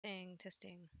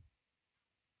testing.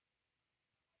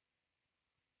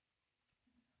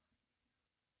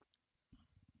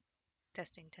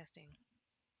 Testing, testing.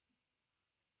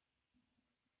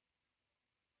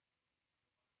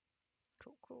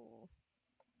 Cool, cool.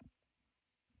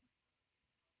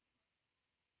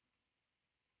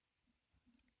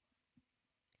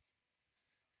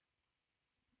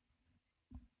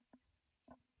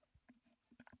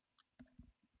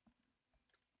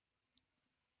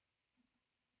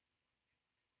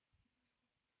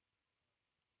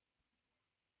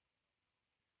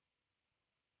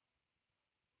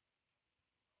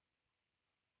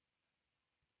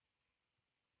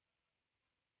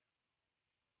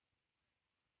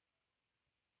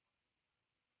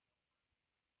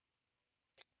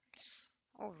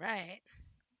 All right.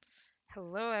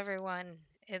 Hello, everyone.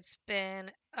 It's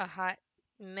been a hot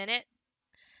minute.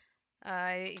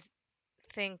 I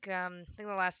think the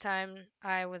last time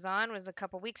I was on was a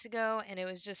couple weeks ago, and it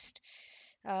was just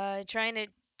trying to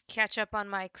catch up on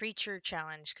my creature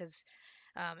challenge. Because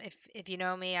if you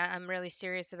know me, I'm really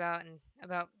serious about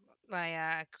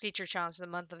my creature challenge for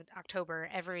the month of October.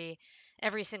 Every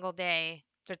single day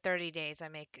for 30 days, I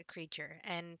make a creature,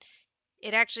 and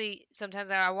it actually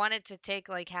sometimes I want it to take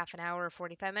like half an hour or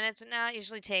 45 minutes, but now it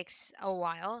usually takes a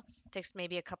while. It takes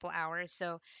maybe a couple hours.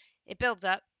 So it builds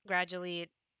up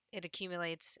gradually, it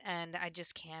accumulates, and I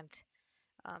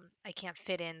can't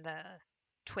fit in the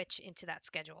Twitch into that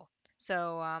schedule.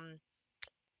 So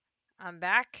I'm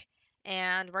back,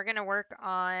 and we're gonna work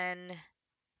on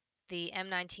the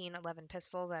M1911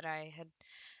 pistol that I had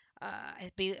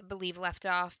believe left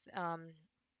off.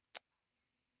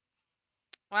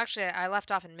 Well, actually, I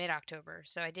left off in mid-October,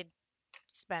 so I did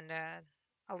spend a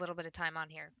little bit of time on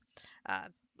here. Uh,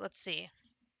 let's see.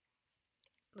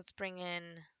 Let's bring in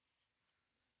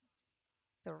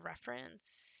the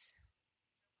reference.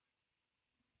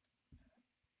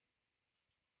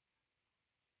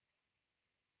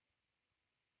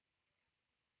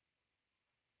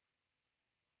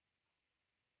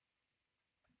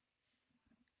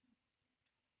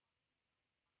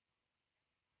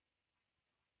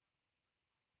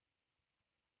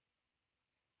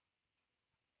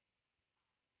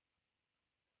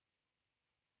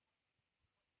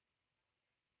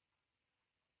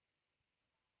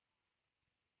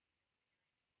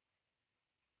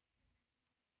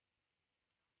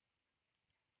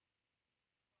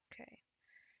 Okay,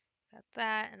 got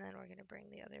that, and then we're gonna bring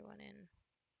the other one in.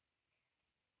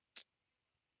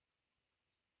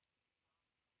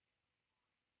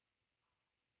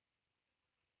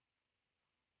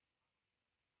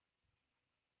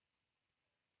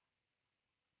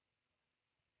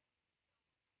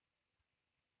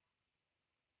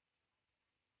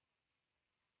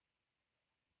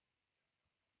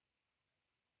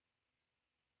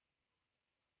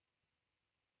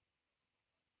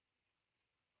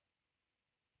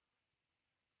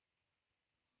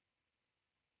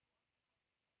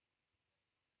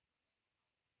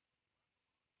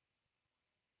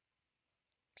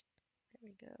 There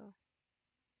we go.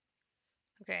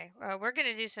 Okay, we're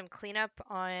gonna do some cleanup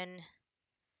on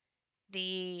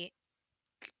the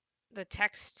the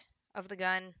text of the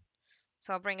gun.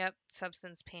 So I'll bring up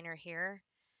Substance Painter here,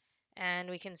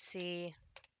 and we can see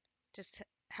just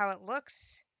how it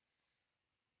looks.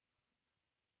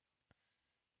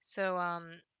 So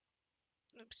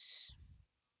oops.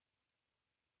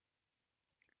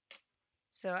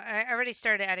 So I already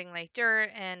started adding like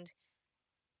dirt, and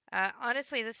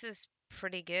honestly, this is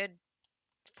pretty good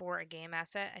for a game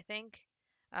asset, I think.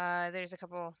 There's a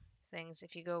couple things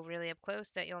if you go really up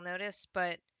close that you'll notice,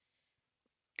 but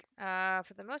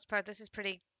for the most part, this is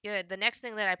pretty good. The next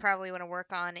thing that I probably want to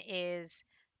work on is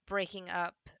breaking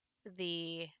up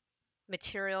the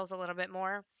materials a little bit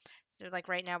more. So, like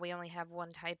right now, we only have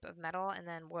one type of metal and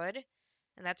then wood,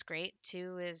 and that's great.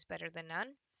 Two is better than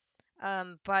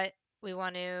none. But we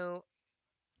want to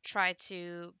try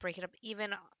to break it up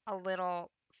even a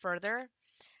little further,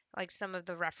 like some of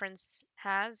the reference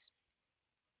has.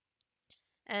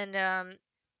 And I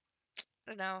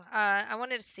don't know. I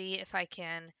wanted to see if I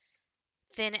can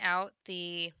thin out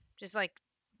just like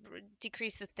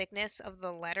decrease the thickness of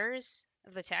the letters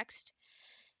of the text.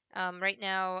 Right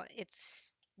now,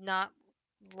 it's not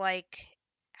like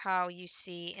how you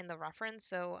see in the reference.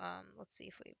 So let's see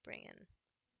if we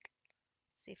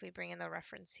bring in the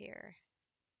reference here.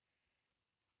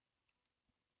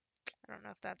 I don't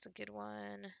know if that's a good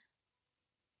one.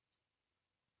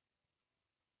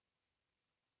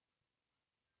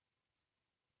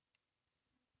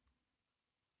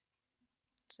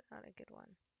 It's not a good one.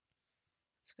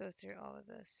 Let's go through all of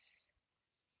this.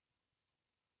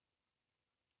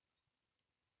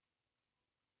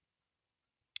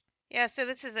 Yeah, so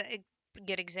this is a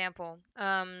good example.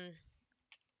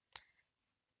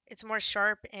 It's more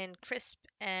sharp and crisp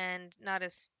and not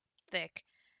as thick.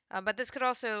 But this could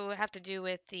also have to do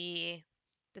with the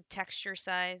texture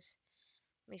size.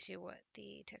 Let me see what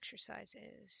the texture size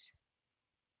is.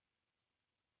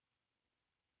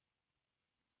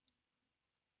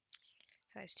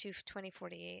 Size 2,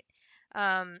 2048.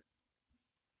 Um,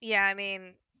 yeah, I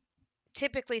mean,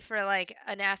 typically for like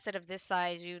an asset of this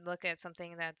size, you'd look at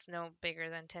something that's no bigger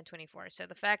than 1024. So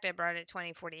the fact I brought it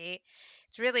 2048,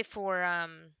 it's really for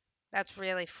that's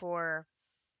really for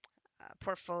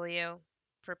portfolio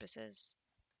purposes.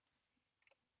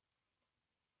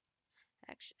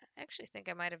 I actually think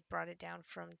I might have brought it down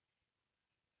from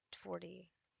 4096.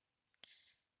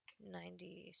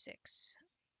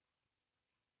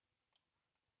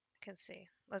 I can see.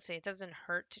 Let's see. It doesn't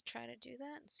hurt to try to do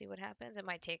that and see what happens. It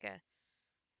might take a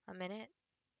minute.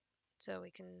 So we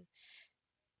can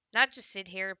not just sit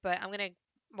here, but I'm gonna,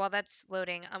 while that's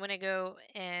loading, I'm gonna go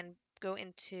and go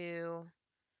into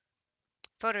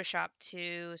Photoshop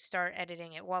to start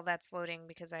editing it while that's loading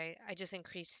because I just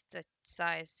increased the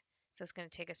size. So it's gonna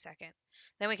take a second.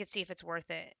 Then we can see if it's worth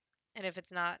it. And if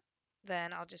it's not,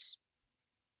 then I'll just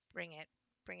bring it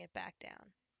bring it back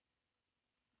down.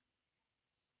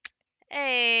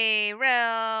 Hey,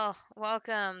 Rel,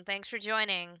 welcome. Thanks for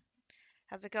joining.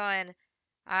 How's it going?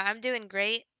 I'm doing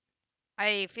great.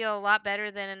 I feel a lot better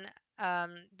than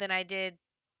I did,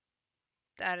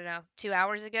 I don't know, 2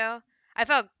 hours ago. I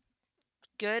felt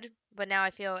good, but now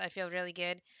I feel really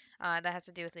good. That has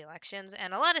to do with the elections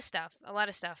and a lot of stuff.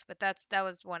 But that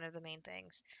was one of the main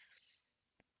things.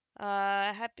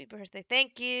 Happy birthday!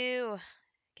 Thank you,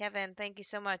 Kevin. Thank you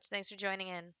so much. Thanks for joining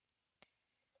in.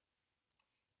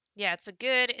 Yeah, it's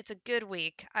a good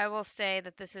week. I will say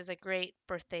that this is a great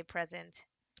birthday present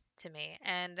to me,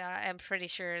 and I'm pretty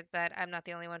sure that I'm not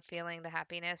the only one feeling the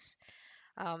happiness.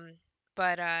 Um,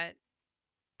 but I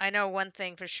know one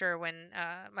thing for sure when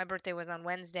my birthday was on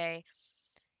Wednesday,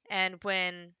 and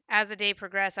when as the day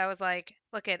progressed, I was like,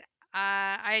 look at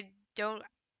don't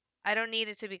I don't need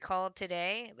it to be called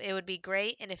today. It would be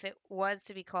great, and if it was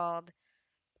to be called,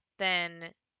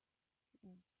 then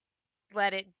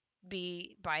let it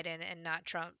be Biden and not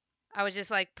Trump. I was just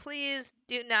like, please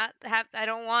do not have. I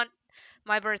don't want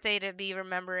my birthday to be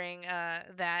remembering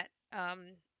that.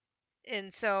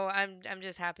 And so I'm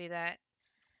just happy that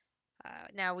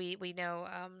now we know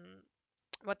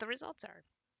what the results are,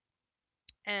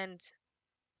 and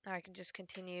now I can just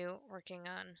continue working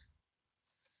on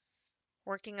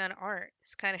art.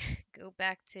 Just kind of go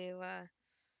back to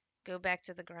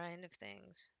the grind of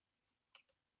things.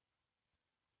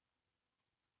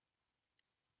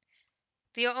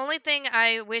 The only thing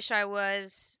I wish I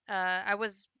wish I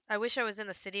was in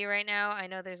the city right now. I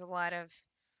know there's a lot of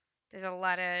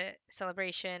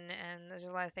celebration and there's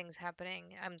a lot of things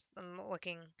happening. I'm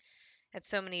looking at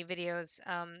so many videos,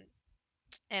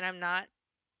 and I'm not,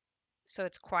 so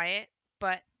it's quiet,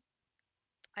 but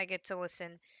I get to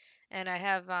listen, and I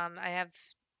have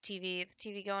TV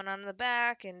going on in the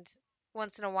back, and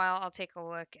once in a while I'll take a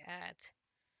look at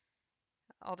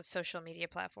all the social media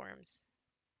platforms.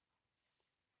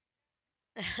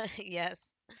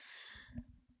 Yes.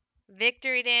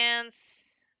 Victory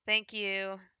dance. Thank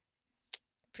you.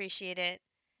 Appreciate it.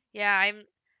 Yeah,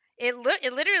 it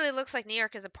literally looks like New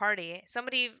York is a party.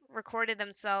 Somebody recorded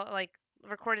themselves like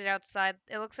recorded outside.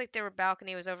 It looks like their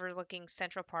balcony was overlooking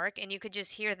Central Park and you could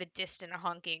just hear the distant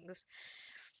honkings.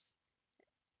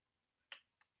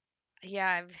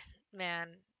 Yeah, man,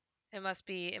 it must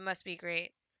be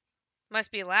great.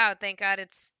 Must be loud. Thank God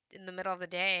it's in the middle of the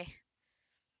day.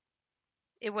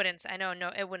 It wouldn't. I know, no,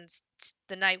 it wouldn't.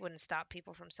 The night wouldn't stop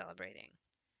people from celebrating.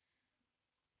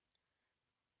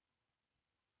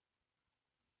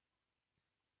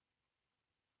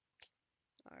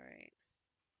 All right.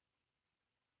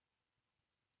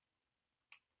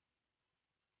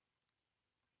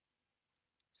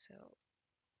 So,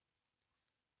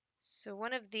 so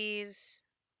one of these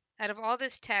out of all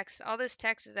this text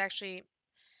is actually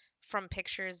from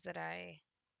pictures that I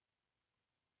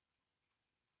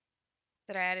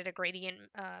added a gradient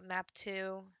map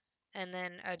to, and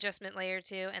then adjustment layer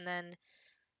to, and then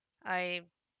I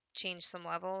changed some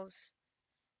levels.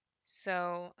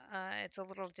 So it's a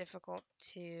little difficult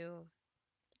to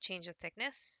change the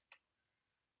thickness.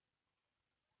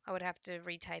 I would have to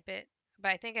retype it,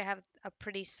 but I think I have a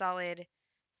pretty solid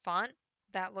font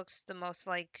that looks the most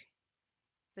like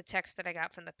the text that I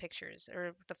got from the pictures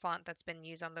or the font that's been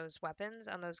used on those weapons,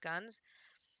 on those guns.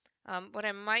 What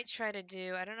I might try to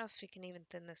do, I don't know if we can even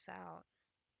thin this out.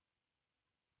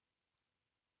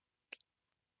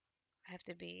 I have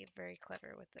to be very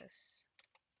clever with this.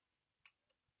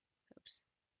 Oops.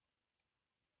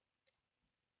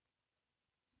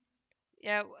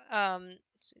 Yeah,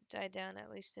 so it died down at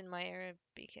least in my area,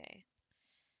 BK.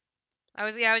 I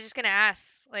was just gonna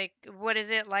ask, like, what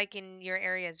is it like in your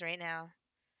areas right now?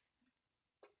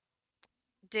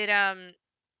 Did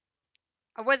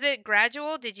was it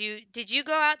gradual? Did you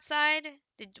go outside?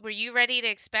 Were you ready to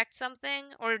expect something,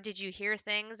 or did you hear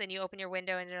things and you open your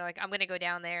window and you're like, I'm gonna go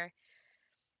down there?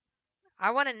 I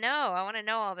want to know. I want to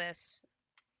know all this.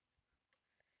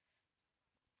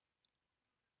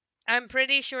 I'm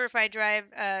pretty sure if I drive,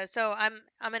 so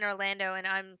I'm in Orlando and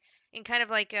I'm in kind of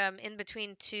like in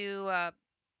between two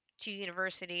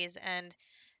universities, and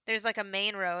there's like a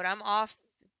main road. I'm off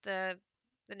the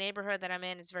the neighborhood that I'm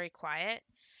in is very quiet,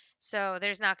 so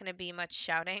there's not going to be much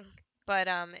shouting. But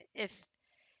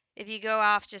if you go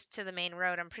off just to the main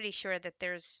road, I'm pretty sure that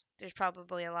there's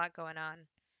probably a lot going on.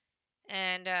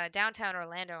 And downtown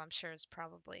Orlando, I'm sure is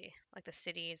probably like the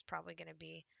city is probably going to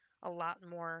be a lot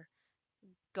more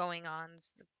goings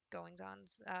ons,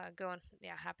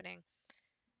 happening.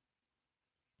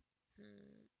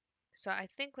 Hmm. So I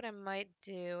think what I might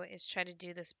do is try to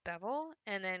do this bevel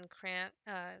and then cramp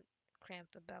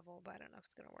the bevel, but I don't know if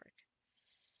it's gonna work.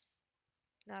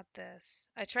 Not this.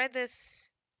 I tried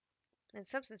this in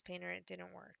Substance Painter, it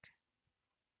didn't work.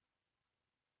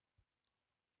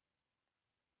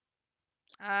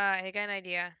 I got an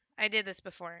idea. I did this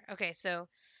before. Okay, so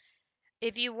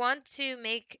if you want to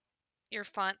make your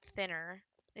font thinner,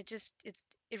 it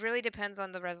really depends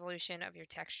on the resolution of your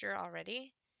texture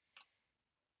already,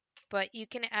 but you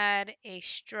can add a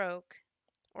stroke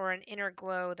or an inner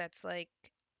glow that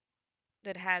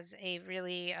has a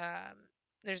really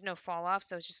there's no fall off,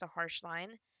 so it's just a harsh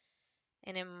line,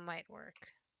 and it might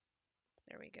work.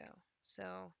 There we go.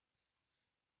 So,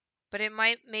 but it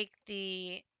might make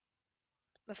the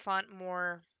font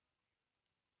more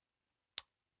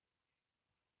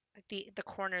like the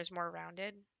corners more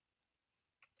rounded.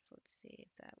 So let's see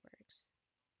if that works.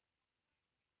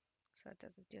 So that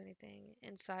doesn't do anything.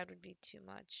 Inside would be too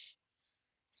much.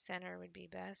 Center would be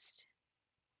best.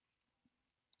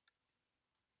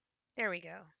 There we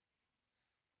go.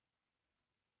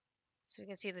 So we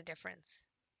can see the difference.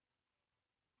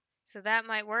 So that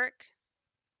might work.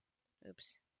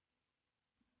 Oops.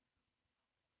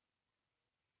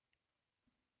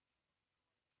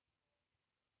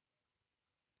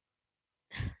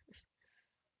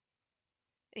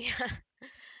 Yeah.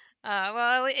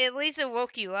 Well, at least it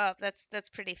woke you up. That's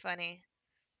pretty funny.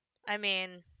 I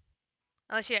mean,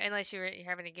 you're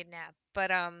having a good nap.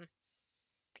 But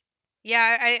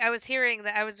yeah, I was hearing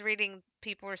that I was reading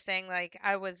people were saying like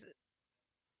I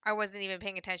wasn't even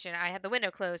paying attention. I had the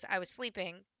window closed. I was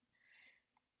sleeping.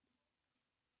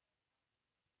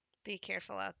 Be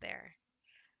careful out there.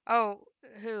 Oh,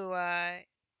 who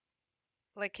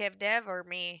like Kev Dev or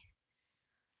me?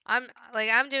 I'm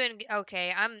I'm doing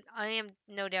okay. I am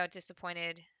no doubt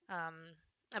disappointed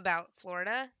about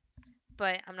Florida,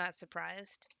 but I'm not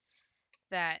surprised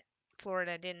that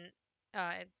Florida didn't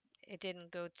uh it didn't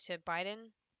go to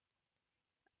Biden.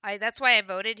 I That's why I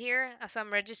voted here. So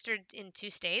I'm registered in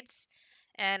two states,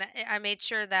 and I made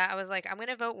sure that I was like, I'm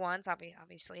gonna vote once,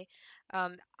 obviously.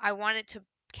 I want it to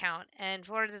count, and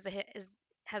Florida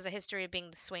has a history of being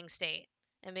the swing state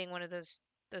and being one of those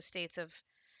states of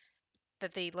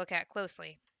that they look at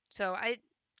closely. So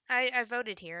I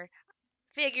voted here.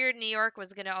 Figured New York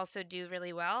was gonna also do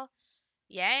really well.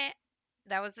 Yeah,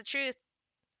 that was the truth.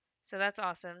 So that's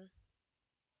awesome.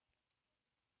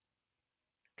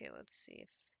 Okay, let's see if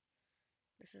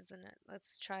this is the net.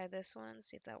 Let's try this one,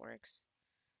 see if that works.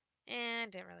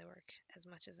 And didn't really work as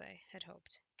much as I had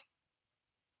hoped.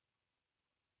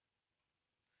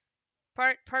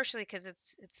 Partially because it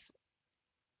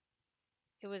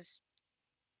was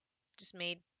just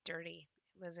made dirty.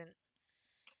 It wasn't.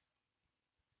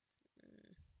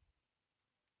 mm,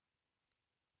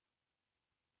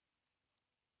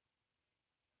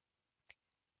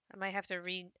 I might have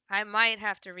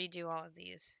to redo all of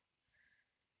these.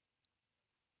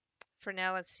 For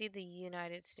now, let's see the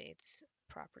United States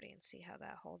property and see how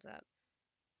that holds up.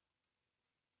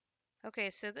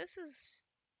 Okay, so this is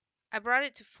I brought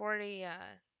it to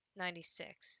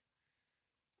 4096.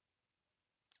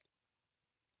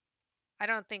 I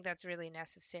don't think that's really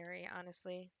necessary,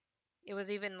 honestly. It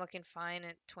was even looking fine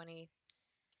at 20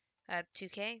 at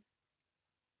 2K.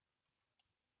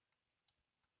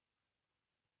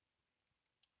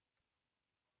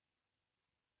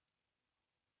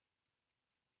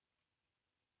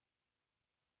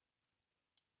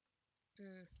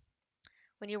 Mm.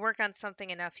 When you work on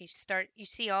something enough, you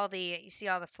see all the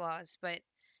flaws, but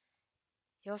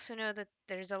You also know that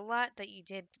there's a lot that you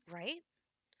did right.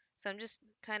 So I'm just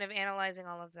kind of analyzing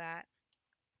all of that.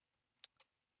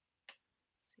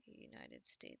 Let's see, United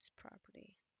States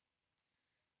property.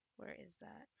 Where is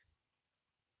that?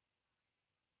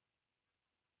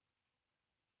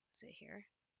 Is it here?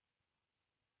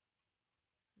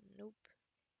 Nope.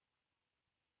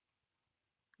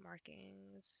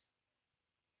 Markings.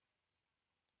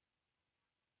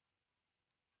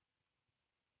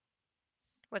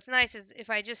 What's nice is if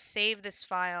I just save this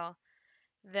file,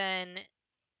 then,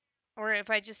 or if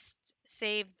I just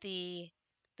save the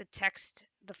text,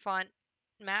 the font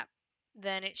map,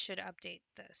 then it should update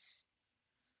this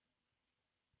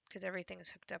because everything is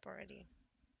hooked up already.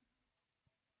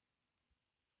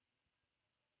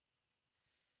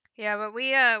 Yeah, but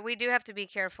we do have to be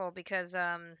careful because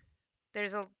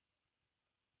there's a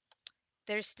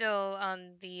there's still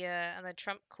on the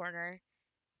Trump corner,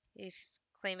 he's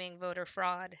claiming voter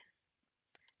fraud.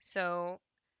 So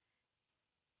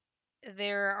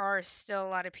there are still a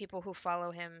lot of people who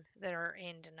follow him that are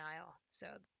in denial. So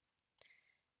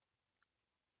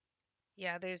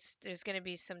yeah, there's going to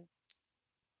be some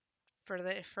for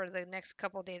the next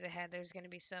couple days ahead. There's going to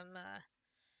be some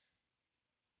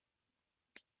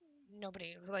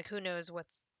nobody like who knows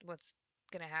what's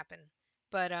going to happen.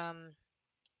 But at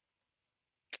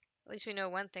least we know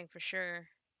one thing for sure.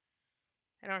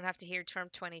 I don't have to hear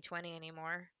Trump 2020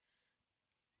 anymore.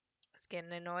 I was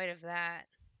getting annoyed of that.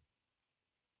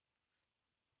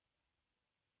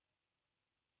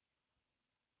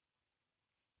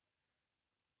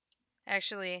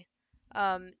 Actually,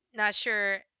 not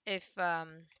sure if not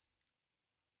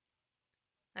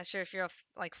sure if you'll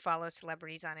like follow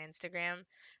celebrities on Instagram,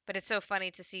 but it's so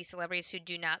funny to see celebrities who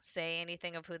do not say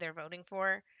anything of who they're voting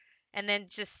for, and then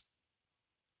just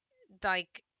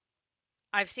like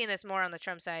I've seen this more on the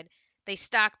Trump side, they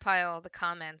stockpile the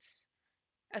comments,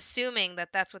 assuming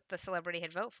that that's what the celebrity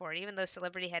had voted for, even though the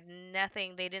celebrity had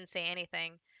nothing, they didn't say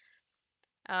anything.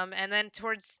 And then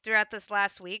towards throughout this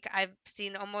last week, I've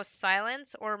seen almost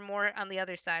silence or more on the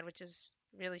other side, which is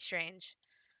really strange.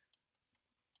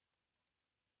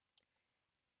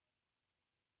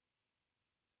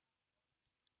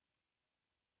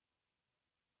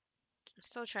 I'm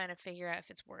still trying to figure out if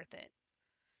it's worth it.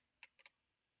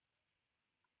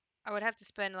 I would have to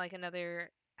spend like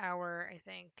another hour, I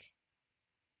think.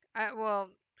 Well,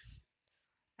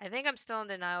 I think I'm still in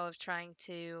denial of trying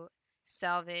to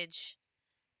salvage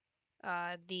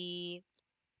the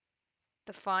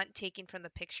font taken from the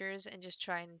pictures and just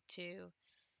trying to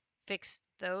fix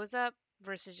those up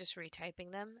versus just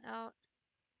retyping them out.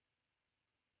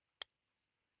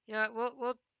 You know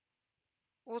what?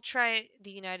 We'll try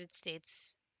the United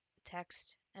States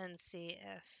text and see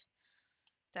if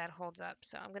that holds up.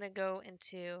 So I'm gonna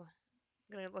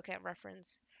look at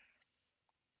reference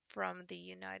from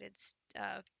the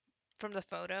from the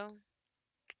photo.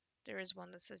 There is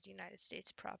one that says United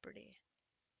States property,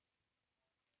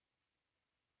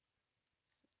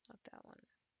 not that one.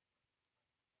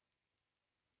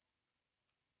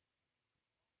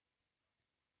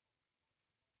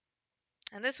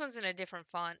 And this one's in a different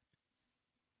font.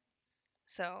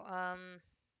 So,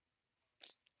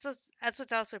 so that's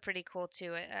what's also pretty cool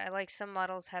too. I like some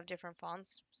models have different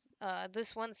fonts.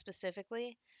 This one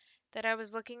specifically that I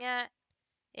was looking at,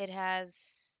 it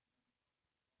has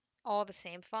all the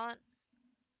same font.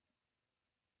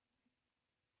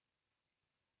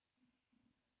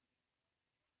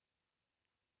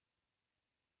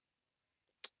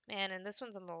 Man, and this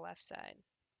one's on the left side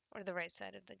or the right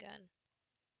side of the gun.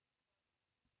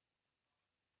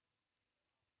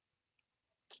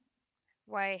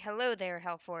 Why, hello there,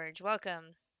 Hellforge.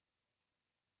 Welcome.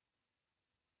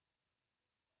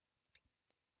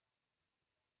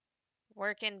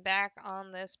 Working back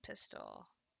on this pistol.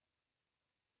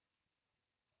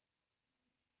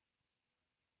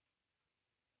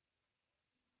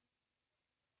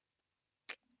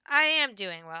 I am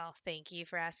doing well, thank you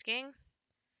for asking.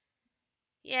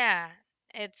 Yeah,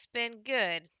 it's been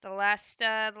good. The last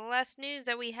news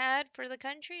that we had for the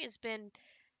country has been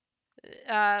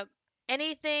uh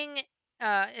anything it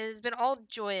has been all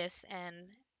joyous and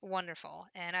wonderful,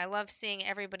 and I love seeing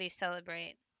everybody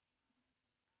celebrate.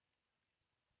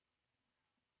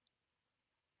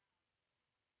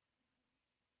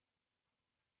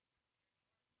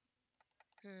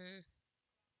 Hmm,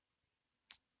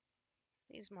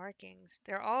 these markings,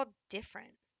 they're all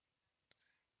different.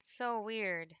 It's so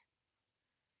weird.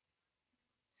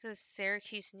 This is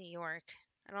Syracuse, New York.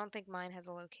 I don't think mine has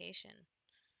a location.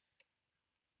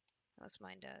 Unless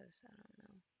mine does. I don't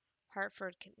know.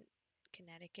 Hartford,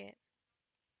 Connecticut.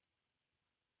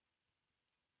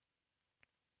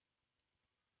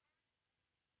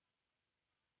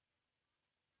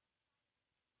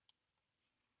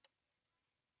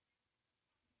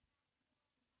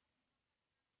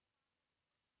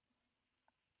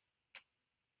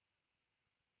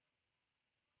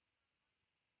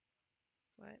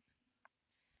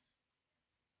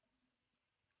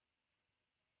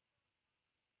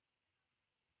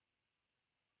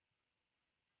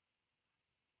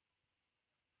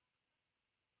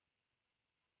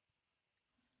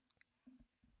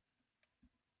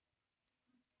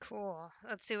 Cool.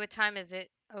 Let's see, what time is it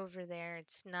over there?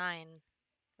 It's 9,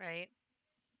 right?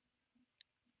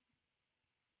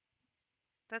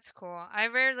 That's cool. I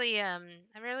rarely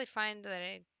find that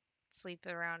I sleep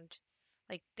around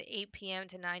like the 8 p.m.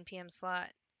 to 9 p.m. slot.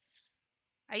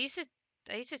 I used to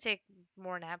I used to take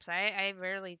more naps. I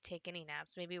rarely take any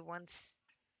naps. Maybe once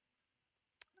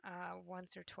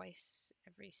or twice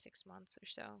every 6 months or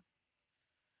so.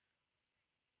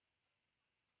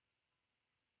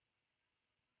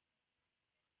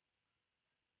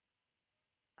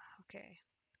 Okay.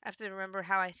 I have to remember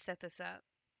how I set this up.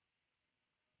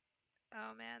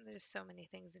 Oh man, there's so many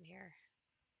things in here.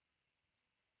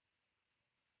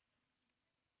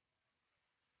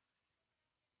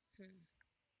 Hmm.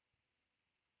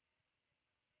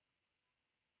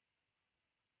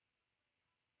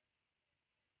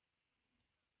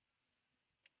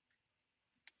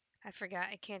 I forgot.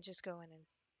 I can't just go in and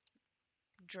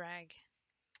drag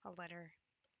a letter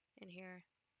in here.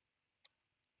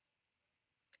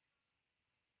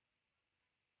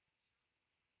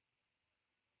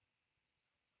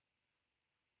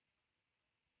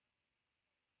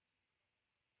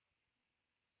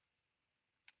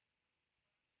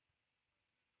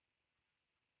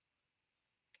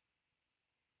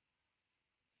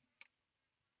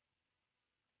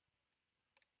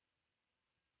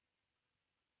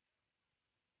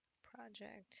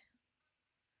 Project.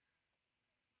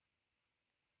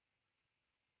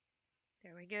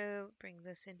 There we go. Bring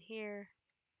this in here.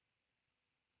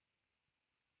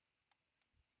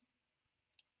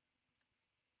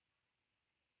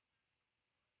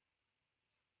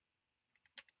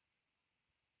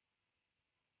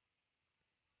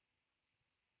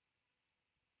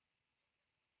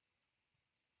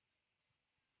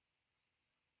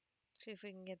 See if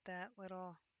we can get that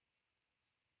little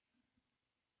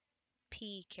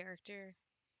P character.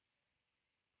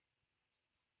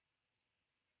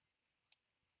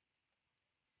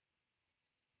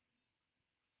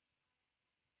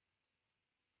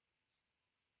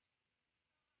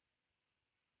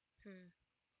 Hmm.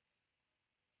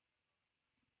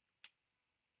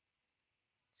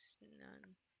 It's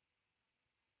none.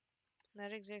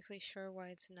 Not exactly sure why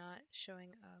it's not showing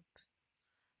up.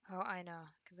 Oh, I know,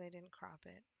 because I didn't crop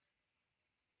it.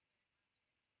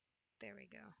 There we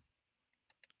go.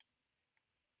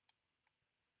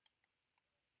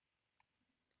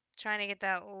 Trying to get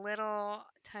that little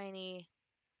tiny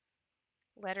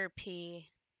letter P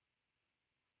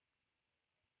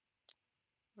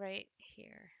right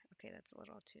here. Okay, that's a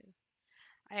little too.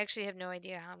 I actually have no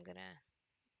idea how I'm gonna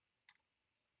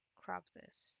crop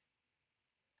this.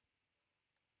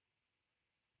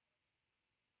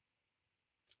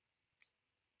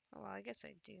 Oh, well, I guess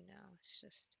I do know. It's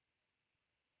just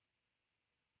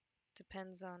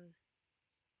depends on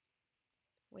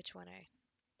which one I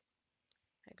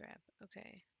grab.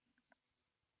 Okay.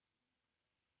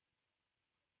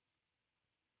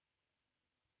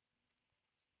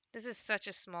 This is such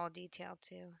a small detail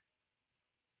too.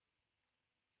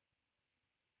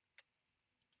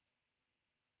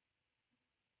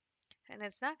 And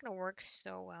it's not going to work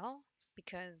so well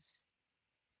because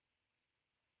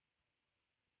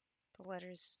the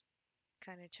letter's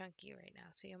kind of chunky right now,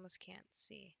 so you almost can't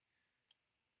see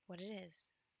what it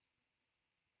is.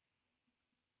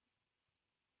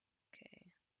 Okay.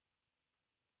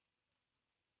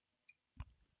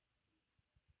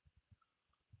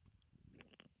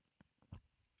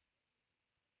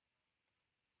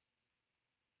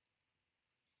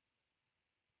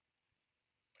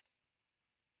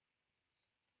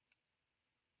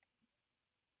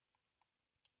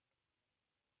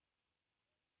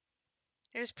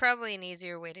 There's probably an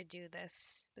easier way to do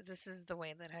this, but this is the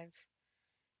way that I've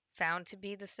found to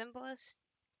be the simplest,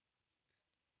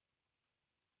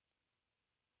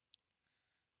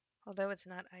 although it's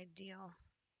not ideal.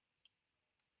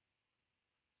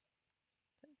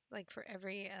 Like for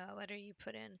every letter you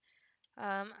put in.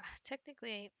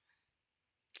 Technically,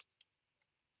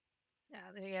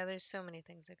 yeah, there's so many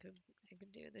things I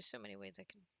could do. There's so many ways I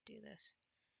could do this.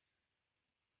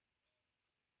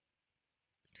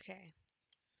 Okay,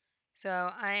 so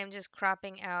I am just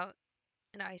cropping out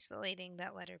and isolating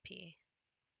that letter P.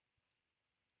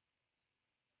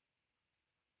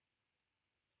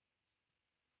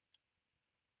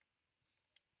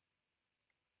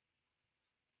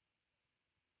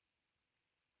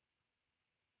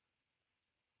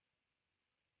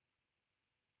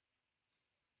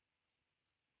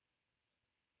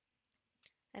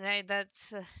 And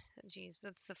geez,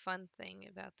 that's the fun thing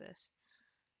about this.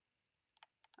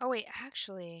 Oh wait,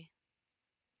 actually,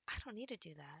 I don't need to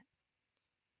do that.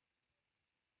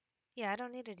 Yeah, I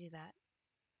don't need to do that.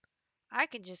 I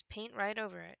can just paint right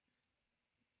over it.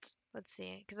 Let's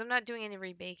see, because I'm not doing any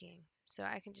rebaking, so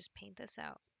I can just paint this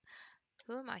out.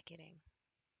 Who am I kidding?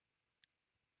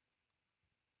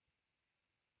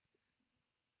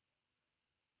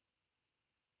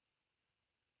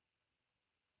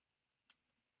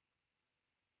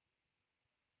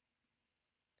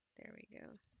 There we go.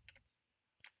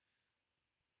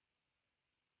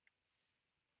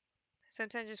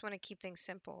 Sometimes I just want to keep things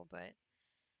simple, but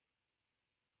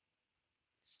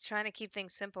trying to keep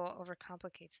things simple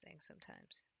overcomplicates things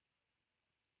sometimes.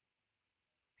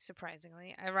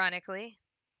 Surprisingly, ironically,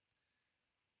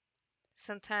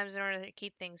 sometimes in order to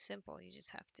keep things simple, you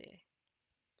just have to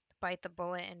bite the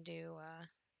bullet and do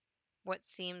what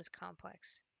seems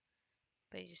complex,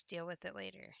 but you just deal with it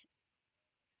later.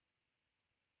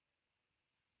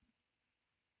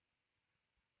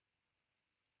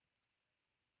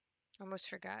 Almost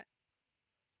forgot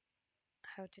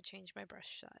how to change my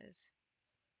brush size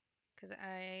because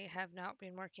I have not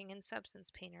been working in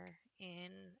Substance Painter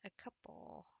in a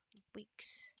couple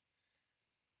weeks.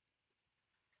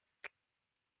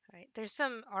 All right, there's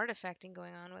some artifacting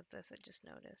going on with this, I just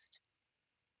noticed.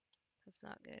 That's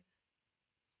not good.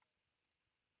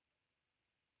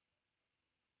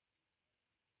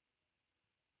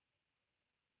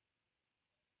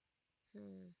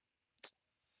 Hmm.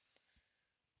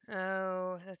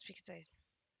 Oh, that's because I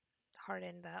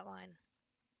hardened that line.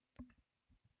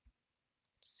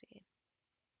 Let's see.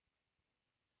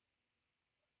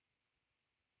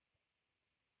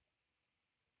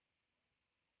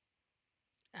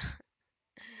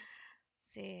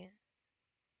 See.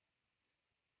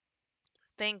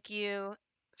 Thank you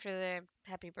for the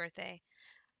happy birthday.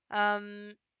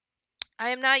 Um, I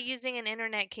am not using an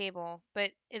internet cable,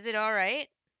 but is it all right?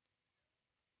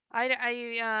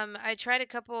 I tried a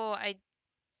couple. I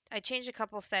changed a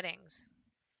couple settings.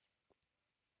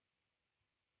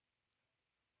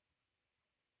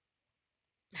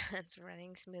 It's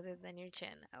running smoother than your chin.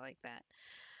 I like that.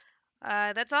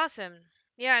 That's awesome.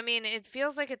 Yeah, I mean, it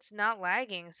feels like it's not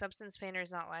lagging. Substance Painter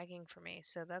is not lagging for me,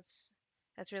 so that's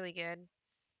really good.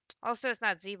 Also, it's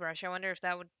not ZBrush. I wonder if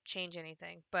that would change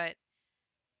anything, but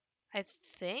I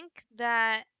think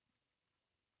that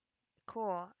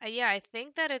cool. Yeah, I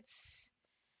think that it's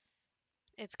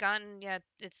gotten yeah,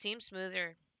 it seems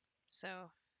smoother. So,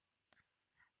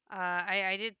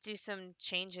 I did do some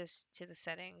changes to the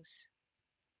settings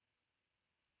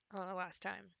last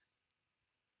time.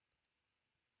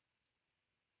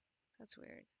 That's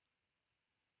weird.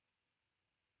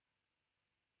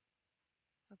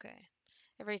 Okay.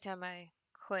 Every time I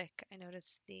click, I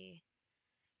notice the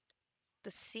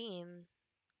seam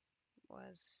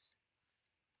was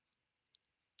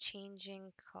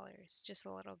changing colors just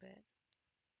a little bit.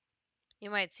 You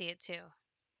might see it too.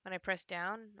 When I press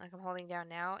down, like I'm holding down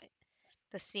now,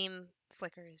 the seam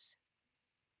flickers.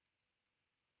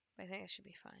 But I think it should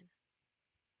be fine.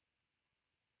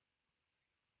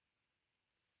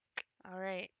 All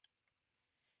right.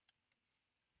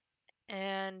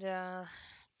 And let's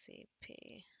see,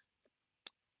 P.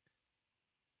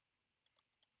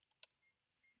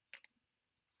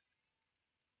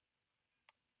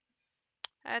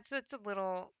 It's a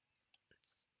little,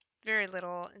 it's very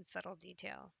little and subtle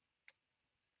detail.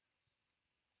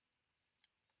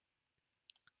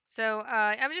 So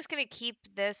I'm just gonna keep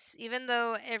this, even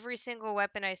though every single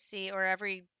weapon I see or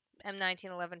every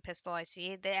M1911 pistol I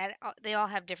see, they all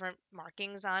have different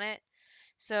markings on it.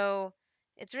 So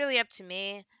it's really up to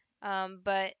me.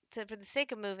 But for the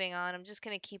sake of moving on, I'm just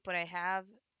gonna keep what I have.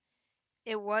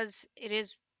 It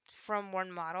is from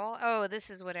one model. Oh, this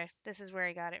is where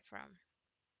I got it from.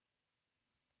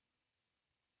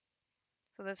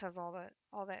 So this has all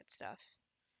that stuff.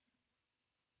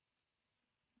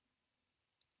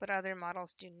 But other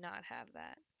models do not have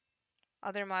that.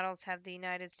 Other models have the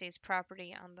United States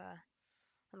property on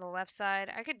the left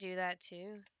side. I could do that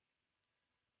too.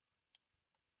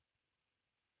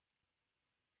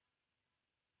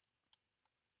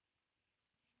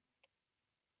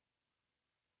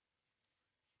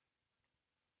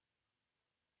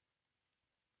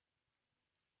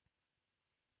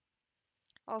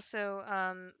 Also,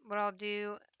 what I'll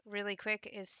do really quick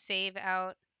is save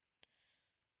out.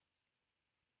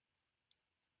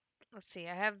 Let's see.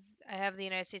 I have the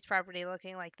United States property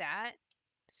looking like that.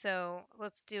 So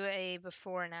let's do a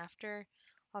before and after.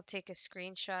 I'll take a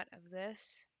screenshot of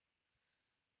this.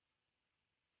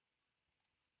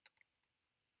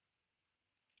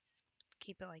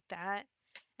 Keep it like that.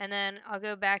 And then I'll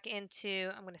go back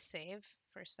into, I'm going to save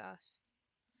first off.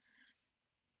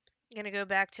 I'm going to go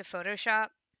back to Photoshop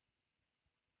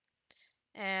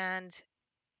and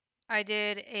I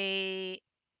did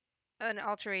an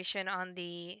alteration on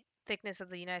the thickness of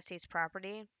the United States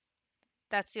property.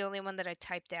 That's the only one that I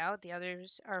typed out. The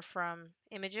others are from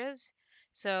images.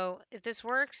 So if this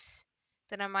works,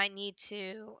 then I might need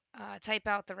to type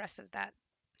out the rest of that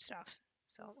stuff.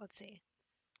 So let's see.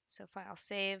 So file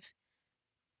save.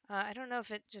 I don't know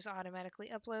if it just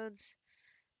automatically uploads.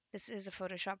 This is a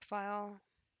Photoshop file.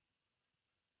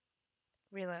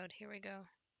 Reload. Here we go.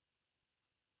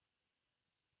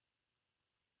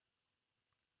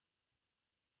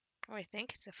 Oh, I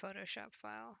think it's a Photoshop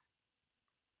file.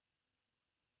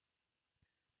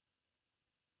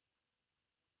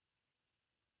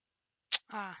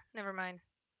 Ah, never mind.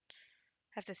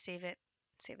 Have to save it.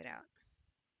 Save it out.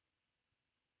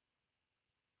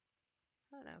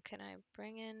 Oh no, can I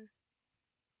bring in?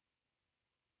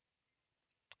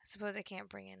 I suppose I can't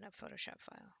bring in a Photoshop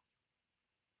file.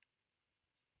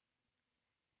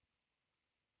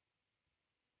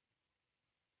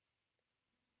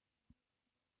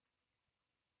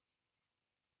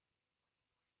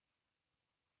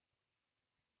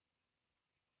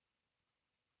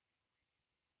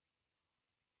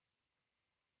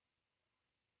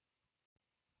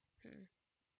 Hmm.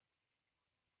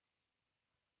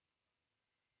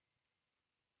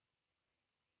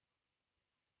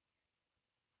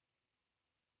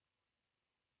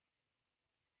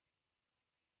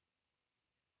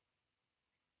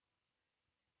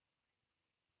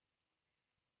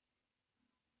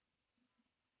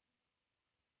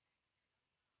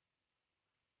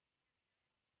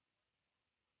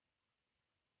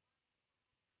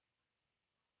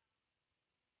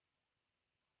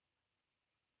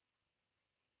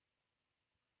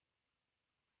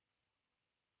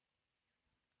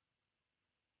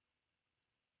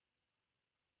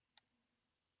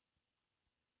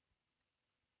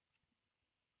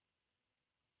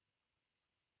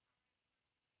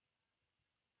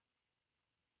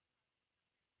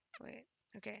 Wait.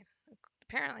 Okay.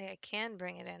 Apparently I can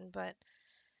bring it in, but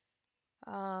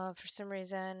for some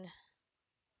reason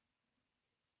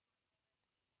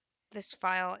this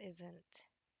file isn't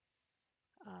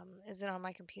on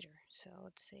my computer. So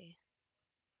let's see.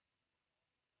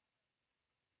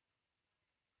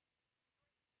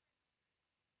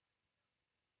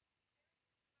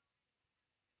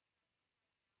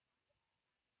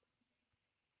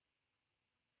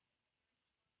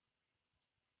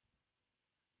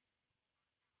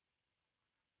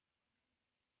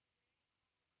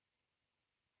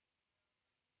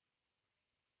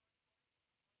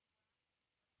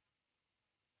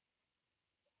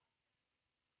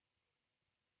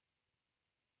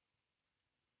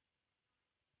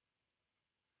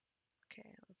 Okay,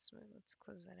 let's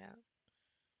close that out.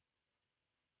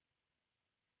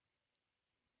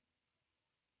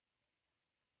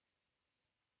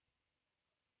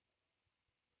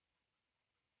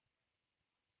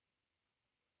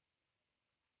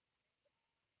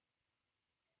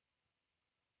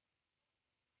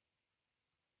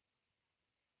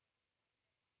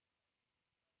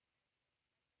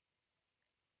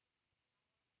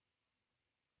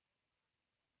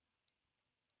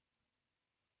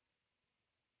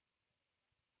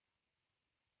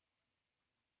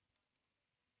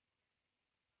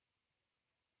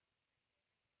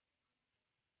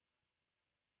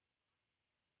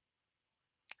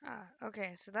 Ah,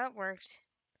 okay, so that worked.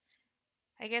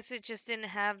 I guess it just didn't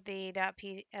have the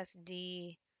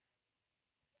 .psd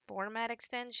format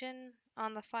extension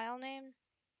on the file name.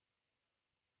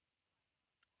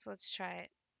 So let's try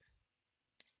it.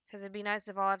 Because it'd be nice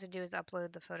if all I have to do is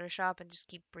upload the Photoshop and just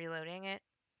keep reloading it.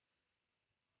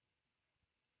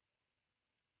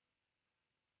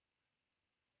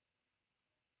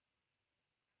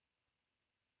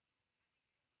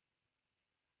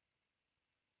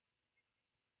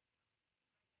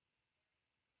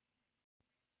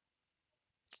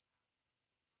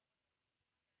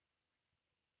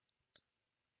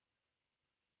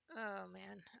 Oh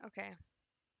man, okay.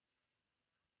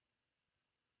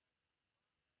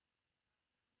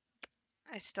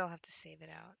 I still have to save it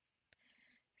out.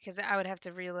 Because I would have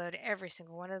to reload every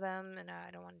single one of them, and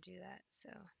I don't want to do that. So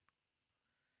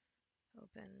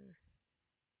open.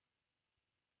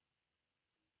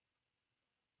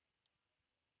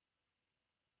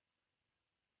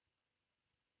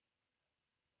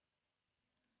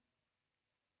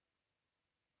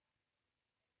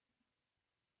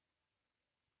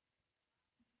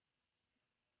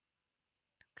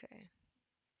 Okay.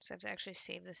 So I have to actually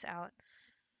save this out.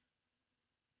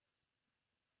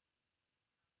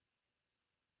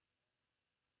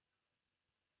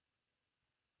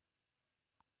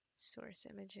 Source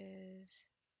images,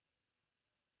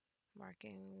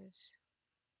 markings.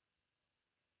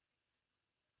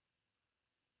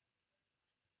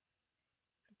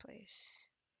 place.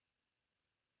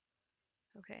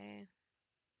 Okay.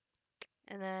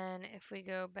 And then if we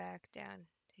go back down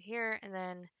to here, and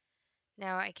then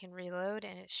now I can reload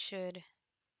and it should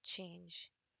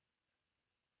change.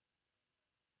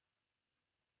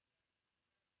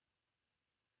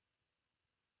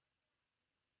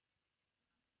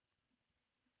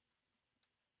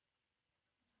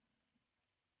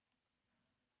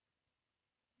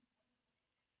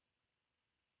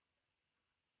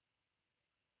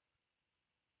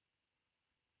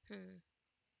 Hmm.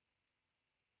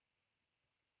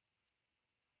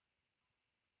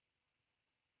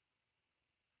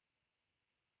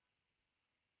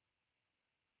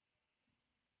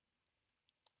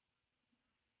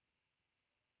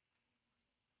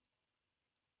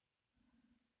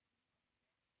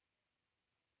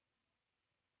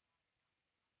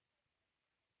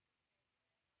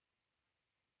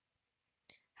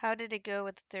 How did it go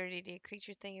with the 30-day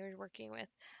creature thing you were working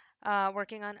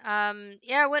on?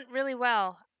 Yeah, it went really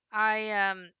well.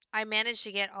 I managed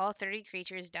to get all 30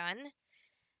 creatures done,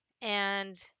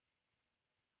 and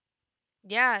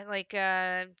yeah, like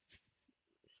there's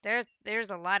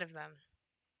a lot of them,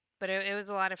 but it was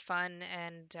a lot of fun,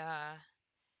 and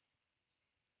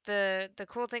the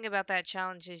cool thing about that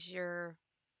challenge is you're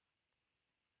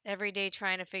every day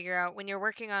trying to figure out when you're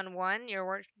working on one,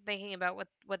 thinking about what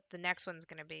the next one's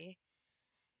going to be,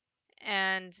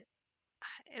 and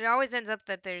it always ends up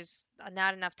that there's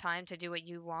not enough time to do what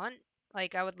you want.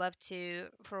 Like I would love to,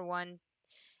 for one,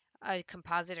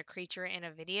 composite a creature in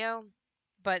a video,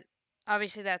 but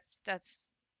obviously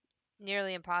that's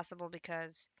nearly impossible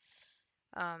because,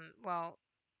 well,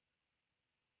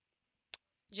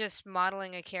 just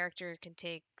modeling a character can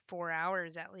take 4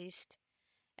 hours at least,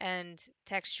 and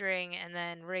texturing and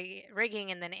then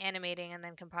rigging and then animating and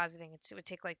then compositing, it would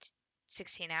take like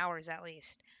 16 hours at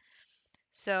least.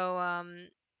 So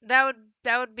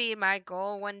that would be my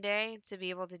goal one day to be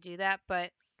able to do that.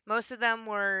 But most of them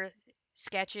were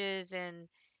sketches and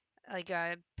like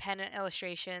pen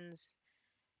illustrations,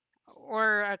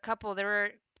 or a couple.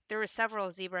 There were several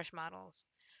ZBrush models,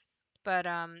 but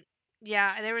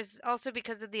yeah, there was also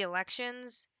because of the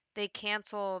elections, they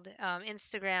canceled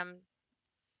Instagram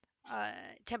uh,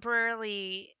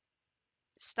 temporarily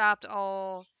stopped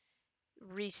all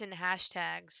recent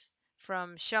hashtags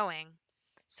from showing.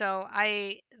 So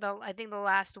I think the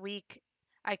last week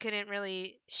I couldn't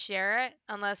really share it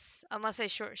unless I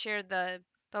shared the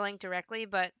link directly.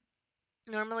 But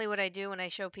normally what I do when I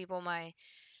show people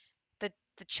the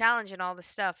challenge and all the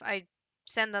stuff, I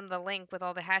send them the link with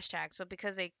all the hashtags. But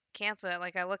because they canceled it,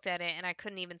 like I looked at it and I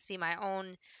couldn't even see my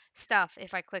own stuff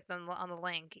if I clicked on the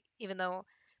link, even though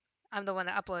I'm the one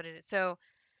that uploaded it. So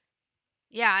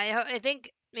yeah, I think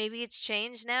maybe it's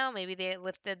changed now. Maybe they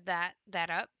lifted that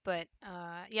up, but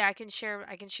yeah, I can share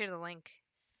the link.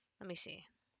 Let me see.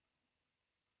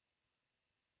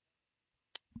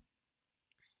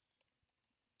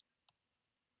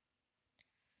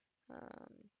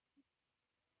 Um,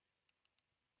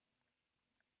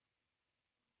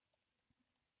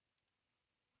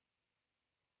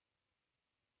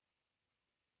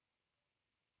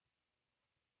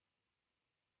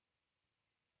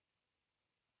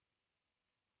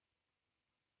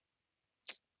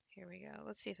 Here we go.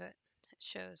 Let's see if it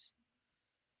shows.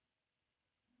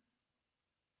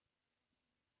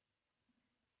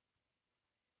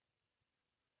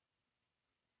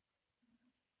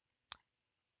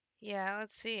 Yeah,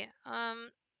 let's see.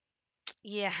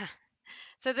 Yeah.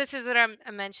 So this is what I'm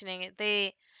mentioning.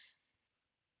 They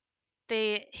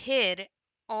hid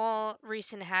all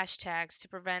recent hashtags to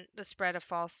prevent the spread of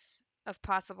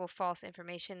possible false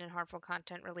information and harmful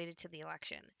content related to the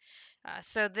election.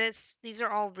 So these are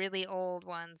all really old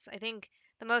ones. I think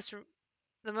the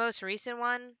most recent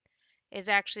one is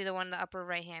actually the one in the upper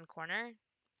right hand corner.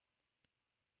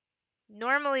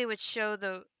 Normally would show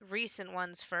the recent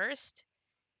ones first.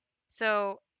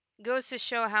 So goes to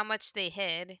show how much they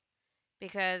hid,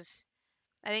 because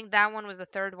I think that one was the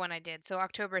third one I did. So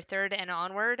October 3rd and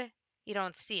onward, you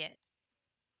don't see it.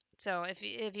 So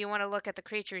if you want to look at the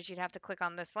creatures, you'd have to click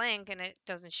on this link and it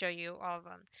doesn't show you all of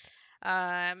them.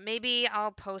 Maybe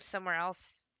I'll post somewhere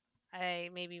else.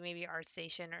 Maybe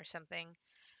ArtStation or something.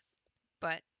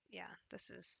 But yeah, this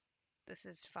is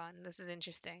fun. This is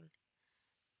interesting.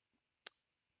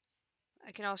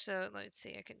 I can also, let's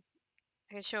see, I can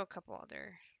show a couple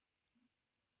other.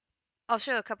 I'll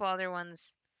show a couple other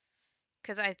ones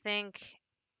because I think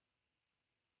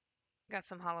got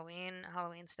some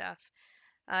Halloween stuff.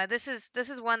 This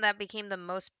is one that became the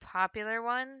most popular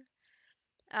one.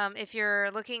 If you're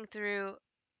looking through,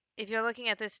 if you're looking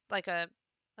at this like through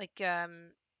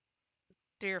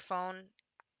your phone,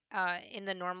 in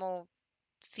the normal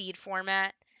feed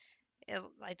format.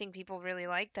 I think people really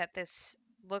like that this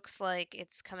looks like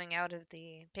it's coming out of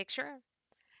the picture.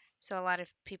 So a lot of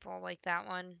people like that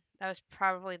one. That was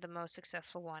probably the most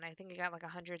successful one. I think it got like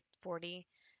 140,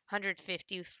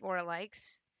 154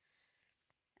 likes.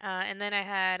 And then I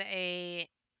had a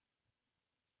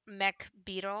mech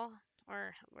beetle,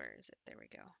 or where is it? There we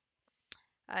go.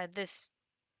 This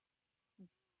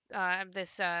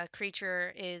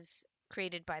creature is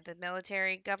created by the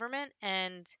military government,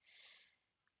 and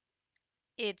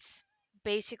it's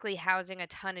basically housing a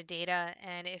ton of data,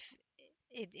 and if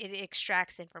it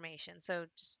extracts information. So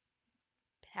just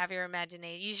have your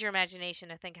imagination, use your imagination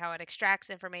to think how it extracts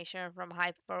information from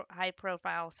high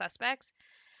profile suspects,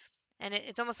 and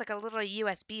it's almost like a little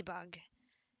USB bug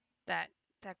that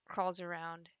crawls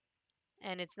around,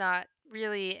 and it's not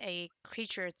really a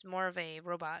creature; it's more of a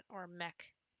robot or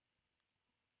mech.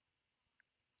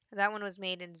 That one was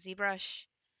made in ZBrush.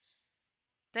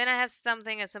 Then I have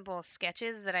something as simple as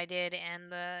sketches that I did in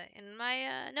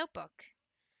my notebook.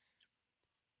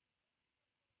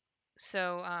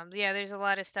 So yeah, there's a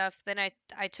lot of stuff. Then I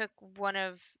took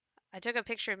I took a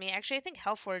picture of me. Actually, I think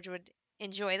Hellforge would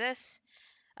enjoy this.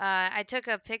 I took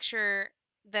a picture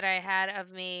that I had of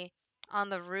me on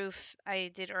the roof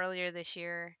I did earlier this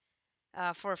year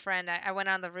for a friend. I went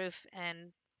on the roof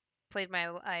and played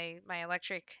my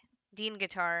electric Dean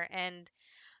guitar, and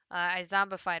I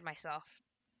zombified myself.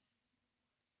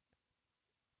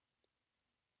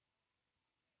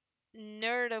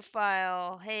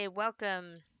 Nerdophile, hey,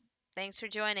 welcome. Thanks for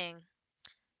joining.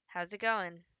 How's it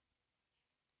going?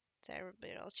 Is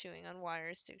everybody all chewing on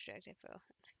wires to extract info?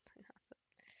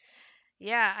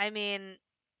 Yeah, I mean,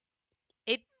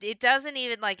 it doesn't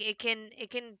even like it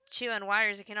can chew on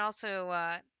wires. It can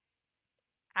also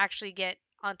actually get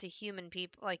onto human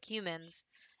people, like humans,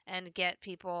 and get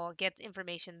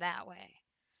information that way.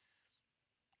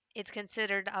 It's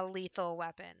considered a lethal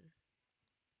weapon.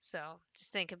 So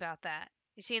just think about that.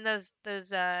 You seen those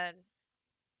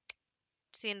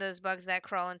bugs that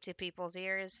crawl into people's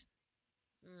ears?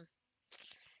 Mm,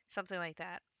 something like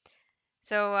that.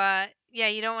 So yeah,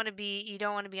 you don't want to be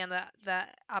on the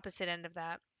opposite end of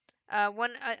that.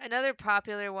 Another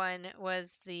popular one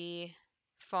was the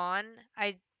fawn.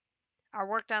 I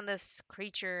worked on this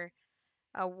creature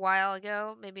a while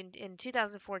ago, maybe in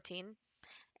 2014,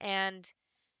 and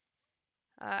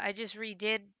I just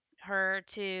redid her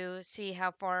to see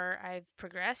how far I've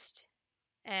progressed,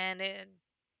 and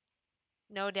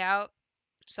no doubt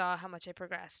saw how much I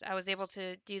progressed. I was able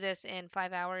to do this in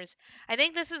 5 hours. I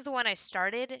think this is the one I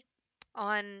started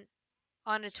on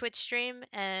a Twitch stream,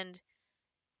 and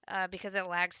because it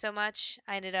lagged so much,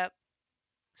 I ended up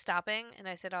stopping, and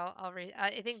I said I'll re.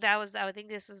 I think I think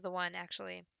this was the one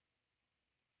actually.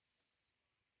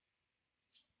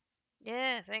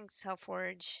 Yeah, thanks,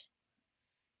 Hellforge.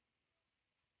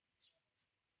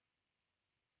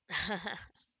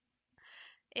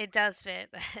 It does fit.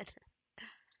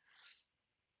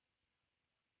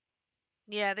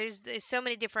 Yeah, there's so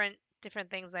many different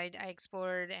things I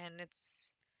explored, and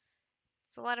it's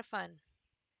a lot of fun.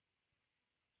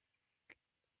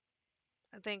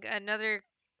 I think another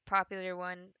popular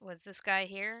one was this guy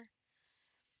here.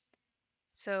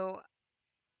 So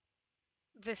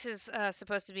this is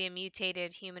supposed to be a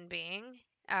mutated human being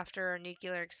after a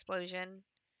nuclear explosion,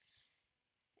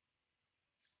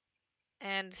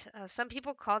 and some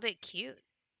people called it cute.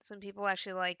 Some people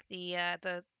actually like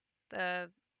the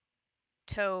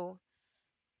toe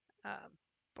uh,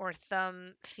 or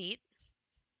thumb feet.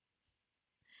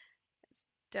 It's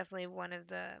definitely one of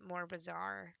the more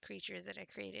bizarre creatures that I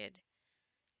created.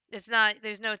 It's not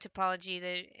there's no topology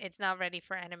that it's not ready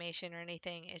for animation or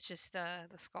anything. It's just the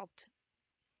sculpt.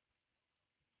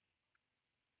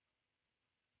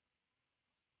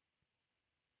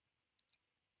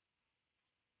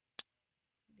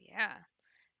 Yeah.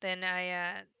 Then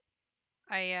I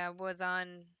was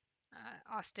on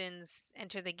Austin's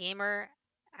Enter the Gamer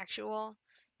actual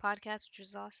podcast, which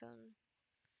was awesome.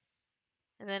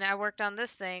 And then I worked on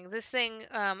this thing. This thing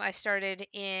I started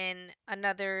in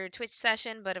another Twitch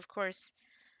session, but of course,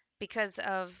 because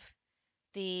of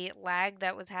the lag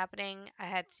that was happening, I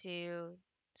had to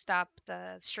stop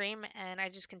the stream, and I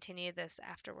just continued this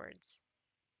afterwards.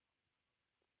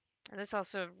 And this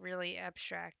also a really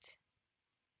abstract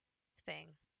thing.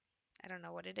 I don't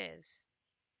know what it is,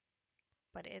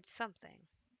 but it's something.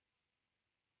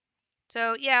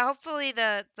 So yeah, hopefully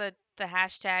the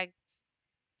hashtag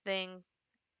thing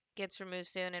gets removed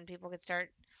soon, and people can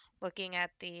start looking at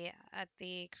the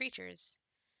creatures.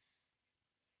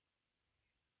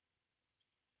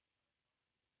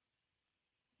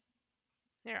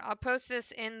 Here, I'll post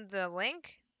this in the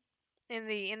link in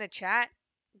the chat.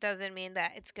 Doesn't mean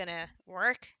that it's gonna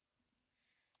work,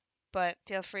 but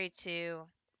feel free to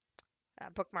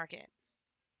bookmark it.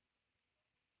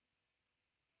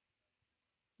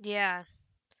 Yeah,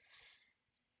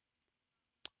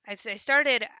 I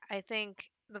started, I think,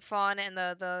 the fawn and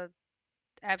the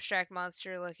abstract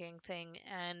monster looking thing,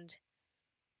 and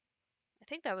I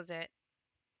think that was it.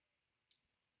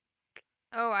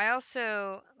 Oh, I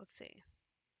also, let's see.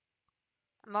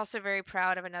 I'm also very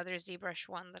proud of another ZBrush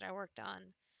one that I worked on.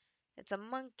 It's a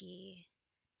monkey.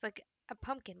 It's like a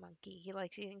pumpkin monkey. He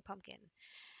likes eating pumpkin.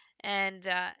 And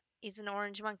he's an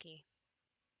orange monkey.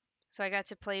 So I got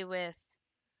to play with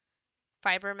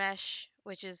fiber mesh,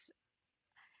 which is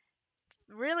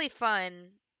really fun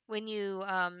when you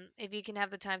if you can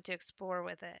have the time to explore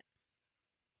with it.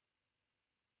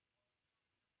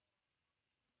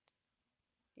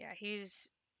 Yeah,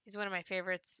 he's one of my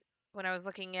favorites. When I was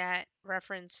looking at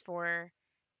reference for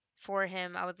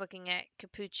him, I was looking at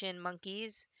capuchin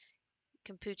monkeys,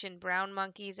 capuchin brown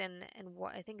monkeys, and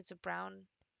what I think it's a brown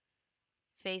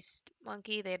faced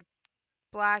monkey. They had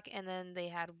black and then they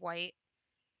had white,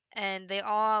 and they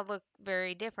all look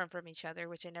very different from each other,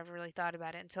 which I never really thought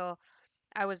about it until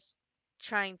I was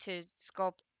trying to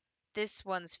sculpt this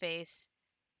one's face,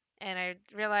 and I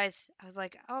realized I was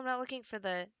like, oh, I'm not looking for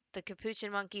the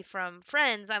capuchin monkey from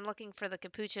Friends. I'm looking for the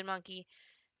capuchin monkey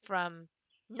from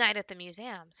Night at the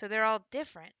Museum. So they're all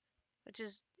different, which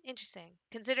is interesting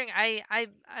considering I'm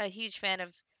a huge fan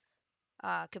of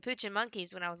capuchin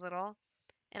monkeys when I was little,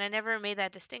 and I never made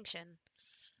that distinction.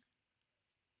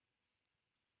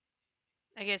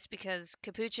 I guess because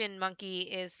capuchin monkey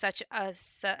is such a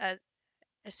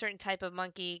certain type of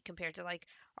monkey compared to like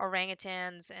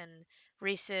orangutans and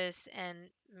rhesus and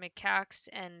macaques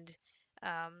and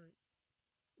um,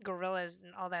 gorillas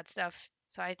and all that stuff.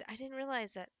 So I didn't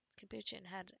realize that capuchin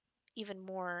had even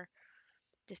more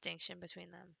distinction between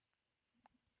them.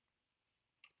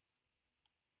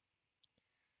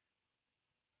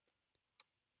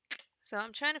 So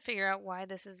I'm trying to figure out why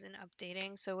this isn't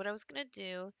updating. So what I was gonna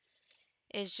do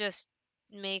is just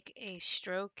make a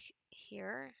stroke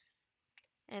here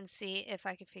and see if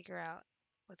I can figure out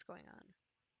what's going on.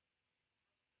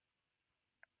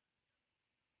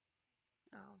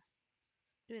 Oh,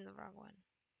 doing the wrong one.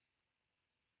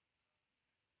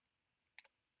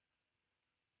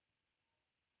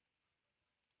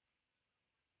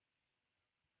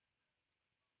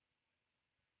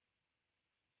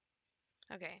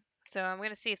 Okay, so I'm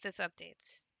gonna see if this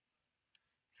updates.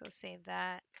 So save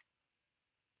that.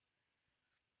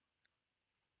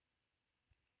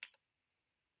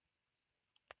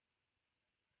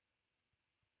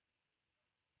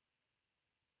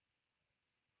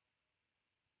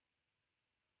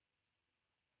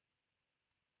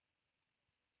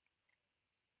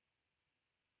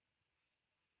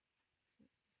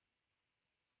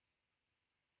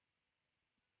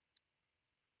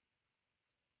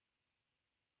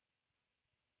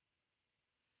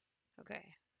 Okay,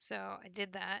 so I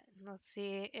did that. Let's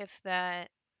see if that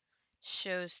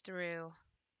shows through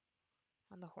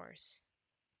on the horse.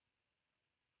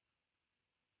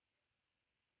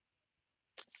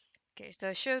 Okay, so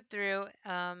it showed through.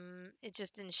 It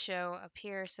just didn't show up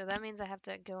here, so that means I have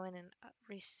to go in and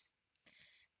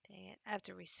dang it, I have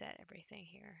to reset everything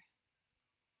here.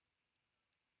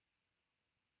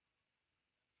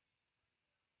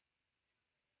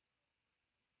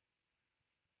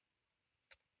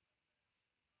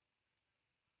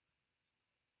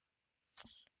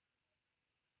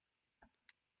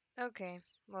 Okay,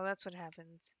 well that's what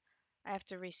happens. I have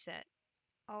to reset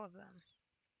all of them.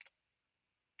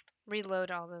 Reload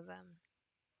all of them.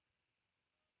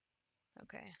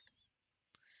 Okay.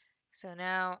 So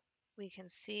now we can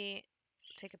see,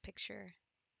 take a picture.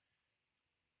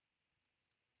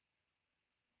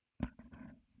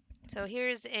 So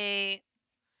here's a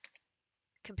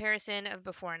comparison of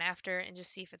before and after and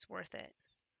just see if it's worth it.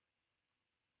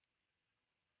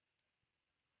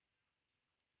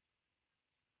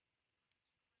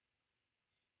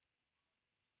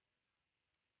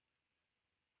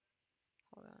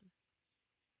 Hold on.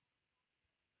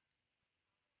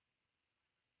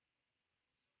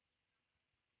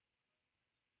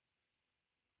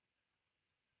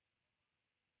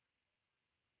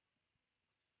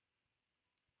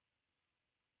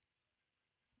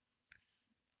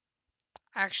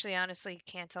 Actually, honestly,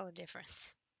 can't tell the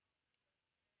difference.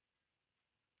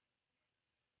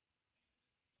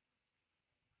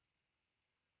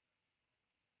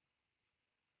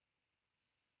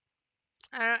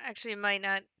 I don't, actually might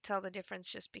not tell the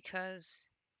difference just because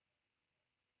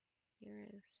here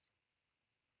is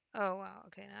Oh wow,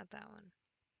 okay, not that one.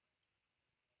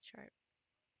 Sharp.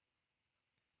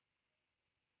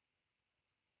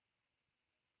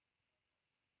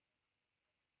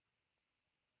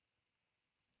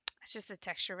 It's just the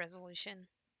texture resolution.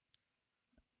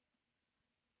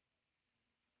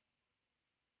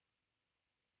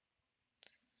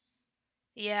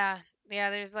 Yeah, yeah,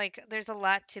 there's a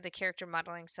lot to the character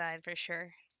modeling side for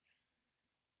sure.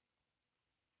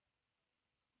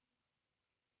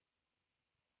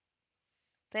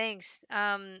 Thanks.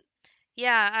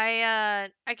 Yeah,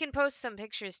 I can post some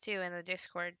pictures too in the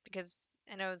Discord because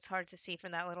I know it's hard to see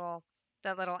from that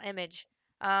little image.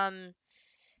 Um,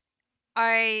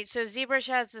 I so ZBrush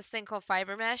has this thing called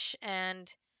fiber mesh,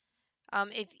 and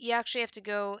if you actually have to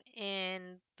go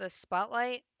in the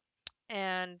spotlight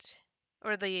and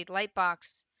or the light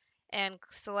box and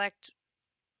select.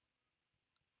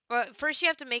 Well, first you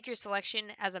have to make your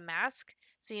selection as a mask.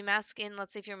 So you mask in,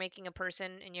 let's say if you're making a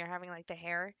person and you're having like the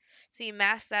hair. So you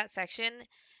mask that section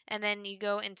and then you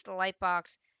go into the light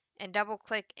box and double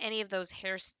click any of those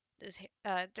hairs.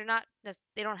 They're not,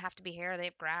 they don't have to be hair. They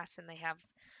have grass and they have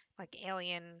like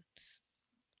alien,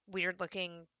 weird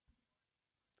looking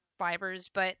fibers.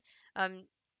 But um,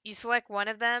 you select one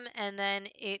of them and then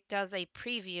it does a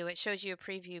preview. It shows you a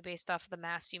preview based off of the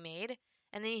mask you made.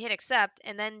 And then you hit accept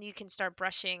and then you can start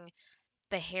brushing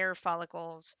the hair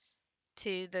follicles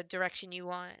to the direction you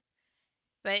want.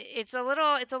 But it's a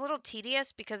little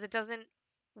tedious because it doesn't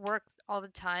work all the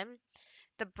time.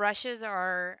 The brushes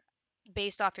are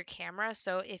based off your camera,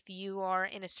 so if you are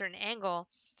in a certain angle,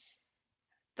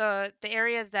 the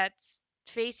areas that's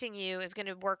facing you is going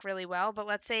to work really well. But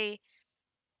let's say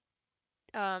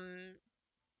um,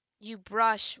 you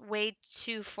brush way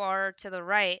too far to the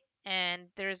right, and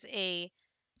there's a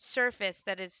surface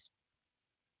that is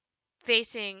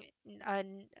facing a,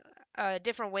 a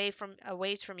different way from a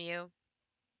ways from you.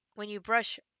 When you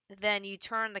brush, then you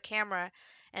turn the camera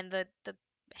and the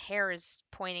hair is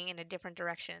pointing in a different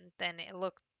direction than it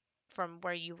looked from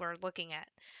where you were looking at.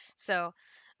 So,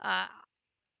 uh,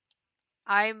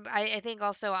 I think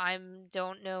also I'm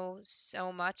don't know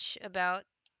so much about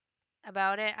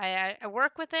it. I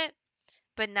work with it,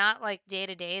 but not like day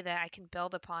to day that I can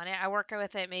build upon it. I work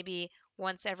with it maybe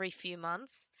once every few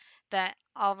months that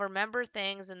I'll remember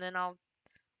things and then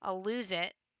I'll lose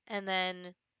it and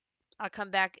then I'll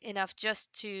come back enough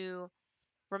just to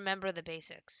remember the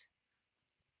basics.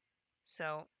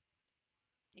 So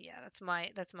yeah, that's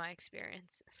my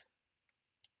experience.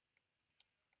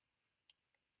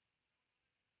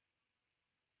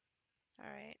 All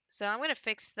right, so I'm gonna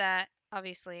fix that.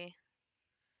 Obviously,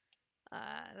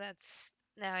 that's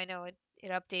now I know it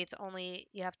updates only.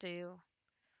 You have to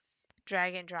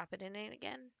drag and drop it in it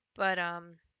again, but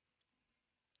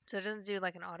so it doesn't do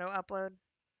like an auto upload.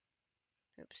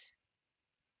 Oops.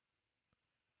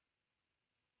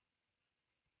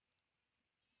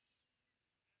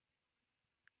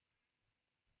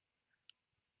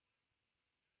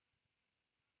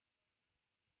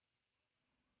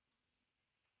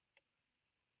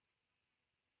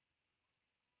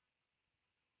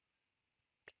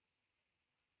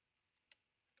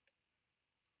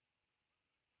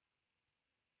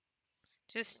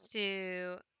 Just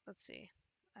to let's see.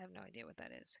 I have no idea what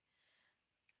that is.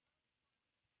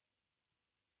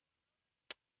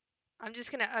 I'm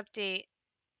just gonna update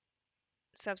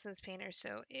Substance Painter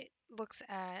so it looks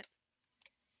at.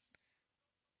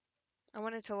 I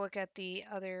wanted to look at the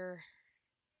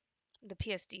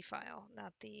PSD file,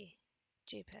 not the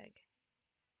JPEG.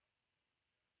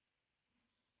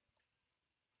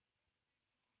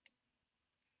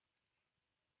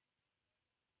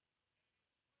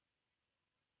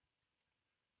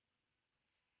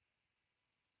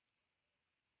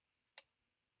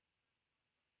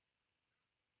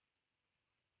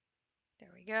 There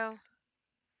we go. Let's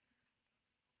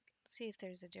see if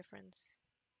there's a difference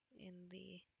in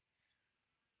the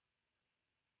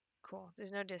cool.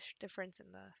 There's no difference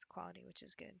in the quality, which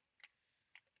is good.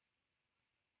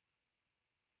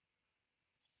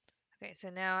 Okay,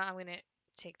 so now I'm gonna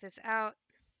take this out,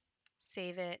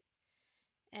 save it,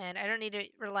 and I don't need to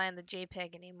rely on the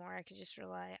JPEG anymore. I could just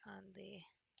rely on the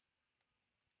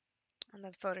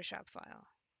Photoshop file.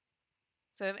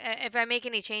 So if I make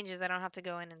any changes, I don't have to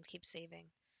go in and keep saving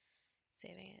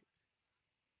it.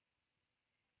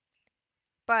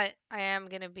 But I am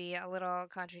gonna be a little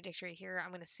contradictory here.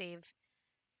 I'm gonna save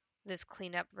this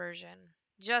cleaned up version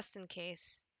just in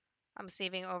case I'm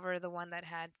saving over the one that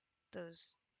had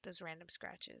those random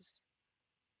scratches.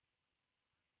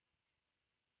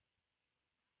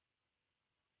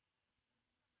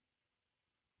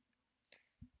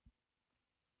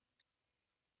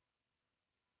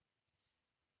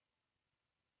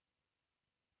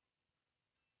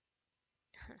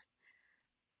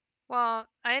 Well,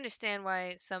 I understand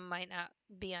why some might not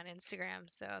be on Instagram,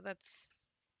 so that's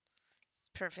it's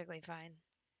perfectly fine.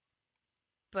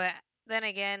 But then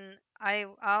again,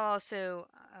 I'll also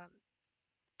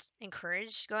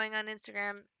encourage going on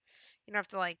Instagram. You don't have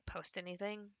to like post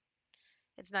anything.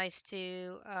 It's nice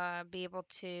to be able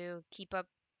to keep up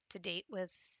to date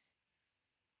with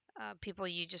people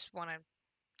you just want to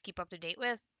keep up to date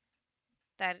with.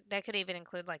 That could even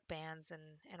include like bands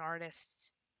and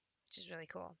artists, which is really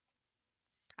cool.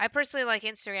 I personally like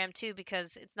Instagram too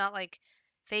because it's not like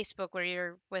Facebook where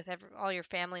you're with all your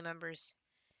family members.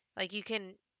 Like you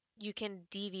can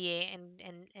deviate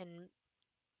and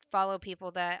follow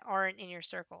people that aren't in your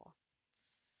circle.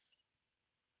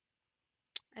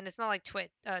 And it's not like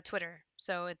Twitter,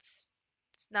 so it's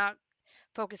not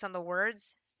focused on the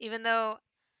words, even though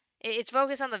it's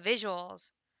focused on the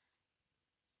visuals.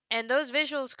 And those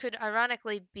visuals could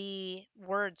ironically be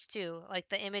words too. Like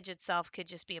the image itself could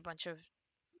just be a bunch of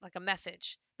like a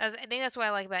message. I think that's what I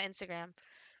like about Instagram.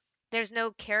 There's no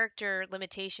character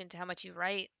limitation to how much you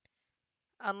write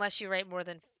unless you write more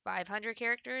than 500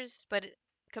 characters. But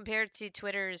compared to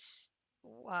Twitter's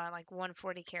like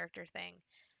 140 character thing,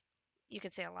 you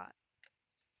could say a lot.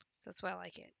 So that's why I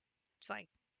like it. It's like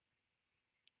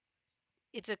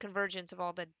it's a convergence of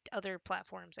all the other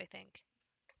platforms, I think.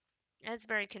 And it's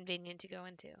very convenient to go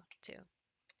into too.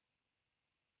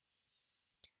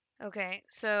 Okay,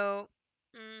 so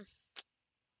mm,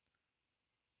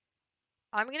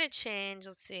 I'm gonna change.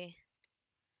 Let's see.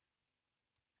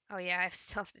 Oh yeah, I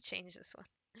still have to change this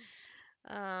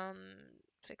one. Um,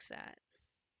 fix that.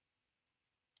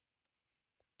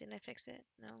 Didn't I fix it?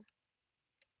 No.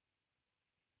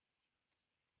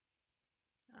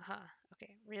 Aha.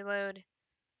 Okay, reload.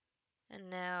 And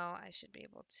now I should be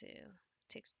able to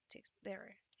takes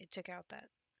there. It took out that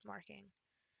marking.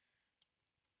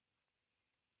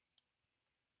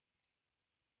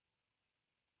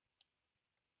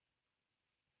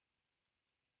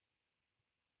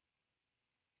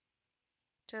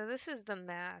 So this is the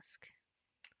mask.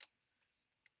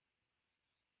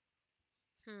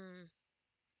 Hmm.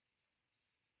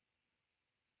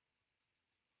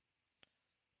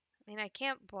 I mean, I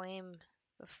can't blame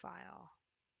the file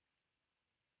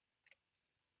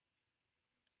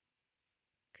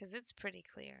because it's pretty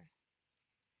clear.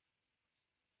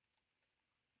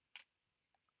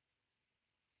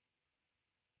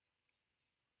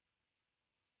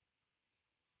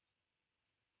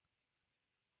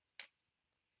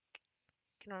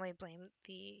 Can only blame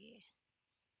the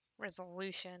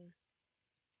resolution.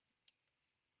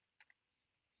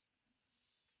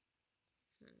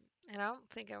 And I don't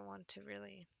think I want to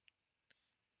really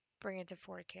bring it to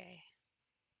 4K.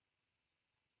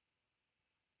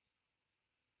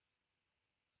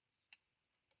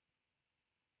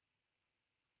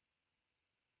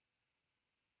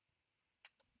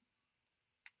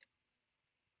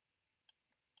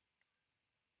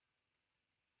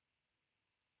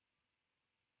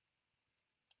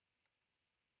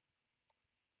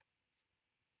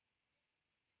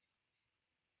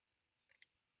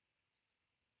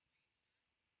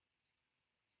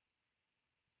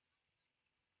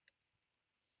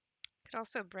 Could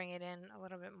also bring it in a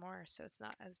little bit more so it's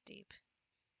not as deep.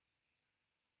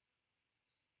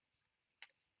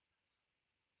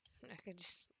 I could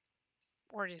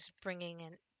or just bringing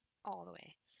it all the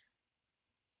way.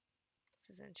 This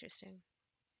is interesting.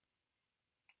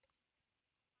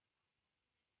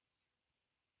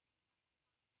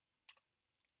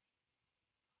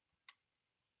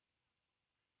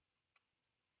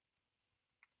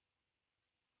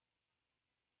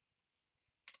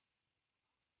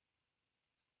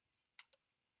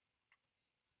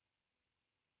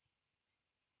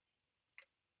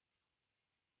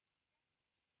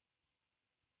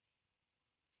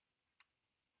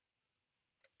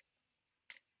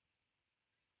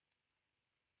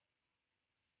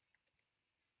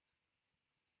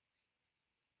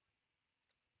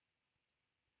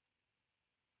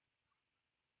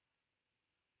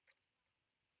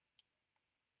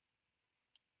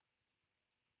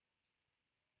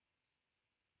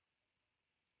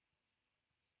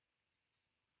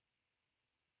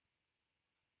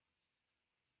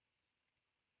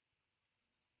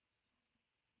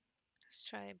 Let's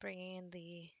try bringing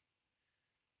in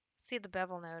see the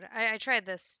bevel node. I tried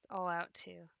this all out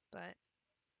too, but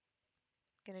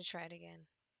gonna try it again.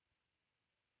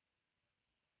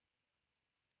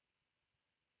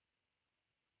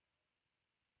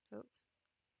 Oop.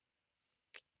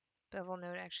 Bevel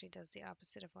node actually does the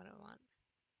opposite of what I want.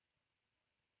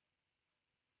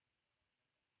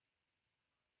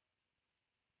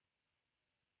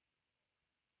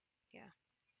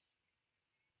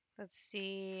 Yeah. Let's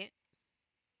see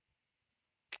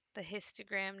the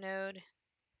histogram node.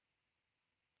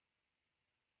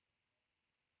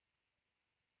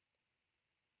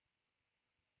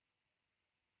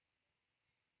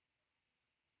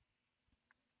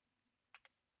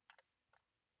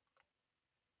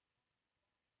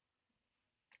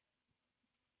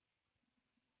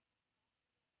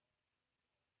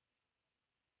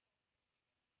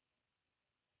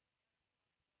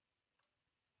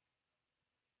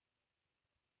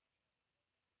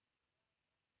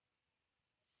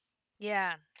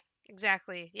 Yeah,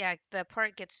 exactly. Yeah, the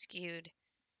part gets skewed.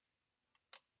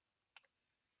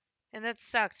 And that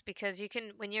sucks because you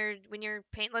can when you're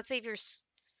paint, let's say if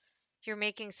you're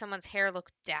making someone's hair look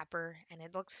dapper and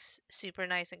it looks super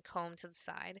nice and combed to the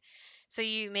side. So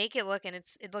you make it look and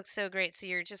it looks so great. So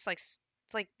you're just like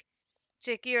it's like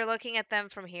you're looking at them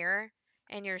from here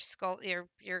and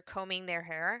you're combing their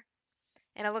hair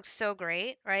and it looks so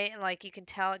great, right? And like you can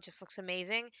tell it just looks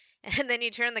amazing. And then you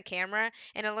turn the camera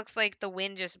and it looks like the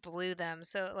wind just blew them.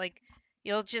 So like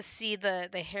you'll just see the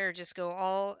hair just go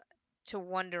all to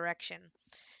one direction.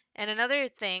 And another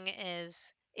thing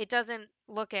is it doesn't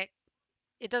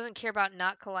care about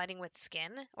not colliding with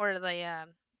skin or the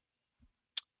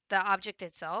object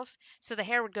itself. So the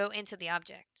hair would go into the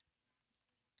object,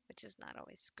 which is not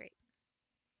always great.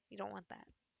 You don't want that.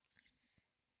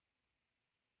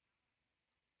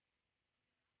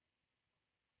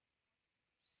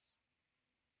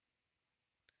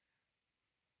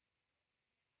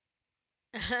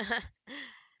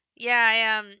 Yeah,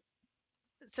 I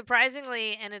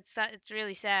surprisingly, and it's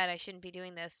really sad. I shouldn't be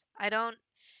doing this. I don't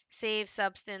save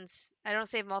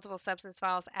multiple substance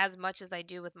files as much as I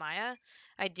do with Maya.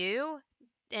 I do,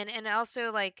 and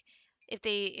also like if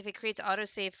it creates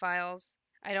autosave files,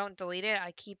 I don't delete it.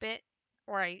 I keep it,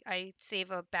 or I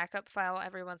save a backup file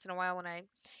every once in a while when I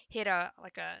hit a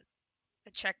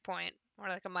checkpoint or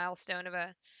like a milestone of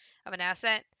an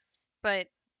asset. But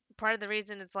part of the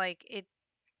reason is like it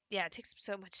yeah, it takes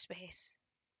so much space,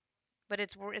 but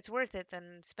it's worth it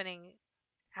than spending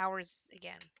hours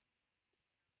again.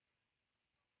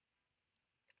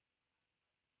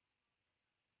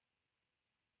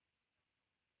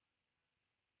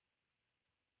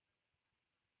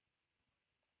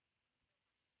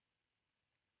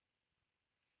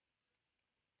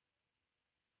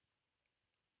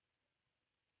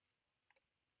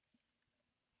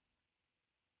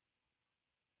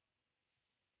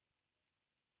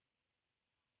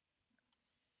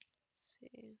 Let's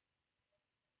see.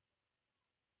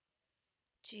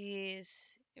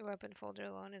 Jeez, your weapon folder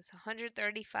alone is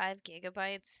 135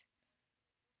 gigabytes.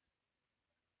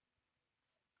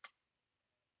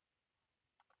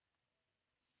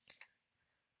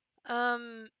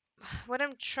 Um, what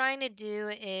I'm trying to do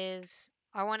is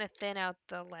I want to thin out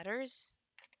the letters,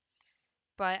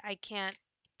 but I can't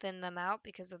thin them out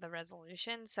because of the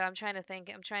resolution. So I'm trying to think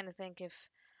if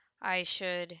I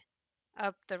should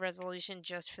up the resolution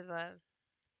just for the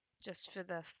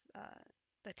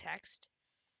text,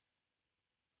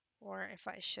 or if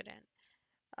I shouldn't.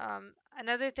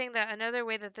 Another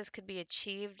way that this could be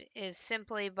achieved is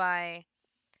simply by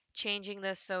changing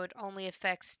this so it only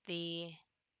affects the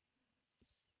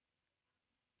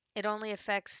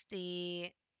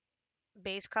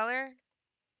base color,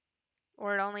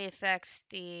 or it only affects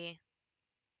the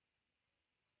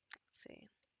let's see,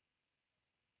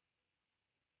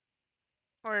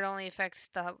 or it only affects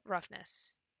the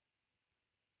roughness.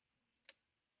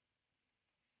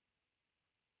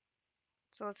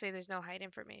 So let's say there's no height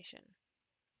information.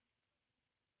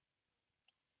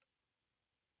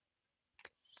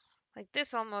 Like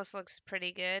this almost looks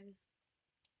pretty good.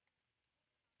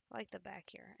 I like the back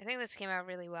here. I think this came out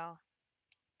really well.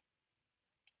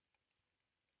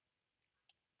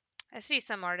 I see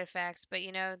some artifacts, but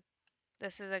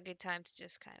this is a good time to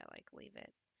just kind of like leave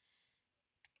it.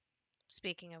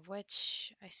 Speaking of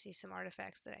which, I see some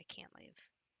artifacts that I can't leave.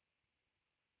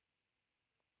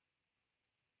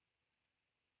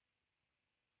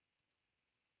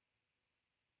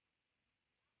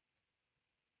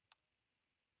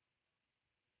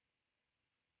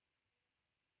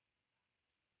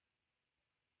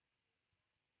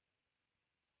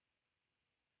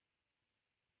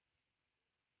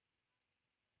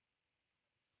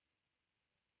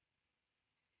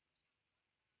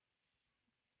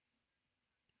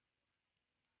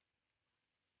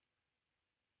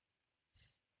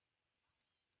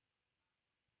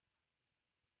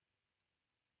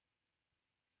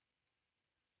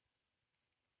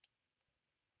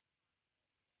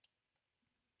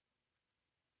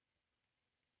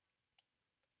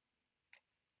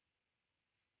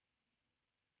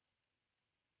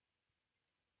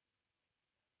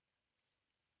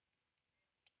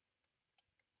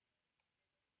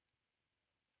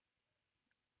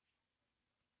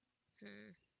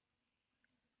 Hmm.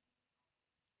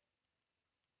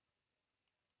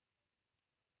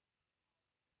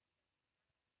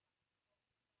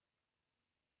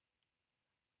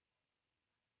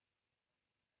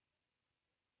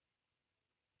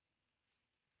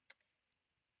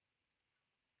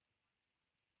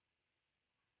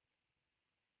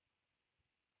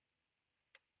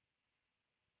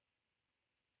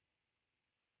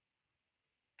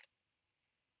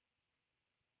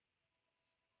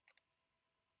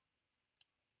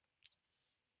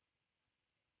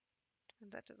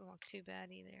 That doesn't look too bad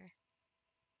either.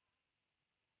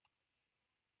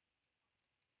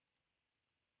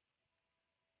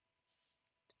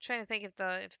 Trying to think if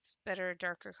it's better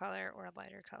darker color or a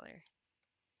lighter color.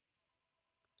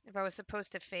 If I was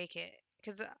supposed to fake it,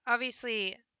 because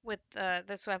obviously with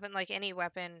this weapon, like any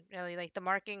weapon, really, like the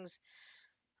markings,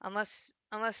 unless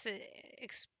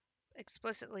it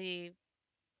explicitly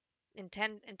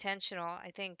intentional,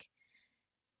 I think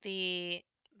the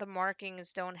the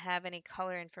markings don't have any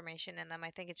color information in them.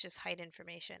 I think it's just height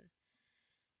information.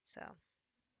 So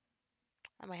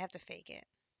I might have to fake it.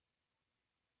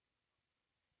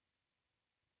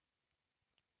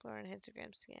 Blur and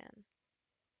histogram scan.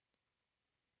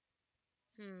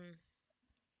 I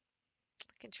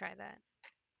can try that.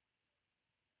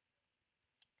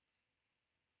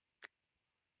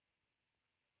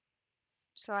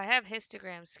 So I have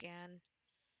histogram scan.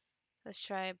 Let's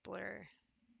try blur.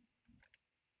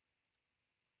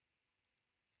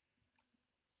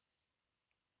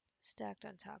 Stacked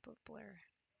on top of blur.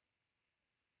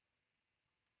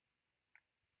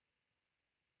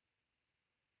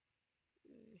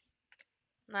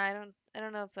 No, I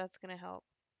don't know if that's gonna help.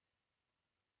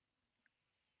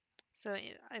 So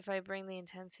if I bring the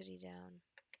intensity down,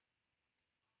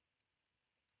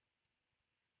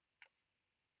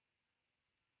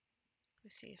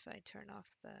 let's see if I turn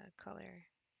off the color.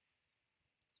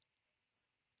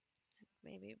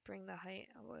 Maybe bring the height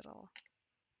a little.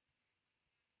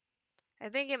 I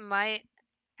think it might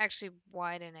actually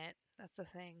widen it. That's the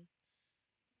thing.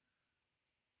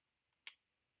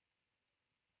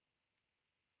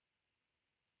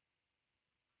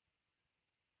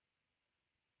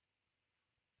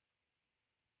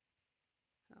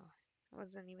 Oh, it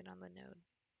wasn't even on the node.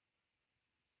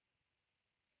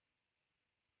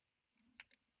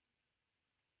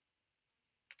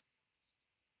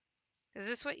 Is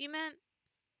this what you meant?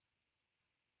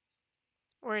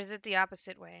 Or is it the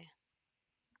opposite way?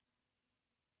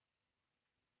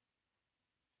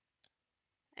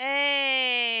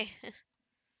 Hey!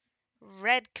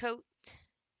 Red coat.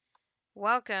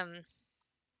 Welcome.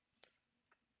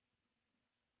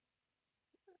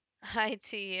 Hi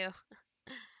to you.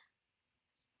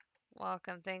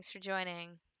 Welcome. Thanks for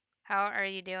joining. How are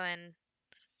you doing?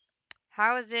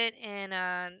 How is it in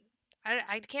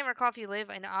I can't recall if you live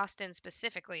in Austin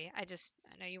specifically. I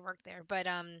know you work there, but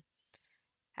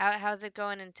how's it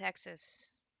going in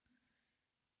Texas?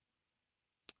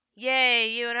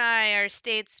 Yay, you and I, our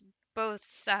states both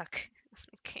suck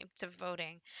when it came to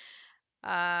voting.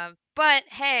 But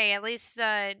hey, at least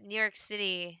New York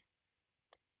City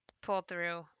pulled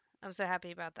through. I'm so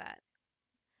happy about that.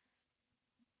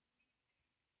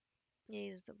 You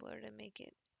use the blur to make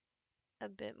it a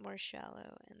bit more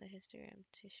shallow and the histogram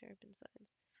to sharpen sides.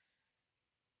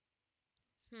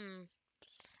 Hmm.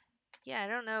 Yeah, I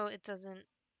don't know. It doesn't.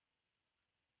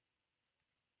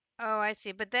 Oh, I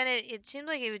see. But then it seemed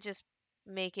like it would just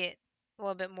make it a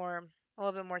little bit more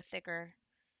thicker.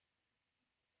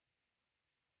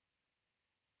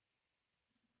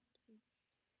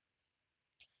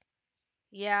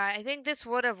 Yeah, I think this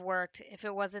would have worked if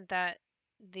it wasn't that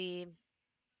the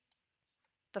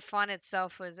the font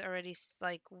itself was already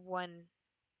like one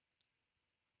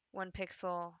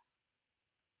pixel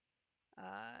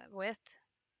width.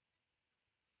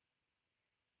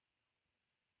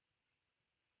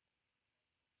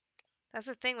 That's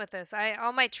the thing with this.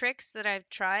 All my tricks that I've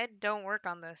tried don't work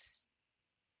on this.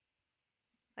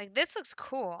 Like this looks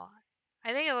cool.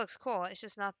 I think it looks cool. It's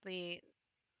just not the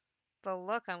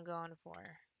look I'm going for.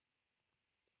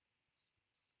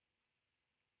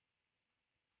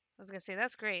 I was gonna say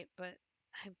that's great, but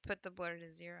I put the blur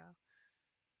to 0.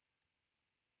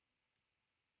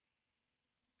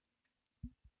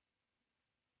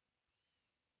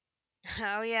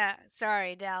 Oh yeah,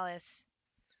 sorry, Dallas.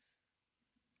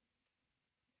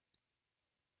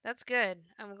 That's good.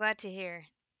 I'm glad to hear.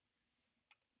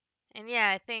 And yeah,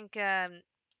 I think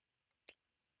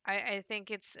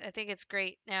it's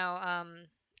great now.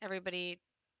 Everybody,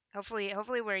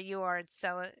 hopefully where you are, it's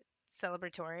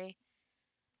celebratory.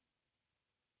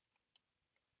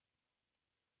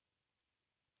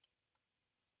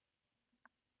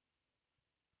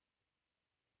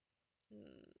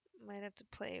 Might have to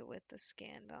play with the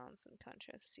scan, balance, and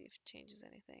contrast, see if it changes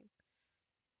anything.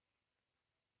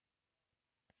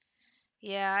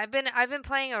 Yeah, I've been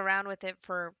playing around with it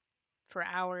for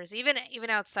hours, even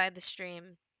outside the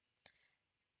stream.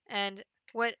 And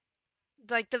what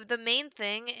like the main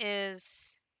thing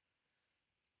is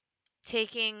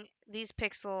taking these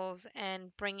pixels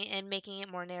and bringing and making it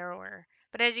more narrower.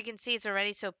 But as you can see, it's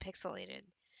already so pixelated.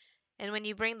 And when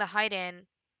you bring the height in,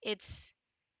 it's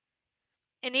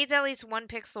it needs at least 1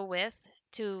 pixel width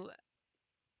to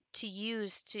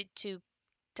use to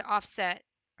offset,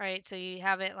 right? So you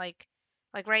have it like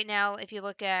right now, if you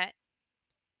look at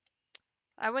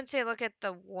I wouldn't say look at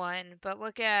the one, but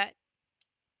look at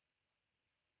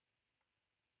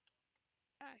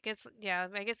I guess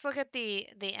look at the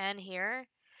N here.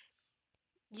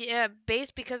 Yeah,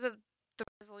 based because of the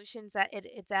resolutions that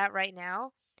it's at right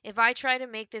now. If I try to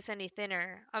make this any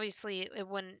thinner, obviously it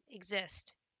wouldn't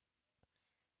exist,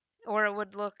 or it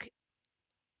would look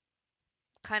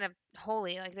kind of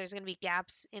holy, like there's going to be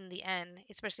gaps in the N,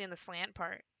 especially in the slant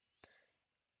part.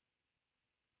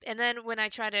 And then when I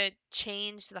try to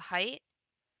change the height,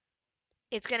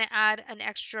 it's going to add an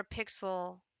extra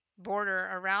pixel border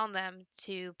around them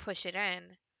to push it in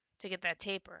to get that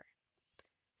taper.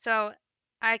 So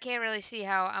I can't really see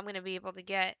how I'm going to be able to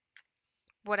get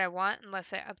what I want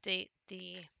unless I update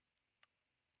the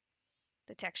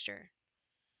texture.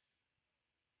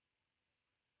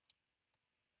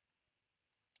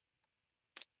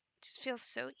 It just feels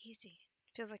so easy.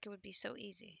 It feels like it would be so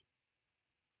easy,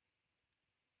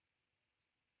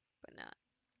 but not.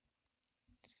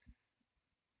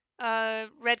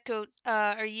 Redcoat,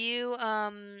 are you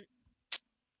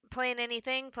playing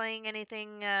anything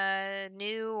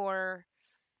new or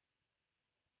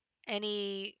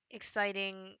any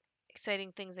exciting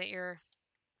things that you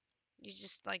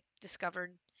just like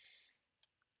discovered?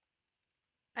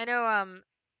 I know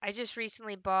I just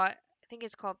recently bought, I think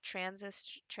it's called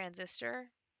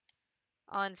Transistor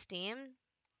on Steam,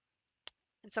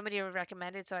 and somebody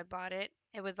recommended, so I bought it.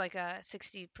 It was like a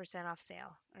 60% off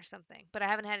sale or something, but I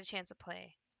haven't had a chance to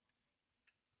play.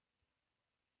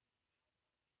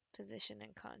 Position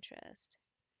and contrast.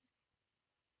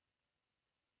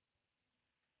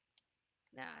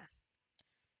 Nah,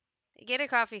 get a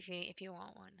coffee if you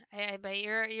want one. I bet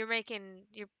you're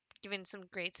giving some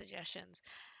great suggestions.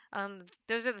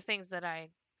 Those are the things that I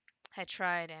had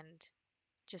tried and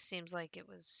just seems like it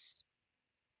was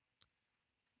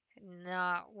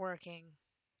not working.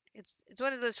 It's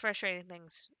one of those frustrating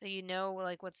things that you know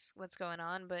like what's going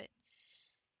on, but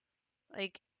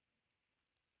like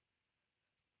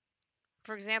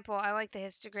for example, I like the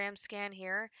histogram scan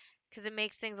here because it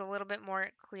makes things a little bit more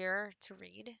clear to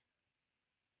read.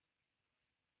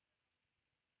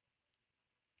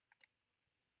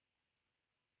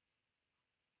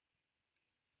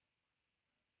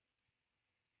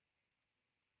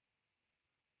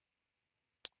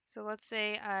 So let's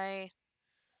say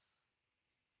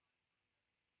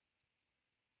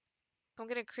I'm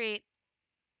gonna create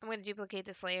I'm gonna duplicate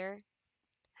this layer,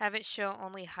 have it show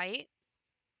only height.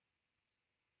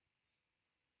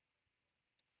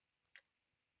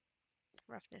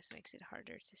 Roughness makes it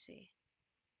harder to see.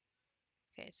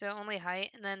 Okay, so only height,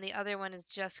 and then the other one is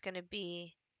just going to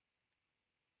be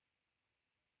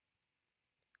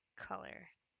color.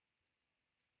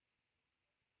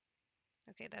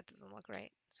 Okay, that doesn't look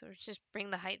right. So just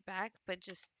bring the height back, but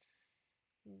just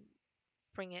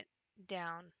bring it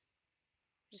down.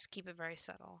 Just keep it very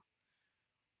subtle.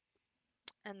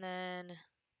 And then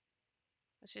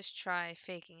let's just try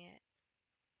faking it.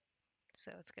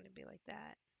 So it's going to be like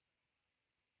that.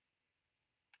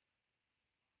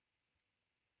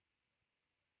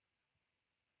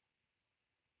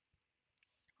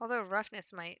 Although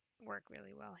roughness might work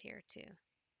really well here too.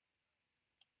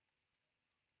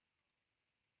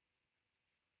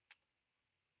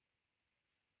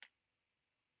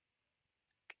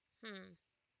 Hmm.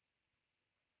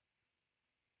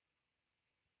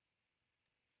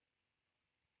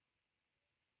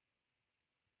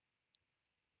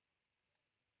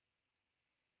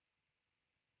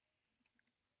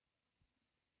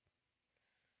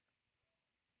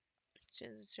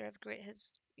 Sure have great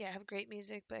have great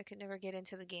music, but I could never get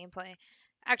into the gameplay.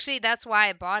 Actually, that's why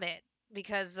I bought it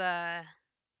because the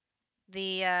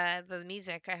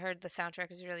music. I heard the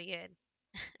soundtrack is really good.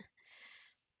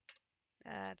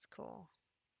 That's cool.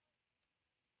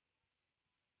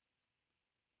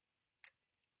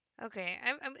 Okay,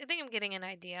 I think I'm getting an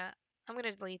idea. I'm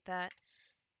gonna delete that.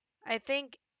 I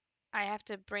think I have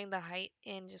to bring the height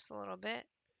in just a little bit.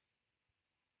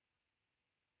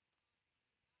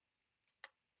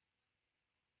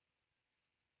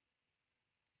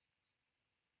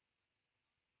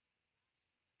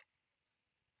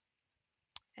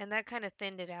 and that kind of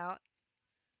thinned it out.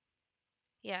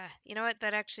 Yeah, you know what?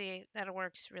 That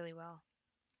works really well.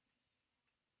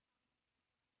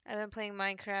 I've been playing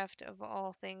Minecraft of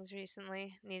all things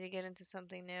recently. Need to get into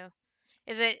something new.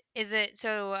 Is it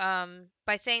so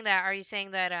by saying that, are you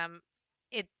saying that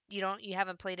you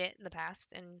haven't played it in the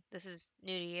past and this is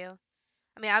new to you?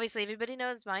 I mean, obviously everybody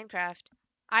knows Minecraft.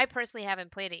 I personally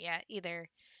haven't played it yet either,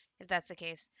 if that's the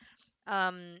case.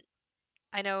 Um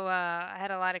I know I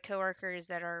had a lot of coworkers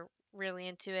that are really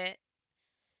into it,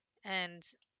 and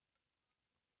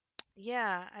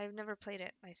yeah, I've never played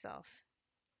it myself.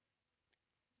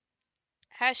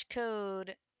 Hash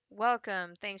code,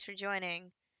 welcome. Thanks for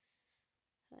joining.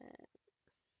 Uh,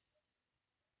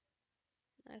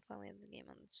 I finally have the game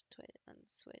on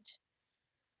Switch.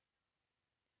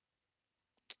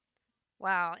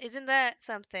 Wow, isn't that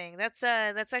something? That's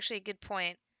actually a good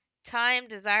point. Time,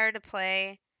 desire to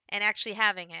play, and actually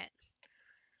having it.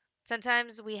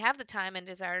 Sometimes we have the time and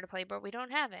desire to play, but we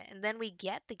don't have it. And then we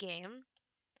get the game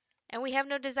and we have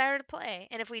no desire to play.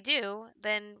 And if we do,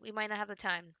 then we might not have the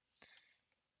time.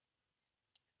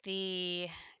 The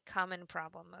common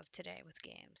problem of today with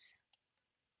games.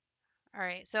 All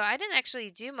right, so I didn't actually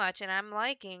do much and I'm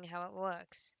liking how it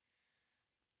looks.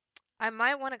 I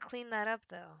might want to clean that up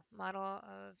though. Model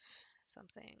of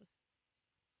something.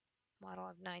 Model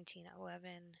of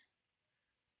 1911.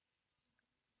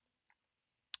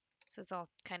 So it's all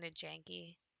kind of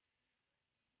janky.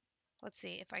 Let's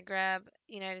see if I grab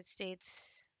United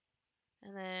States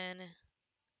and then let's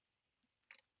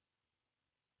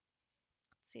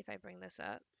see if I bring this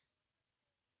up.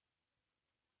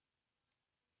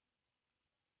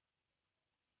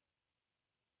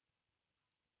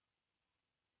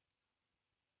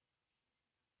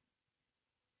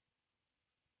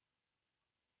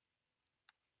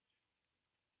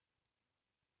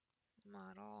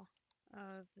 Model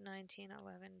of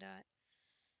 1911 dot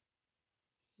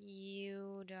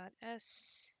u dot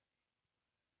s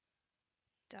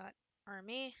dot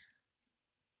army.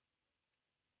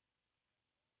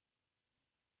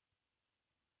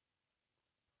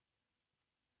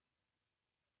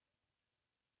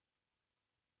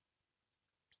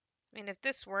 I mean, if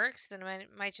this works, then I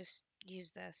might just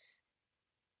use this.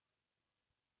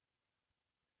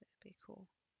 That'd be cool.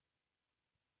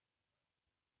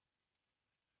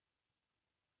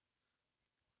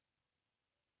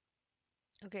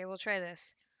 Okay, we'll try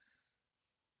this.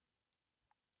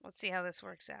 Let's see how this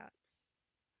works out.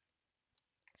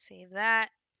 Save that,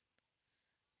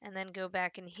 and then go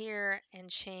back in here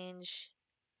and change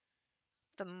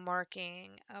the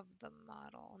marking of the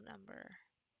model number,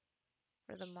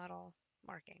 or the model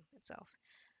marking itself.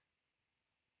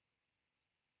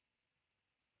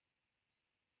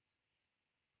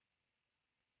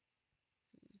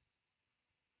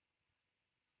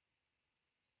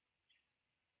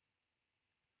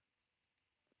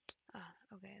 Ah,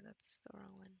 okay, that's the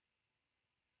wrong one.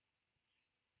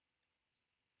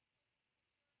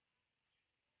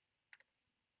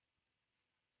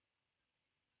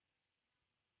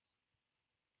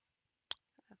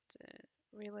 I have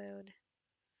to reload.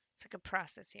 It's like a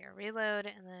process here. Reload,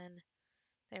 and then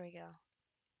there we go.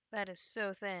 That is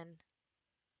so thin.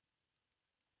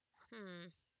 Hmm.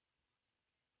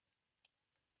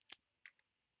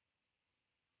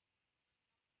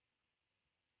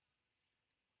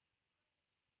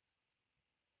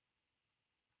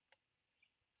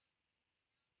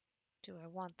 Do I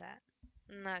want that?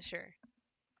 I'm not sure.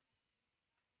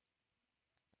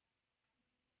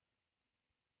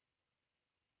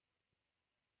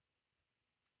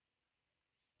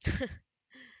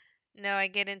 No, I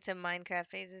get into Minecraft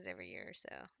phases every year or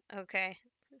so. Okay,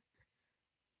 let's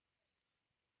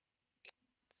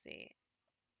see.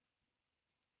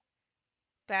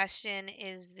 Bastion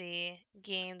is the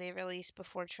game they released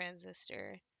before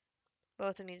Transistor.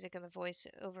 Both the music and the voice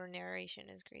over narration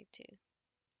is great too.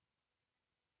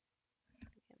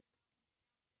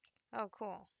 Oh,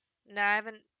 cool. No, I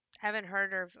haven't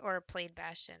heard or played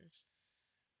Bastion.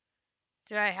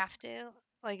 Do I have to?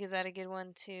 Like, is that a good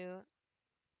one to?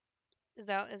 Is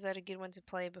that a good one to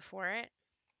play before it?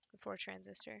 Before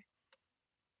Transistor?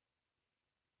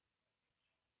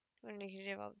 When you could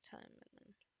have all the time, and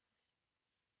then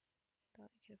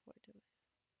thought you could afford to.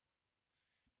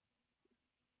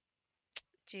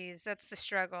 Geez, that's the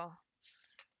struggle.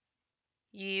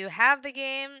 You have the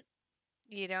game,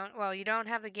 you don't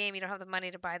have the game, you don't have the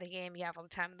money to buy the game, you have all the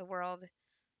time in the world,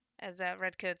 as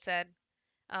Redcoat said.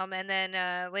 And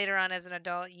then later on as an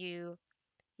adult, you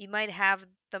might have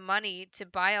the money to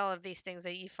buy all of these things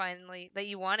that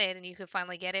you wanted and you could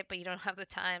finally get it, but you don't have the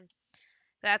time.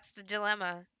 That's the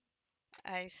dilemma.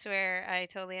 I swear, I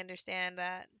totally understand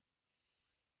that.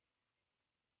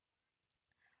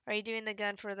 Are you doing the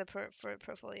gun for the for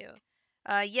portfolio?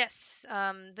 Yes.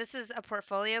 This is a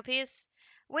portfolio piece,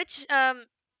 which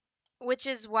which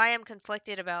is why I'm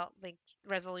conflicted about like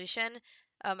resolution.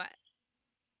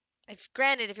 If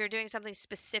granted, if you're doing something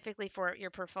specifically for your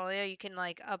portfolio, you can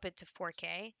like up it to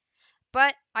 4K.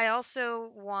 But I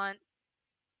also want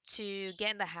to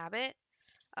get in the habit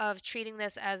of treating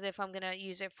this as if I'm gonna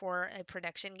use it for a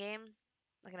production game,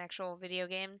 like an actual video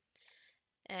game,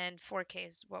 and 4K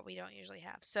is what we don't usually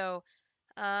have. So,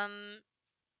 um,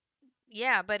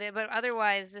 yeah, but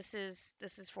otherwise, this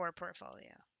is for a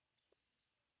portfolio.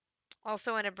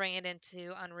 Also, want to bring it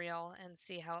into Unreal and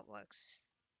see how it looks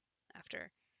after.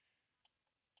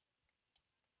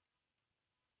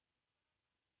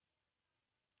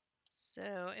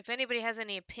 So, if anybody has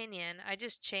any opinion, I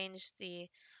just changed the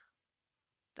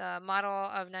model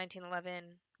of 1911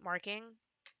 marking.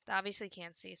 They obviously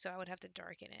can't see, so I would have to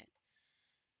darken it.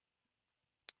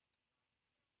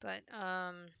 But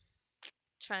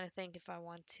trying to think if I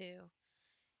want to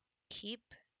keep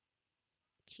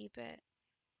keep it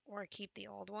or keep the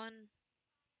old one,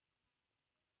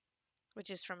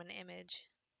 which is from an image.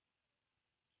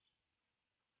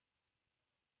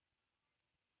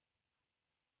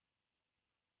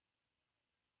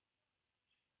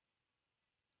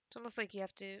 It's almost like you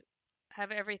have to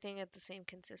have everything at the same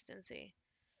consistency.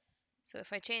 So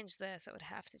if I change this, I would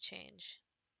have to change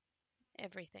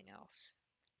everything else.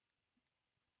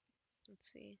 Let's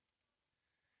see.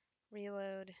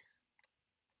 Reload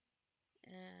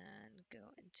and go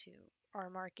into our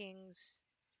markings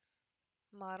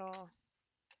model.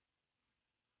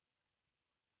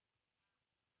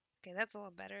 Okay, that's a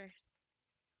little better.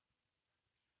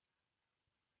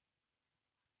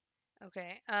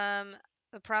 Okay.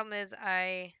 The problem is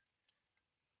I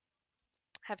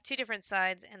have two different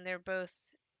sides and they're both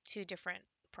two different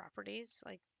properties.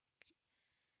 Like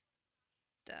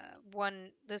the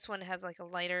one, this one has like a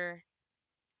lighter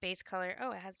base color.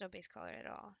 Oh, it has no base color at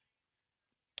all.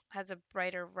 Has a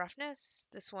brighter roughness.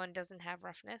 This one doesn't have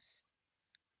roughness.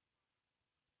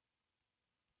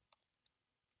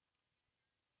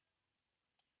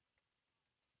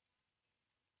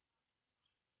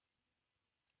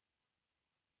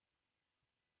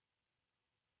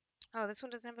 Oh, this one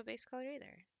doesn't have a base color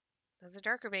either. That's a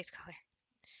darker base color.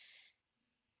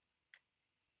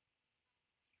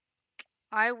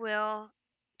 I will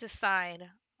decide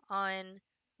on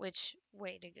which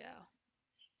way to go.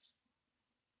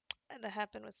 That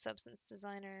happened with Substance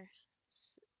Designer.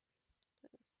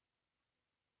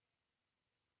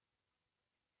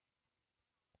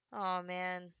 Oh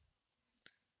man.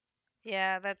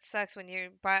 Yeah, that sucks when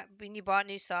you bought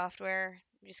new software.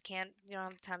 You just can't. You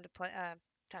don't have time to play.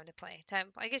 Time to play. Time.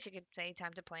 I guess you could say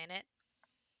time to play in it.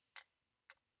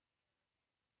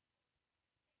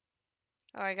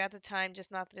 Oh, I got the time,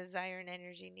 just not the desire and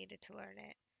energy needed to learn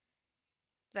it.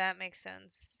 That makes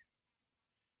sense.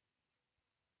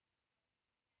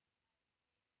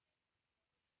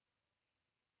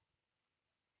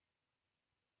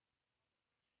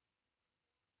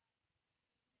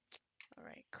 All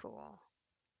right, cool.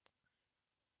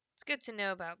 It's good to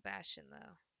know about Bastion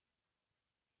though.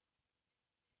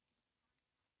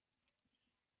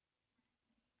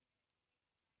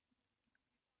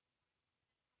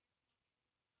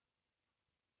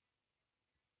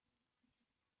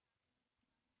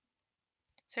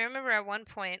 So I remember at one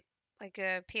point, like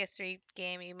a PS3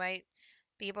 game, you might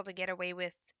be able to get away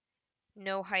with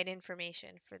no height information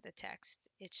for the text.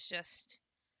 It's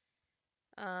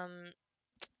um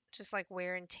just like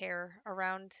wear and tear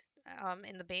around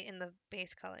in the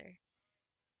base color.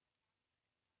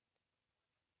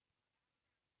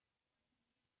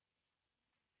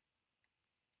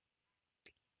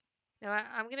 Now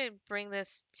I'm gonna bring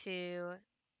this to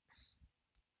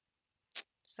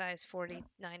size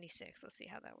 4096. Let's see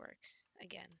how that works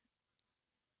again.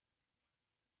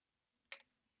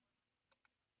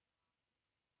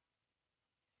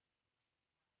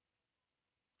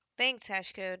 Thanks,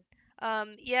 Hashcode.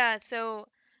 Yeah, so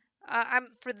I'm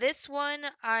for this one,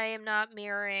 I am not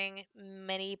mirroring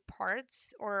many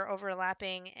parts or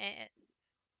overlapping.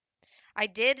 I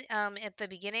did at the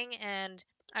beginning, and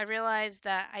I realized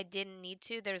that I didn't need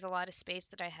to. There's a lot of space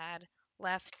that I had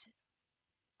left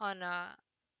on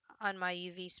my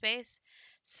UV space.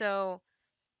 So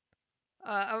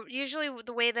usually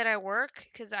the way that I work,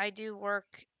 because I do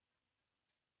work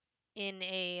in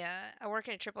I work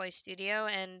in a AAA studio,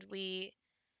 and we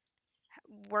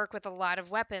work with a lot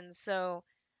of weapons. So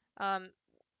um,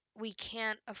 we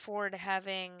can't afford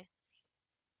having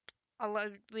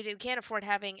we can't afford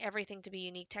having everything to be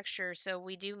unique texture, so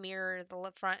we do mirror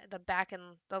the front, the back, and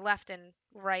the left and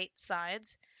right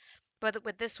sides. But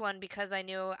with this one, because I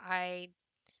knew I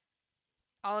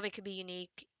all of it could be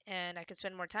unique and I could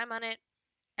spend more time on it,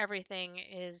 everything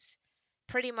is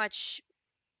pretty much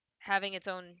having its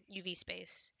own UV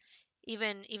space,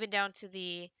 even down to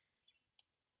the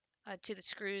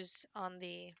screws on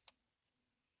the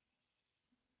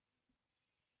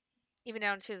even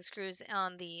down to the screws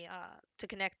on the to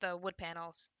connect the wood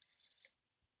panels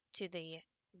to the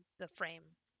frame.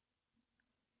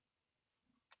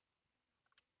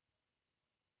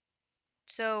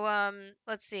 So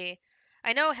let's see.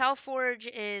 I know Hellforge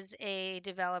is a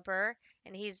developer,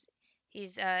 and he's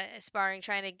aspiring,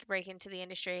 trying to break into the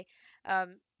industry.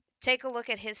 Um, take a look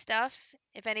at his stuff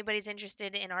if anybody's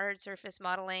interested in hard surface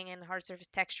modeling and hard surface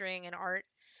texturing and art.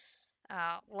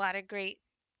 A lot of great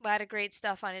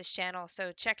stuff on his channel.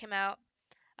 So check him out.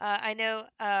 I know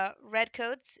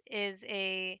Redcoats is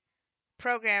a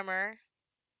programmer.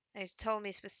 He's told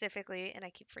me specifically, and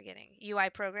I keep forgetting, UI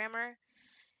programmer.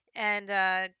 And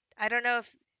I don't know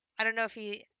if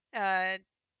he uh,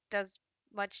 does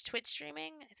much Twitch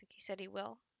streaming. I think he said he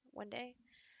will one day.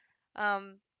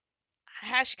 Um,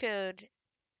 Hashcode,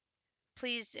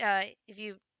 please, if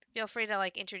you feel free to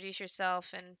like introduce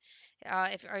yourself and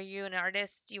if are you an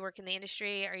artist? Do you work in the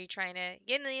industry? Are you trying to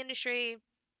get in the industry?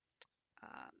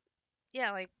 Um,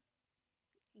 yeah, like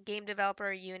game developer.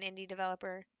 Are you an indie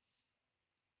developer?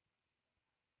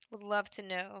 Would love to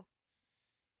know.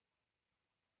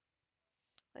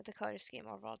 Like the color scheme,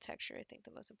 overall texture, I think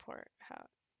the most important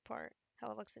part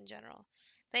how it looks in general.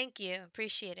 Thank you,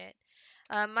 appreciate it.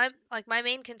 My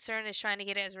main concern is trying to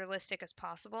get it as realistic as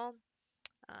possible,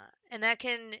 and that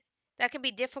can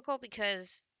be difficult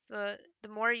because the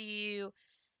more you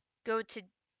go to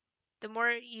the more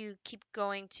you keep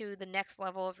going to the next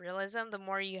level of realism, the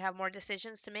more you have more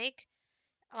decisions to make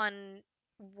on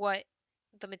what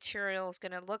the material is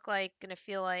going to look like, going to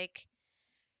feel like,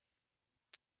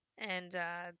 and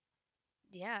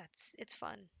yeah, it's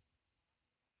fun.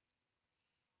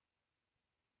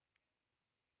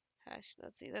 Gosh,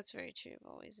 let's see. That's very true.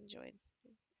 I've always enjoyed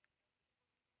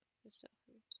this stuff.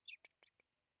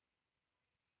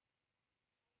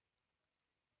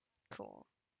 Cool.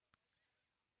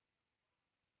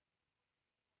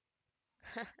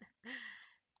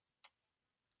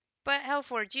 But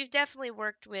Hellforge, you've definitely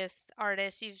worked with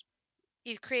artists.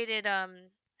 You've created I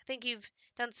think you've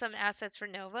done some assets for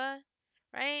Nova,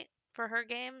 right? For her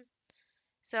game.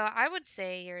 So I would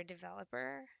say you're a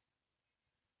developer,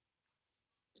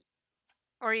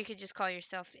 or you could just call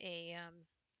yourself a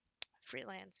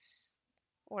freelance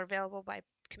or available by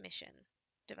commission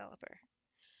developer.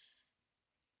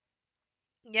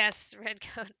 Yes,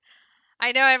 Redcoat.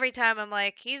 I know every time I'm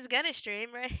like, he's gonna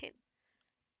stream, right?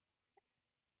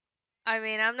 I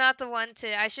mean, I'm not the one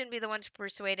to, I shouldn't be the one to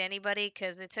persuade anybody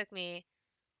because it took me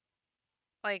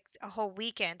like a whole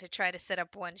weekend to try to set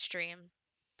up one stream.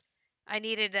 I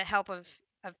needed the help of,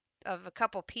 of a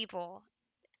couple people,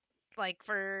 like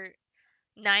for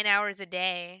 9 hours a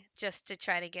day, just to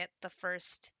try to get the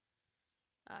first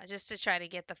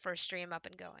stream up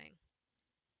and going.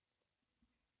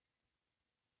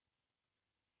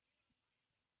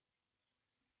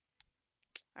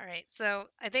 All right, so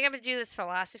I think I'm gonna do this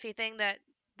philosophy thing that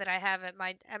I have at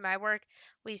my work.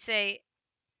 We say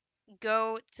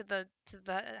go to the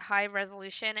high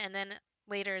resolution and then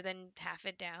later then half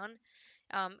it down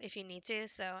if you need to.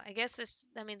 So I guess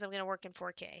that means I'm gonna work in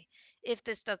 4K if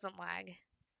this doesn't lag.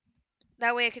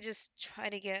 That way I could just try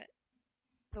to get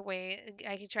the way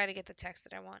I could try to get the text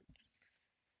that I want.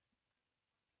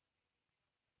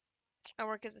 I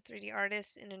work as a 3D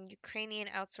artist in a Ukrainian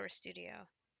outsourced studio.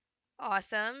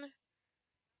 Awesome.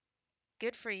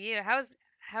 Good for you. How's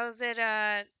it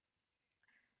I'm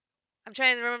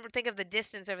trying to remember think of the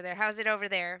distance over there. How's it over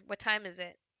there? What time is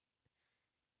it?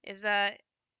 Is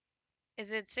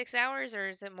is it 6 hours or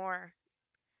is it more?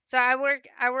 So I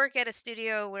work at a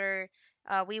studio where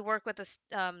we work with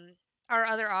our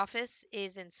other office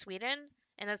is in Sweden,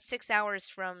 and that's 6 hours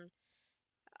from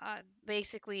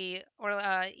basically or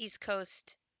East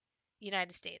Coast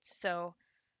United States. So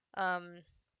um,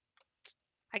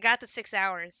 I got the 6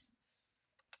 hours.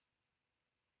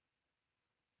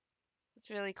 It's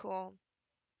really cool.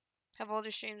 Have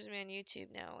older streams of me on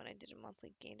YouTube now when I did a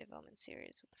monthly game development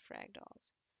series with the Frag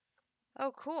Dolls.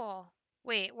 Oh, cool.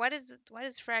 Wait, why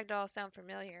does Frag Doll sound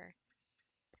familiar?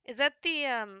 Is that the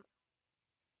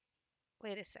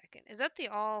wait a second. Is that the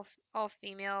all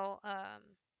female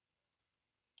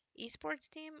esports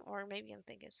team, or maybe I'm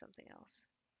thinking of something else.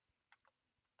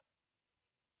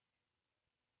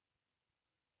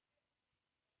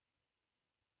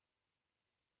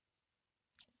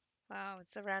 Wow,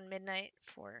 it's around midnight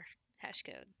for hash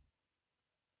code.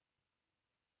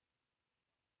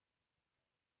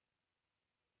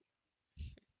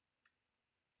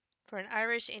 For an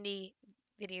Irish indie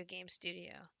video game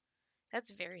studio.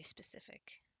 That's very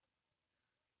specific.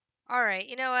 All right,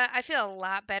 you know what? I feel a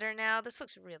lot better now. This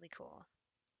looks really cool.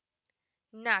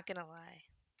 Not gonna lie.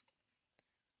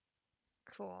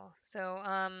 Cool. So,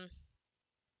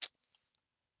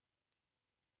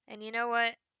 and you know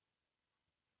what?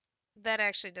 That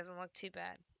actually doesn't look too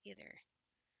bad either.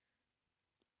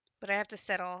 But I have to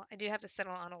settle. I do have to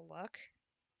settle on a look.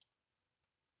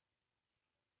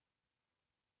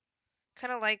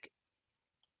 Kind of like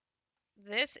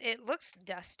this. It looks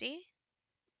dusty.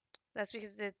 That's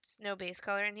because it's no base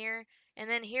color in here. And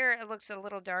then here it looks a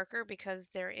little darker because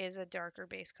there is a darker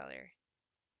base color.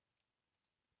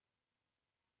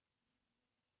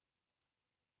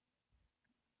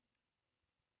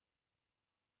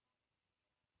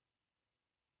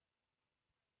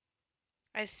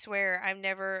 I swear I'm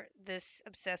never this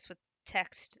obsessed with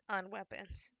text on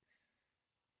weapons.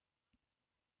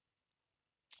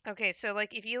 Okay, so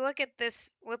like if you look at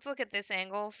this, let's look at this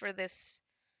angle for this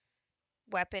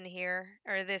weapon here,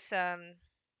 or this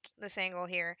angle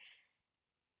here.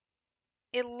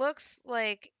 It looks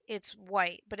like it's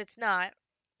white, but it's not.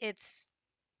 It's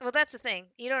well, that's the thing.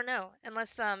 You don't know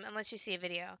unless you see a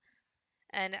video.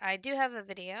 And I do have a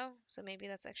video, so maybe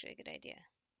that's actually a good idea.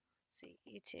 Let's see,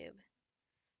 YouTube.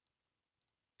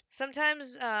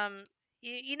 Sometimes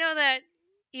you know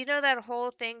that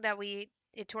whole thing that we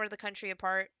it tore the country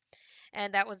apart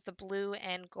and that was the blue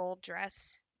and gold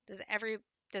dress. Does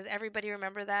everybody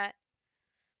remember that?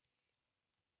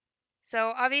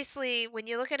 So obviously when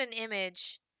you look at an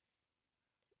image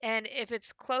and if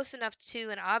it's close enough to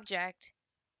an object,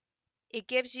 it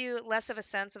gives you less of a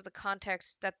sense of the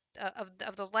context that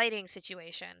of the lighting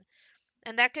situation.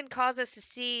 And that can cause us to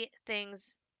see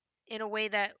things in a way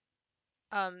that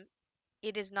um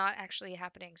it is not actually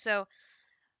happening. So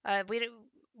Uh, we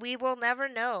we will never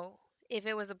know if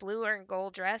it was a blue or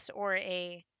gold dress or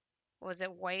a was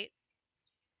it white?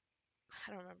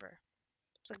 I don't remember.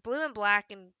 It's like blue and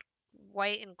black and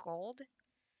white and gold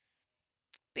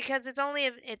because it's only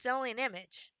an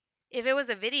image. If it was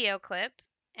a video clip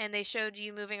and they showed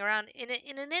you moving around in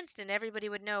an instant, everybody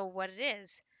would know what it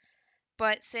is.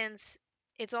 But since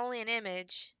it's only an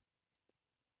image,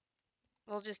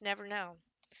 we'll just never know.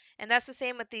 And that's the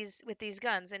same with these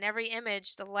guns. In every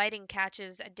image, the lighting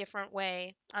catches a different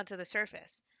way onto the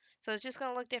surface. So it's just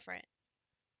going to look different.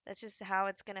 That's just how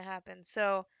it's going to happen.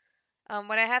 So,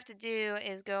 what I have to do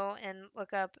is go and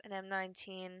look up an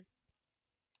M1911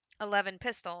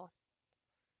 pistol,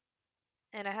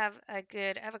 and I have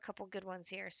a couple good ones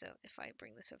here. So if I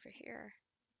bring this over here,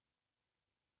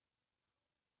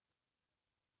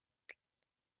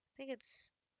 I think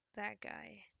it's that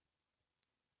guy.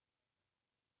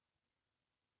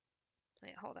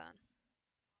 Wait, hold on.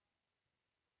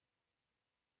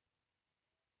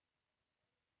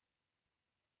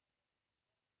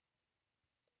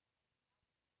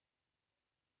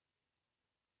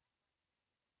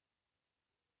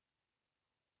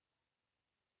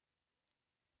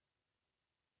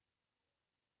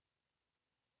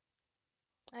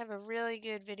 I have a really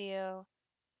good video.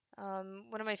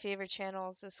 One of my favorite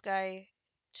channels. This guy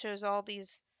shows all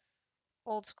these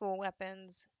old school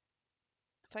weapons.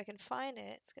 If I can find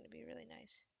it, it's going to be really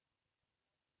nice.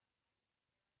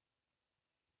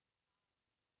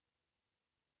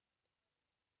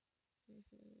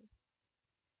 Hmm.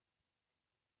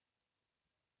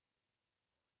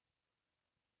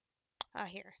 Ah,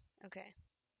 here. Okay.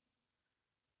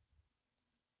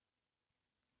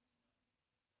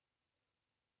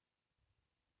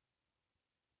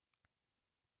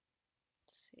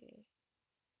 Let's see.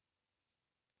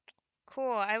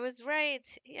 Cool. I was right.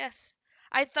 Yes.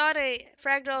 I thought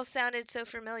Fragdoll sounded so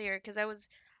familiar because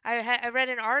I read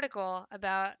an article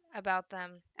about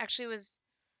them. Actually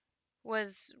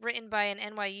was written by an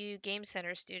NYU Game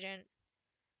Center student.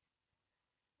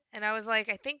 And I was like,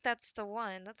 I think that's the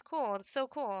one. That's cool. It's so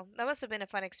cool. That must have been a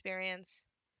fun experience.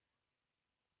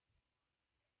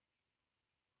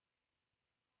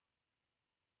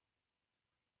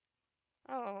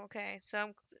 Oh, okay.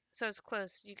 So it's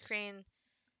close. Ukraine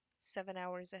 7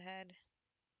 hours ahead.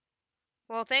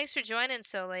 Well, thanks for joining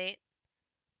so late.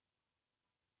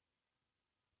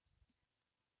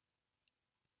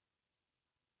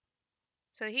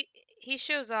 So he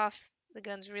shows off the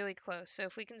guns really close. So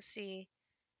if we can see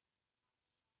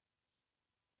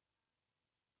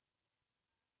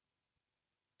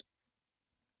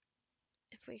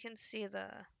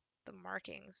the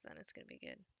markings, then it's gonna be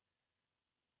good.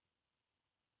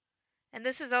 And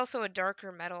this is also a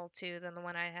darker metal too than the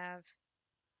one I have.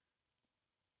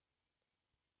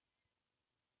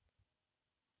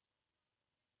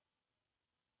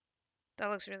 That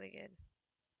looks really good.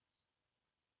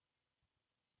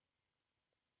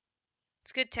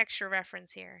 It's good texture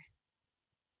reference here.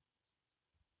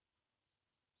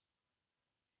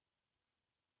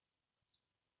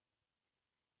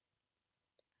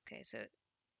 Okay, so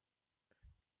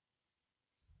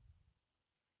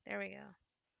there we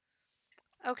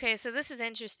go. Okay, so this is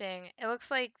interesting. It looks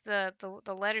like the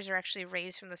letters are actually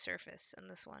raised from the surface in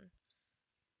this one.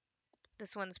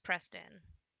 This one's pressed in.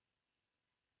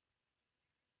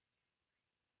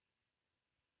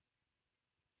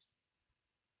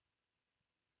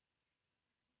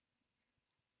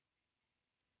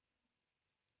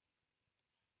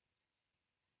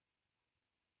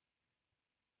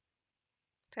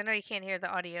 So I know you can't hear the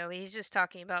audio. He's just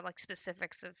talking about like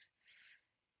specifics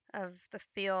of the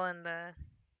feel and the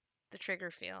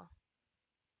trigger feel.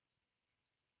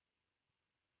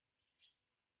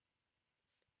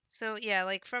 So yeah,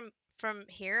 like from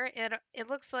here, it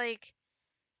looks like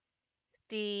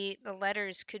the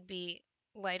letters could be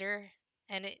lighter,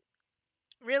 and it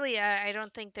really I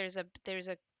don't think there's a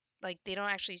like they don't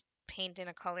actually paint in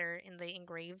a color in the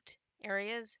engraved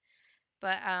areas,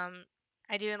 but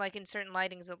I do like in certain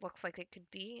lightings it looks like it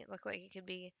look like it could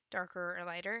be darker or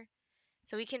lighter.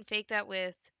 So we can fake that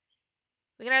with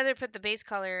we can either put the base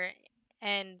color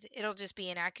and it'll just be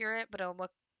inaccurate, but it'll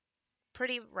look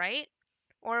pretty right,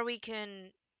 or we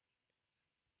can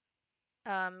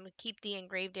keep the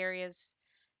engraved areas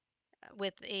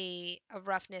with a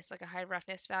roughness, like a high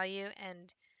roughness value,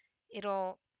 and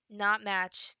it'll not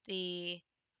match the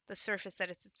surface that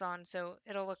it sits on, so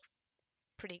it'll look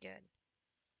pretty good.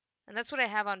 And that's what I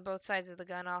have on both sides of the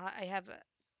gun. I have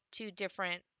two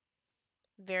different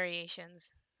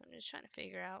variations. I'm just trying to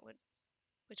figure out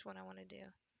which one I want to do.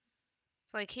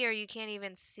 So like here, you can't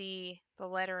even see the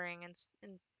lettering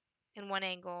in one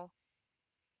angle.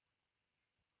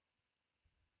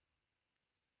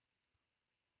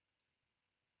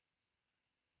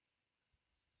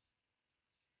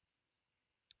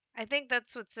 I think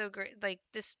that's what's so great. Like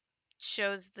this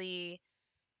shows the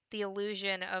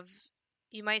illusion of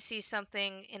you might see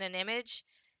something in an image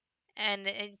and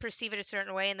perceive it a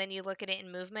certain way, and then you look at it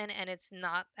in movement, and it's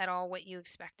not at all what you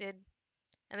expected.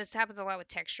 And this happens a lot with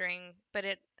texturing, but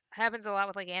it happens a lot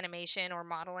with like animation or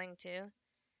modeling too.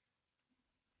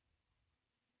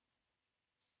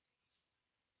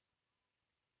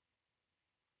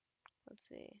 Let's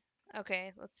see.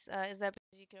 Okay, let's. Is that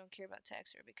because you don't care about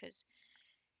text, or because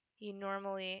you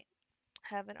normally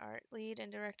have an art lead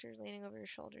and director leaning over your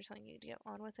shoulder telling you to get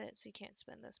on with it, so you can't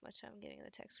spend this much time getting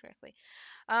the text correctly?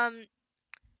 Um,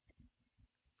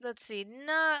 let's see.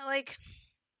 Not like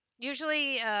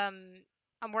usually.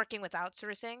 I'm working with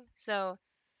outsourcing, so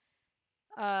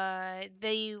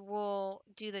they will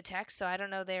do the text. So I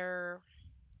don't know. It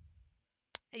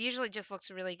usually just looks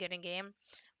really good in game.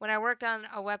 When I worked on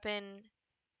a weapon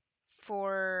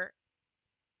for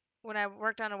when I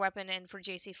worked on a weapon and for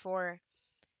JC4,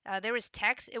 there was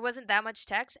text. It wasn't that much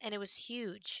text, and it was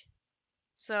huge.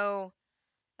 So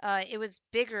it was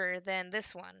bigger than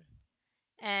this one.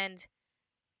 And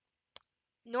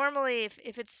normally,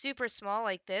 if it's super small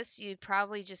like this, you'd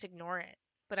probably just ignore it.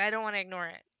 But I don't want to ignore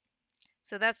it.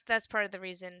 So that's part of the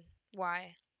reason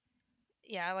why.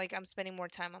 Yeah, like I'm spending more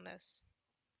time on this.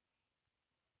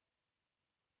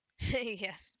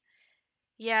 Yes.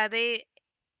 Yeah, they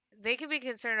could be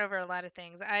concerned over a lot of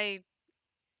things. I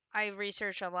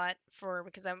research a lot for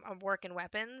because I'm working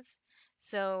weapons.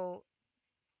 So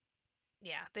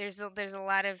yeah, there's a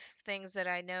lot of things that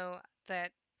I know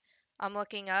that I'm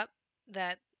looking up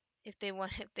that if they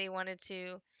want if they wanted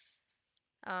to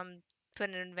um put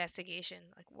an investigation,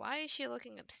 like why is she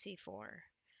looking up C4?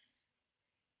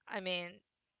 I mean,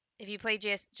 if you play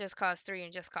Just Cause 3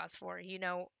 and Just Cause 4, you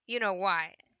know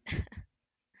why.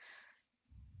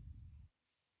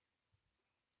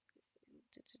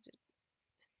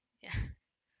 Yeah.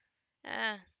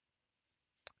 Uh,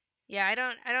 yeah, I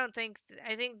don't think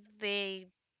I think they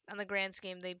on the grand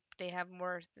scheme they have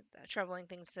more troubling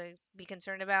things to be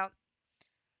concerned about,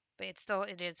 but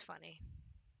it is funny.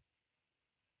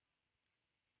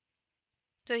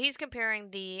 So he's comparing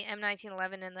the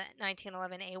M1911 and the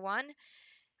 1911 A1.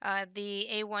 The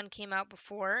A1 came out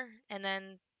before, and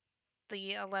then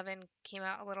the 11 came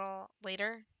out a little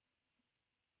later.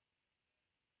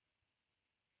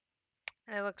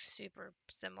 And they look super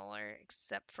similar,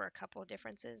 except for a couple of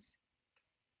differences.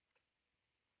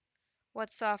 What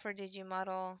software did you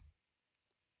model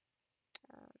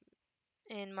um,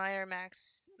 in Meyer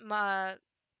Max?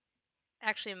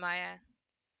 actually Maya.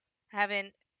 I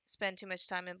haven't spent too much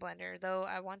time in Blender, though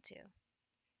I want to.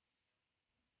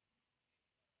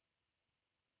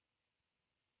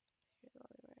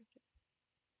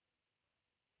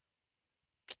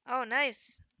 Oh,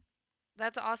 nice.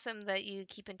 That's awesome that you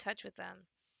keep in touch with them.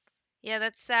 Yeah,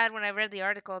 that's sad when I read the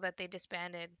article that they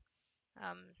disbanded.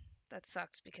 Um, that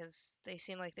sucks because they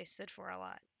seem like they stood for a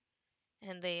lot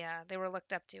and they were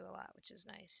looked up to a lot, which is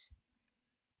nice.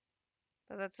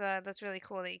 But that's really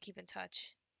cool that you keep in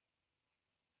touch.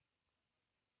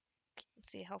 Let's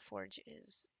see, Hellforge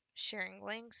is sharing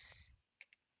links.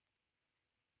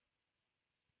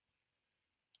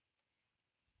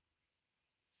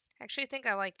 Actually, I think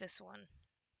I like this one.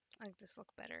 I think this look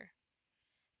better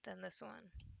than this one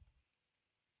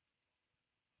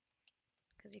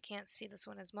because you can't see this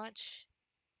one as much.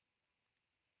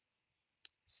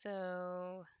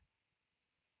 So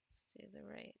let's do the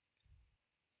right.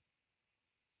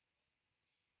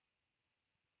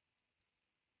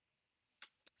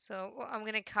 So well, I'm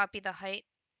gonna copy the height.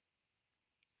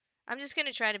 I'm just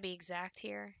gonna try to be exact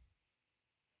here.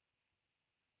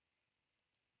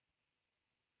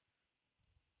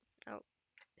 Oh,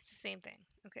 it's the same thing.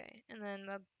 Okay, and then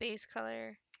the base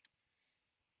color,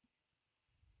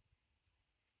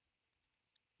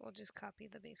 we'll just copy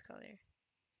the base color.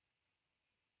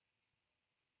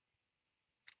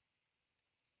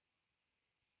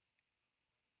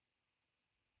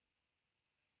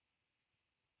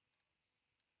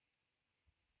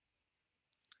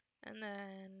 And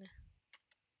then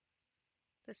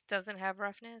this doesn't have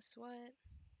roughness. What?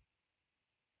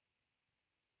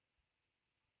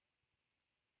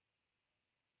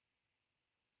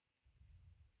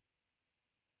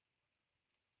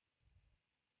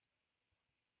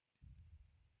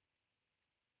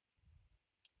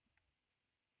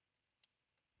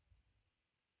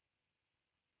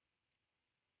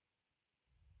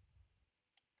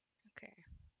 Okay.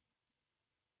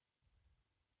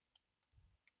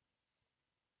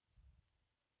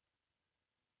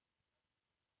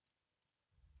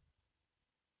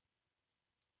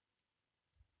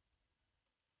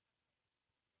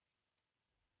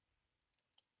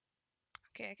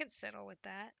 Okay, I can settle with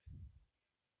that.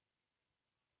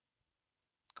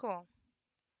 Cool.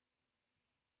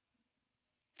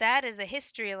 That is a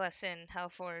history lesson,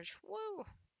 Hellforge. Woo!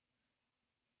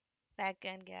 That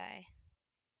gun guy.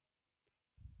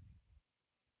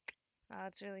 Oh,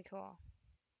 that's really cool.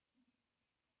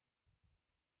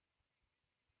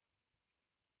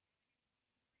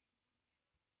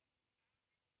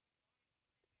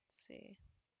 Let's see.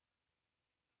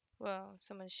 Whoa,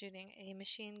 someone's shooting a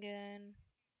machine gun.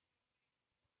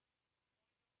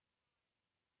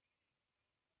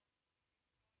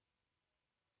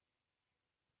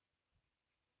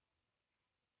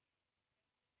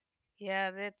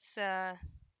 Yeah, that's they're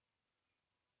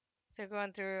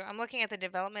going through. I'm looking at the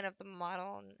development of the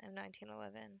model in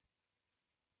 1911.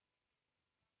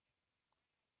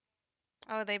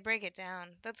 Oh, they break it down.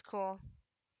 That's cool.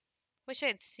 Wish I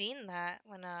had seen that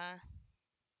when I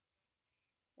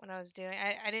was doing.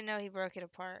 I didn't know he broke it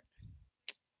apart.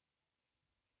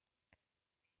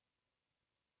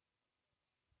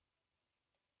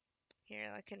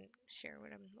 Here, I can share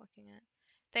what I'm looking at.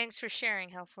 Thanks for sharing,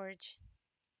 Hellforge.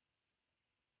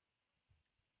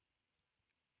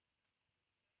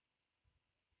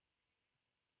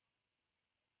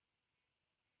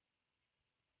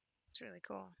 It's really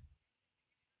cool.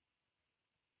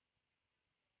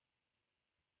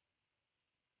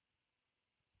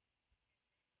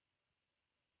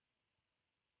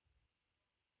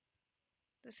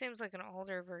 This seems like an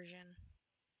older version.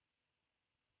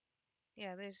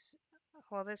 Yeah, there's.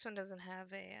 Well, this one doesn't have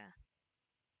a.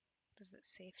 Is it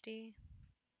safety?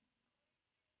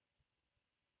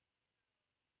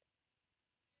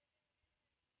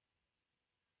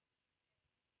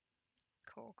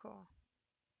 Cool, cool.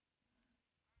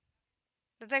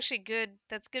 That's actually good.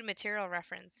 That's good material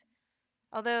reference.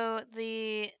 Although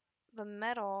the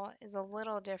metal is a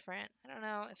little different. I don't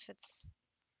know if it's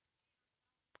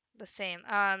the same.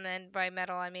 And by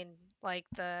metal I mean like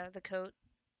the coat,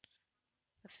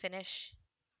 the finish.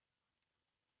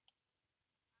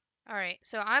 All right,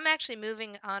 so I'm actually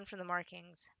moving on from the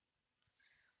markings,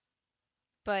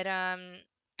 but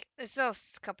there's still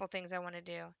a couple things I want to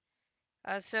do.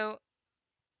 So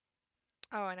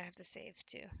oh, and I have to save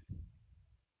too.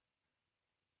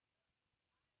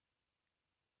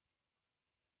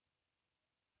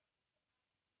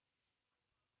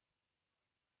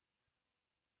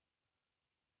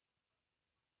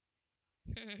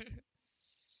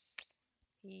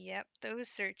 Yep, those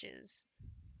searches.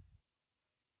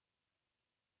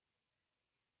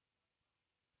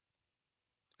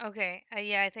 Okay.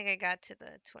 Yeah, I think I got to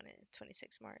the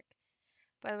 2026 mark.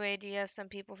 By the way, do you have some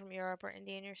people from Europe or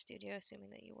India in your studio,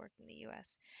 assuming that you work in the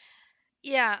US?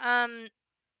 Yeah,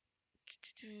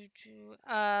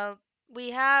 uh,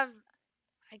 we have,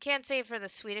 I can't say for the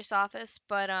Swedish office,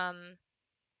 but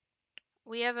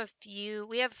we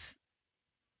have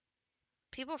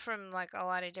people from like a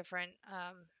lot of different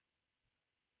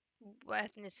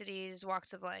ethnicities,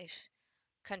 walks of life,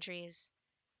 countries.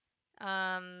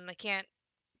 I can't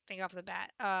think off the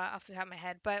bat, off the top of my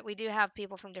head, but we do have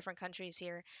people from different countries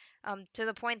here, to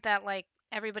the point that like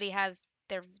everybody has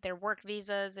their work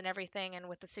visas and everything, and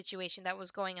with the situation that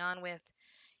was going on with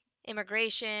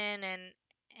immigration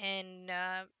and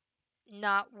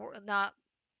not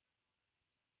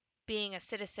being a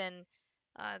citizen,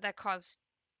 that caused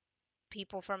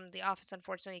people from the office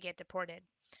unfortunately get deported.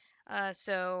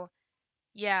 So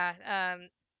yeah,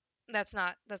 that's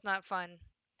not fun.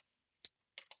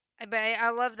 But I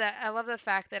love that. I love the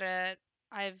fact that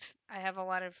I have a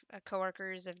lot of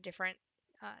coworkers of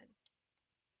uh,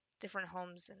 different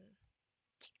homes, and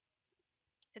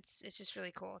it's just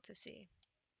really cool to see.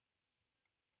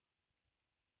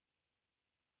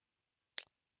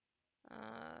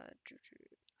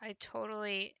 I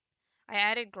totally I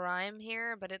added Grime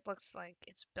here, but it looks like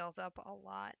it's built up a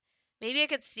lot. Maybe I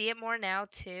could see it more now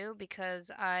too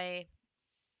because I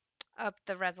upped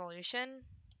the resolution,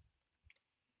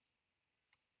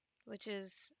 which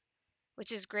is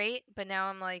which is great. But now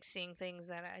I'm like seeing things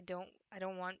that I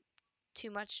don't want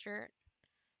too much dirt.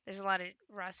 There's a lot of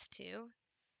rust too,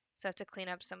 so I have to clean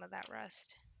up some of that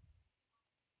rust.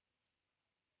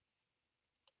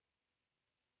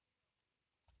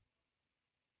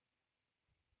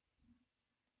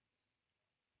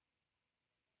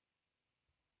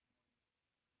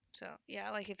 So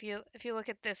yeah, like if you look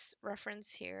at this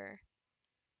reference here,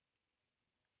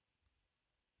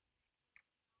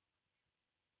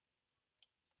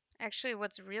 actually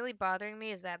what's really bothering me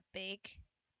is that bake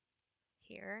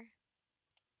here.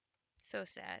 It's so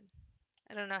sad.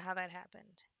 I don't know how that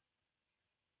happened.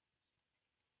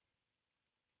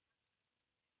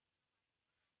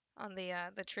 On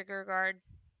the trigger guard,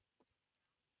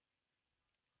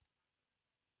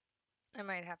 I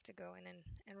might have to go in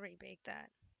and rebake that.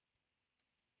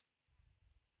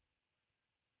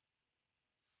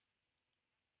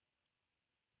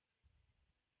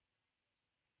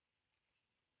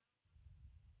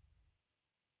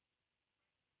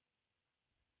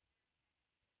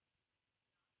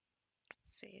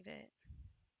 Save it.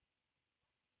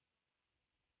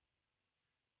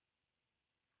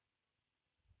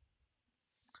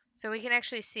 So we can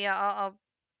actually see. I'll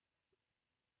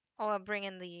bring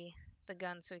in the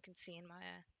gun so we can see in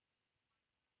Maya.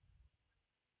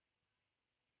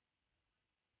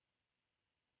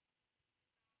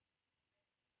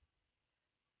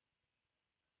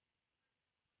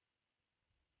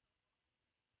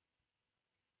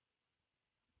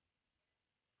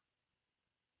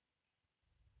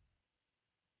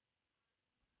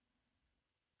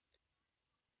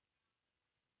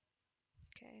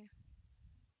 Okay,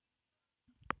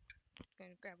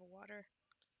 gonna grab a water.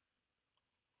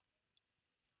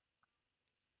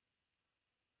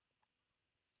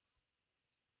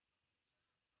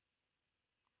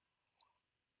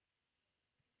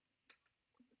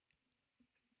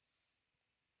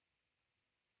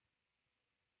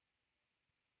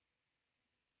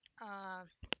 Uh,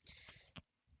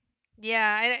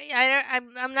 yeah,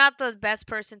 I'm not the best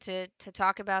person to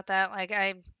talk about that. Like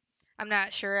I'm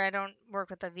not sure. I don't work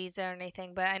with a visa or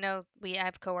anything, but I know we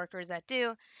have coworkers that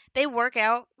do. They work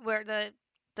out where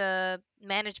the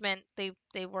management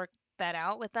they work that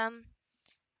out with them.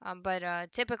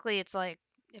 But typically it's like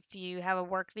if you have a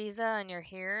work visa and you're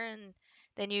here, and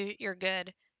then you're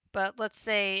good. But let's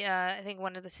say I think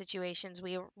one of the situations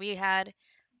we had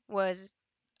was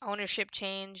ownership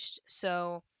changed.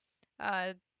 So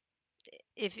uh,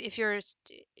 if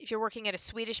you're working at a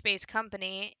Swedish-based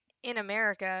company in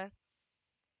America,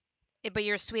 but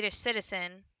you're a Swedish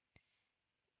citizen,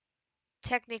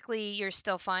 technically you're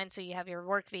still fine. So you have your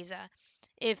work visa.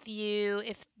 If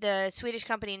the Swedish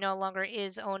company no longer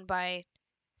is owned by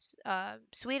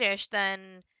Swedish,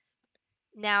 then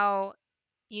now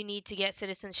you need to get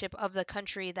citizenship of the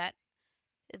country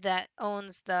that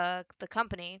owns the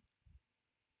company,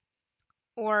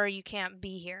 or you can't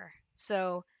be here.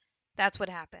 So that's what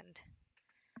happened.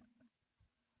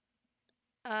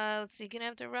 Let's see. Gonna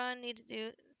have to run. Need to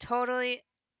do totally.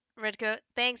 Redcoat,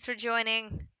 thanks for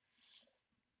joining.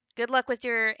 Good luck with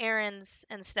your errands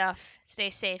and stuff. Stay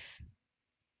safe.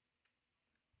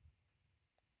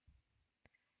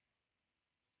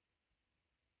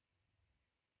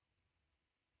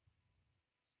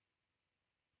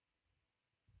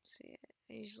 see.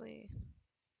 I usually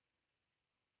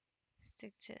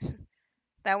stick to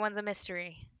that one's a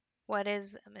mystery. What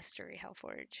is a mystery,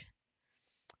 Hellforge?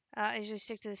 I usually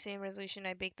stick to the same resolution.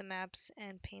 I bake the maps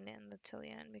and paint it in the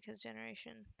Tillion because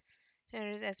generators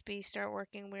SB start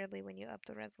working weirdly when you up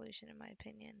the resolution, in my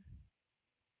opinion.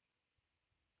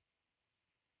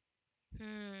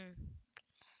 Hmm.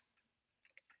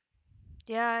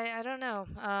 Yeah, I don't know.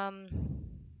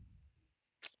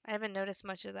 I haven't noticed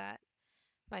much of that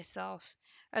myself.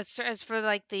 As for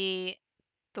like the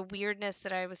weirdness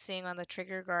that I was seeing on the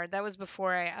trigger guard, that was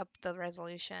before I upped the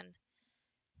resolution.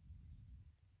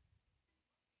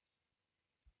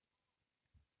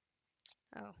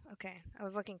 Oh, okay. I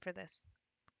was looking for this.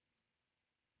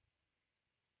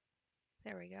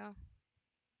 There we go.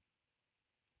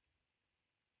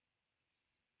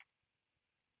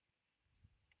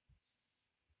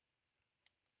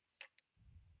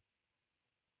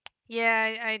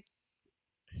 Yeah, I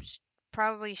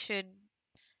probably should.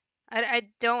 I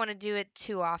don't want to do it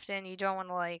too often. You don't want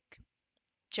to like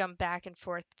jump back and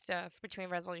forth between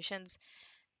resolutions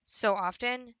so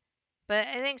often. But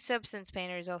I think Substance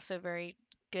Painter is also very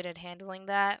good at handling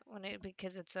that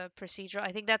because it's a procedural.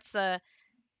 I think that's the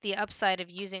upside of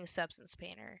using Substance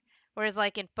Painter. Whereas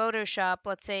like in Photoshop,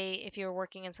 let's say if you're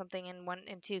working in something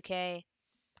in 2K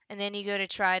and then you go to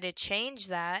try to change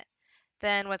that,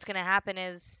 then what's going to happen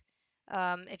is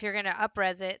if you're going to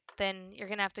upres it, then you're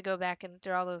going to have to go back and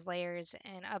through all those layers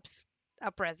and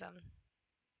upres them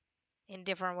in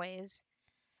different ways.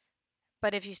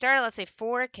 But if you start at let's say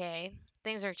 4K,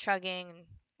 things are chugging and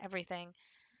everything.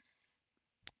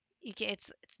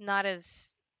 It's not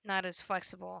as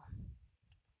flexible.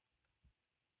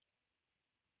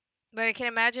 But I can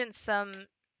imagine some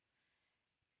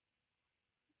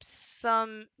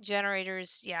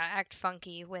generators, yeah, act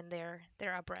funky when they're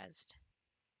upresed.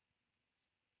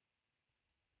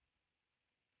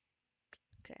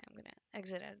 Okay, I'm gonna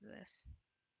exit out of this.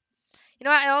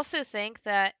 I also think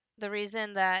that the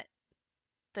reason that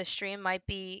the stream might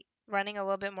be running a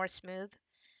little bit more smooth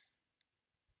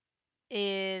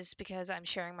is because I'm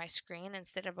sharing my screen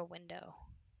instead of a window.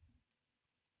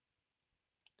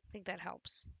 I think that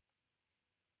helps.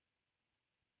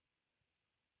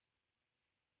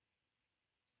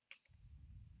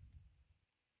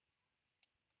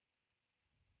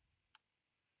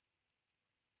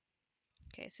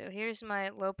 Okay, so here's my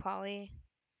low poly.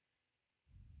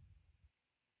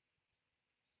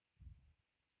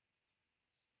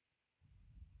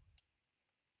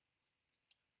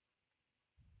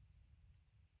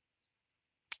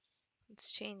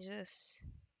 Let's change this.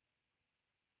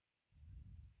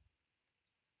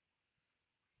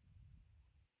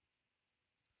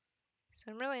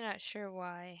 So I'm really not sure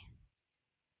why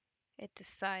it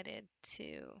decided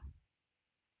to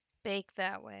bake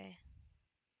that way.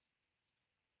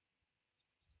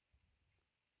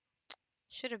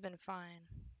 Should have been fine.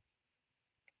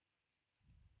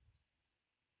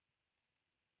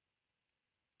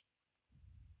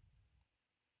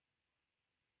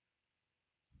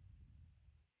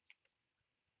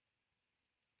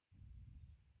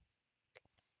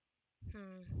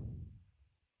 Hmm.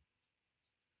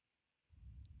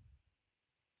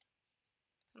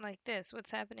 Like this.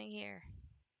 What's happening here?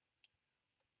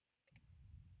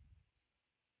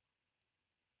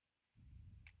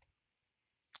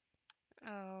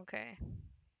 Oh, okay.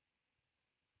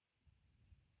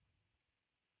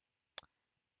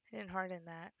 I didn't harden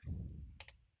that.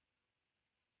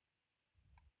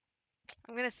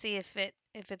 I'm gonna see if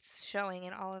it's showing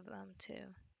in all of them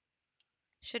too.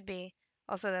 Should be.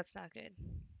 Also, that's not good.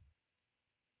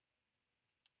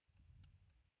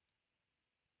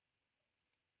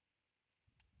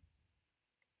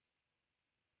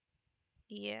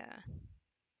 Yeah.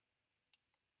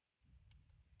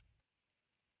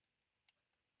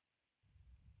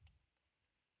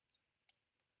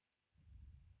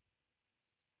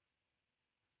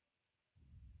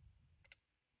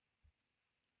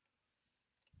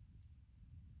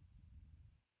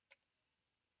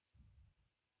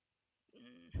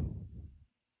 Mm.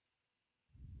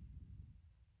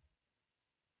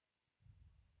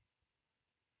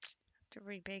 To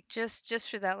rebake just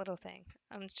for that little thing.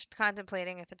 I'm just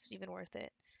contemplating if it's even worth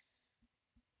it.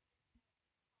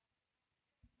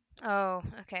 Oh,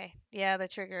 okay. Yeah, the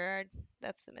trigger guard.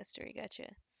 That's the mystery. Gotcha.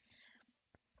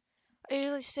 I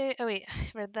usually stay. Oh wait,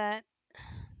 I read that.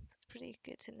 That's pretty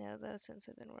good to know though, since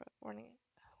I've been wanting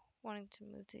to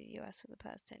move to the U.S. for the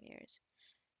past 10 years.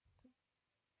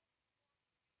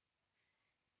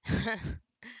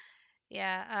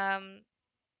 Yeah.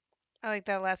 I like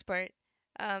that last part.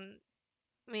 Um,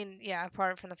 I mean, yeah,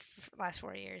 apart from the last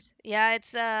 4 years. Yeah,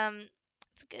 it's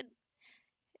It's good.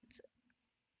 It's,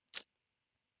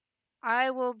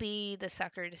 I will be the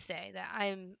sucker to say that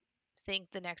I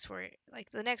think the next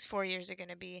 4 years are going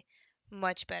to be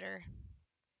much better.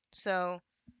 So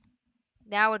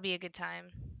now would be a good time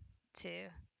to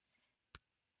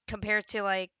compare to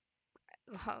like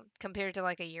compared to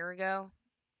like a year ago.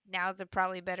 Now's a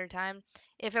probably better time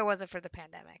if it wasn't for the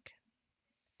pandemic.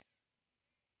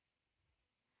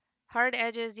 Hard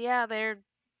edges, yeah,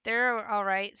 they're all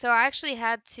right. So I actually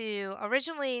had to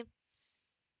originally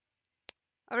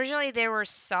they were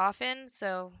softened.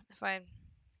 So if I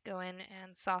go in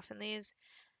and soften these,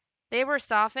 they were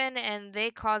softened and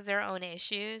they cause their own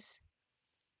issues.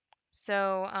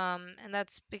 So and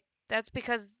that's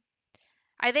because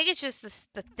I think it's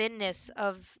just the thinness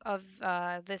of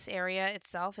this area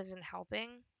itself isn't helping.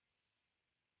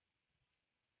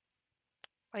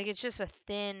 Like it's just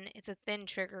it's a thin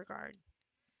trigger guard.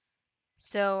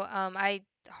 So I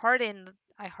hardened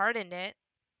it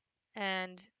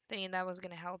and thinking that was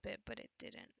gonna help it, but it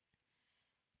didn't.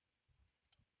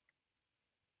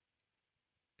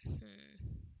 Hmm.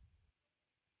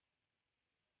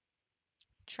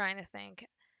 Trying to think.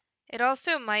 It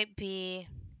also might be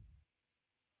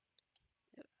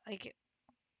like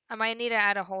I might need to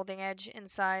add a holding edge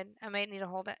inside. I might need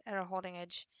to add a holding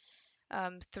edge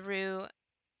through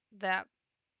that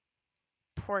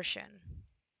portion,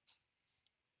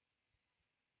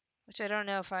 which I don't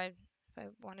know if I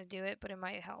want to do it, but it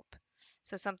might help.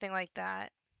 So something like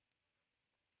that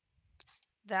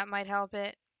might help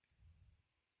it,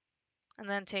 and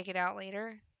then take it out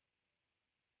later.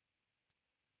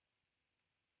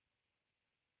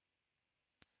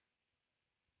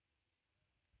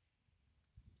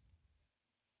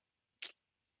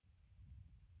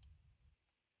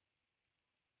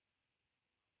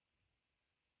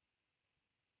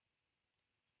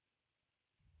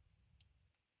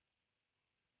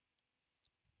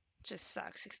 It just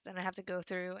sucks because then I have to go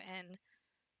through and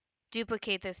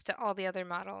duplicate this to all the other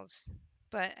models.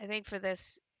 But I think for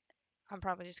this, I'm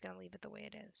probably just gonna leave it the way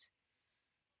it is.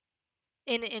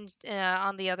 In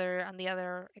on the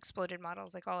other exploded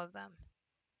models, like all of them,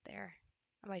 there.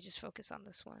 I might just focus on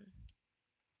this one.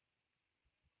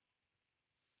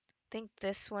 I think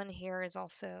this one here is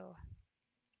also,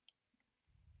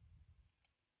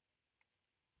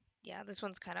 yeah, this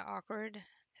one's kind of awkward,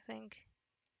 I think.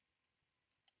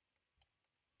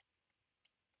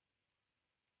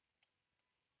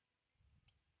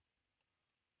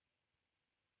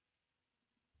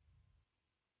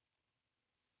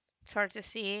 It's hard to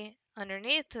see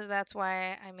underneath, so that's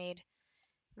why I made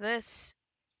this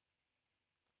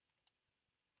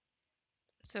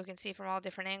so we can see from all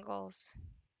different angles.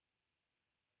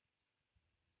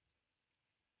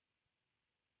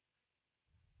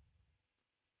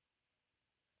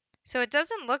 So it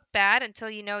doesn't look bad until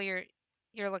you know you're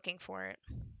looking for it.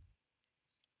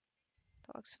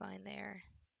 That looks fine there.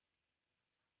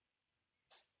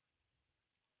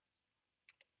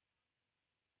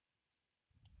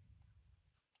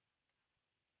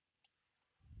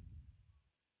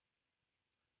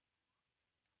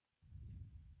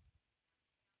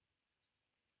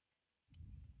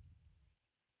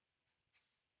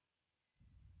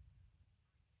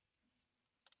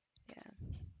 Yeah.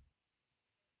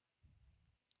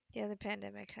 Yeah, the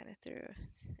pandemic kind of threw.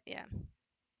 Yeah.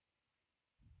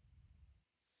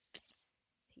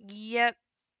 Yep.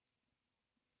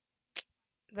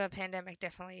 The pandemic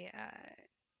definitely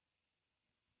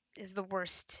is the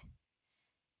worst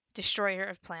destroyer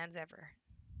of plans ever.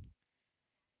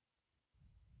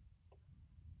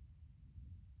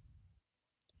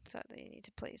 So you need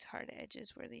to place hard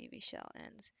edges where the UV shell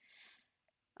ends.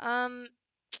 Um,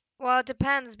 well, it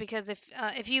depends because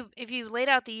if you laid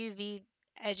out the UV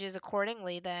edges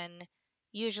accordingly, then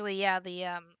usually yeah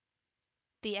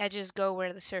the edges go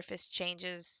where the surface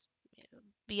changes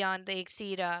beyond they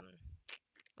exceed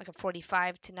like a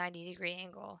 45 to 90-degree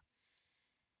angle.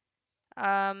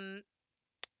 Um,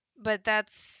 but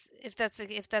if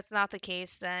that's not the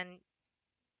case, then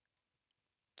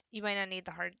you might not need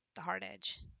the hard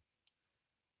edge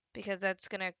because that's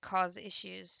gonna cause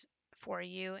issues for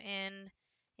you in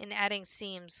adding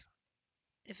seams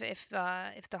if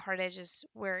the hard edge is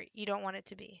where you don't want it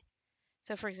to be.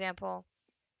 So for example,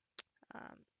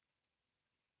 um,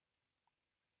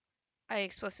 I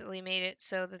explicitly made it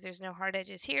so that there's no hard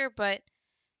edges here, but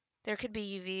there could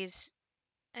be UVs,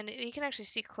 and you can actually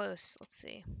see close. Let's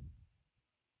see.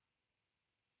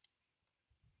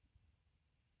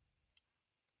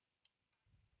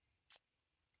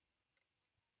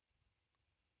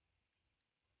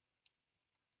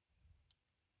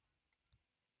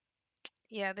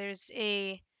 Yeah,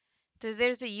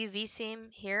 There's a UV seam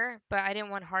here, but I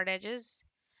didn't want hard edges.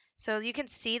 So you can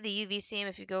see the UV seam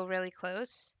if you go really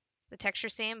close, the texture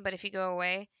seam, but if you go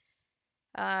away,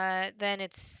 then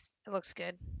it looks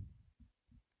good.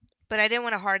 But I didn't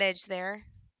want a hard edge there.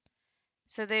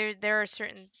 So there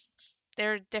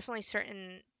are definitely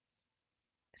certain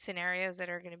scenarios that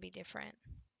are going to be different.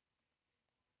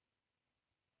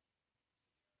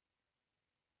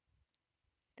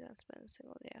 Don't spend a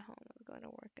single day at home. I'm going to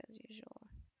work as usual.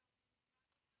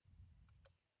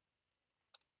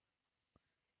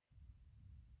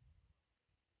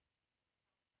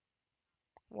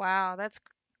 Wow,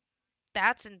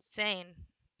 that's insane.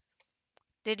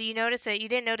 Did you notice that you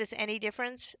didn't notice any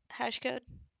difference, Hashcode?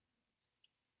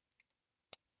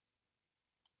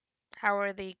 How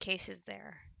are the cases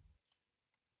there?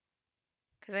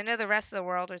 Because I know the rest of the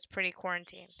world is pretty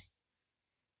quarantined.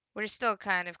 We're still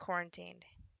kind of quarantined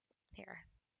here.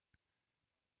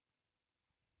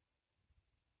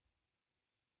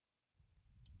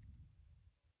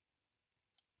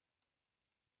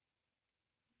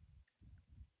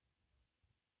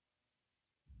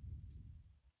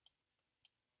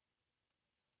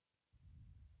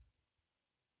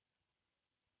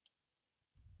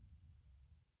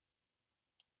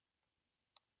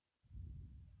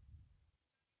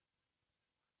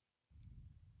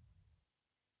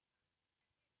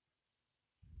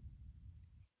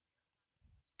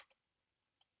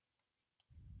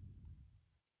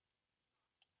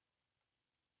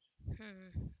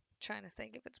 Trying to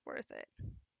think if it's worth it.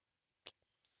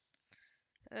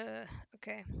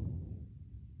 Okay.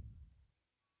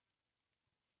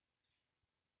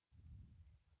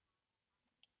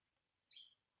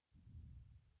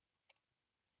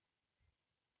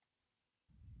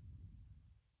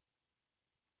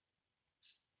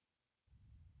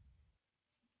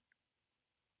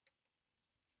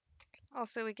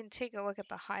 Also, we can take a look at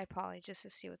the high poly just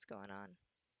to see what's going on.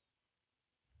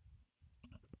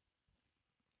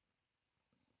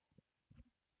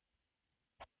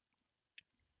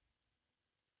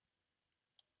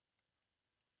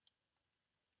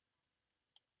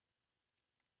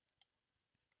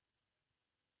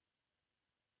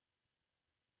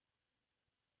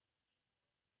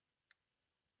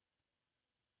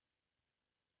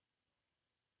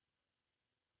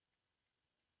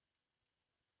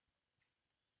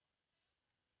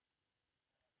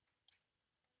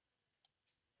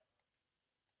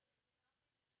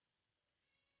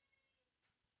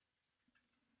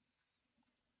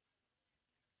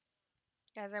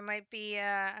 Guys, I might be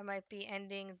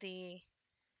ending the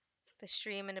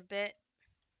stream in a bit.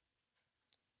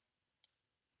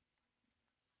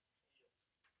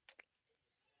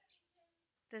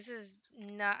 This is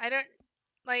not, I don't,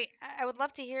 like, I would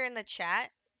love to hear in the chat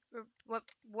what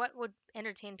would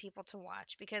entertain people to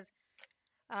watch, because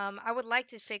I would like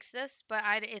to fix this, but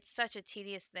it's such a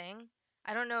tedious thing.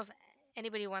 I don't know if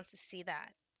anybody wants to see that.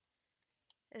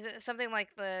 Is it something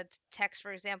like the text,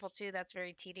 for example, too? That's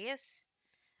very tedious.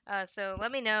 So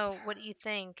let me know what you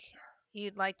think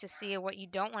you'd like to see or what you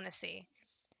don't want to see.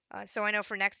 So I know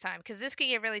for next time, because this could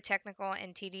get really technical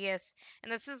and tedious,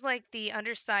 and this is like the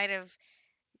underside of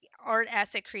art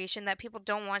asset creation that people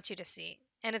don't want you to see.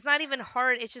 And it's not even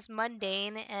hard; it's just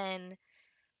mundane, and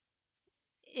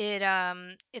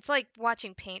it's like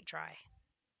watching paint dry.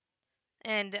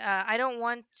 And I don't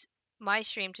want my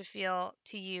stream to feel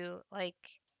to you like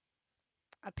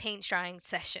a paint drying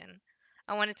session.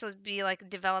 I want it to be like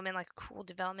development, like a cool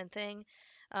development thing.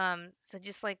 So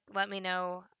just like let me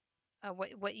know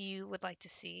what you would like to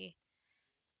see.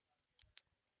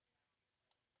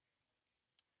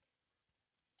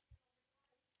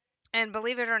 And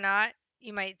believe it or not,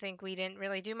 you might think we didn't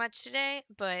really do much today,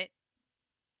 but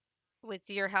with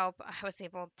your help, I was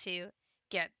able to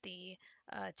get the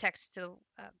text to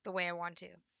the way I want to.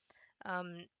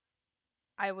 Um,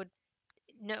 I would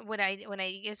know when I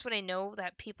guess when I know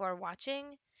that people are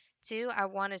watching too, I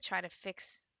want to try to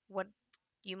fix what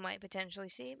you might potentially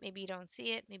see. Maybe you don't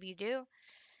see it, maybe you do,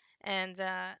 and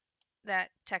that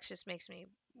text just makes me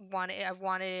want it. I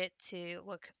wanted it to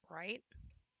look right.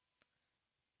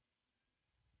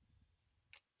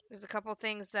 There's a couple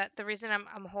things that the reason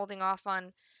I'm holding off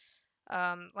on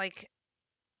like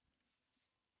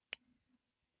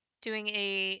doing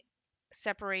a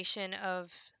separation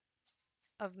of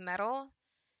metal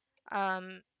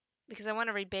um, because I want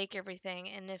to rebake everything.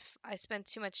 And if I spend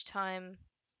too much time,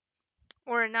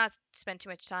 or not spend too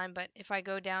much time, but if I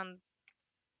go down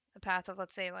the path of,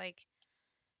 let's say, like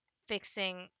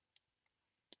fixing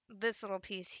this little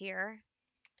piece here,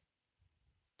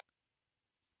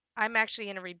 I'm actually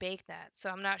going to rebake that. So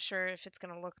I'm not sure if it's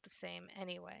going to look the same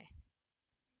anyway.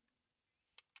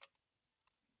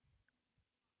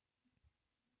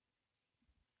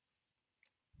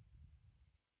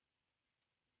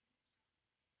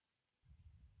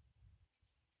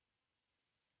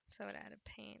 So it added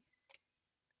paint.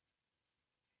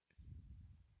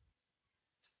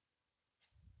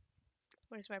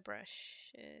 Where's my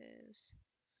brushes?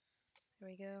 There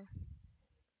we go.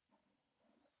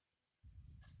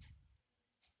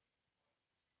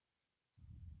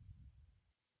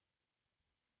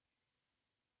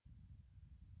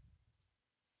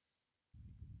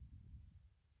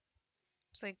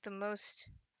 It's like the most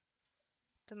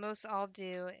I'll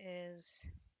do is,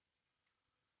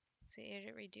 let's see,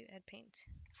 edit, redo, add paint.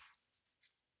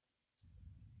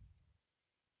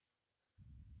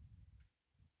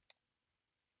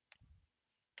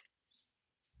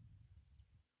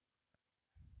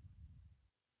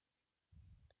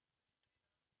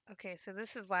 Okay, so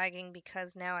this is lagging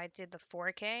because now I did the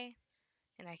 4K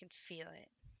and I can feel it.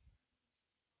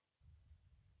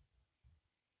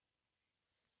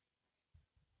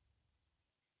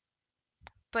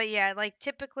 But yeah, like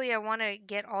typically I want to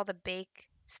get all the bake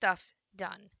stuff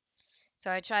done.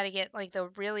 So I try to get like the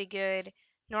really good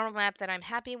normal map that I'm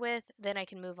happy with, then I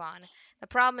can move on. The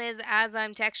problem is as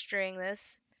I'm texturing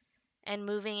this and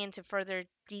moving into further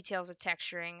details of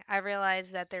texturing, I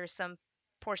realize that there's some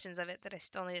portions of it that I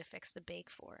still need to fix the bake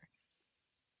for.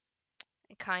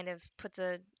 It kind of puts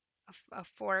a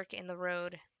fork in the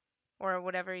road or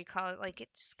whatever you call it. Like it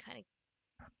just kind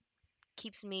of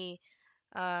keeps me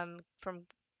from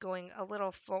going a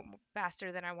little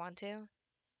faster than I want to.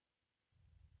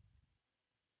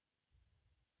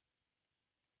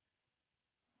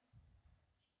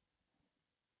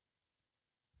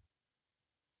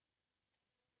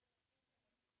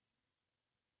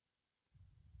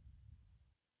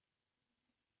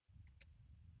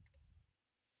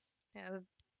 Yeah,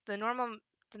 the normal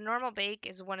the normal bake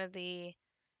is one of the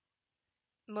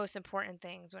most important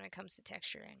things when it comes to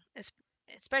texturing,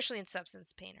 especially in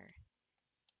Substance Painter.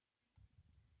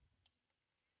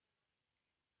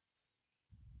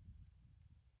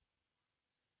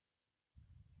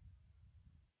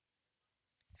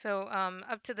 So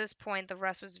up to this point, the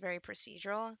rest was very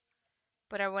procedural.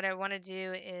 But what I want to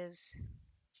do is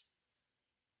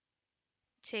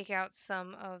take out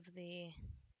some of the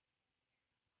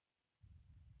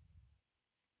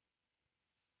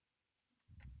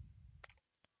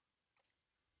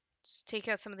just take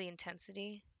out some of the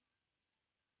intensity.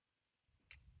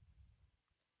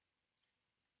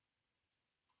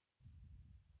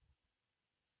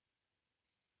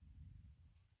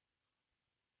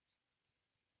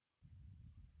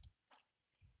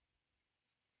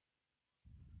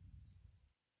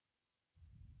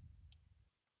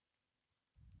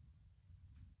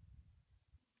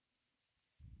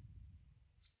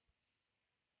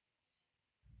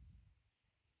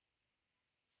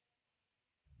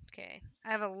 Okay,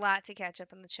 I have a lot to catch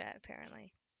up in the chat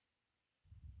apparently.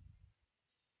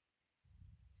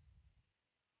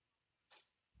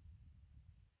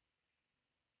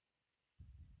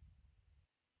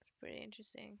 It's pretty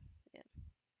interesting. Yeah.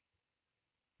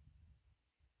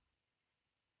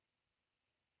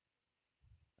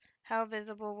 How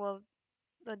visible will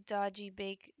the dodgy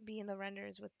bake be in the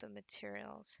renders with the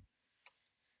materials?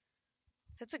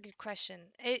 That's a good question.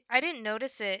 I didn't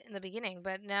notice it in the beginning,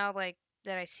 but now like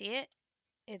that I see it,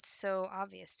 it's so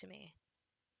obvious to me.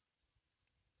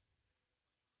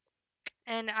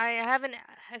 And I haven't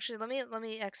actually let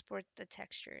me export the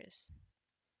textures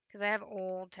because I have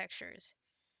old textures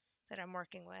that I'm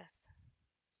working with.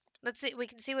 Let's see, we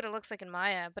can see what it looks like in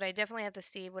Maya, but I definitely have to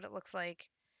see what it looks like.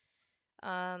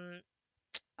 Um,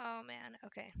 oh man,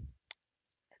 okay.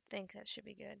 I think that should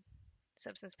be good.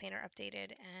 Substance Painter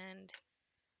updated, and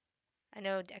I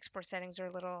know the export settings are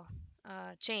a little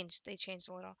changed. They changed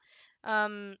a little.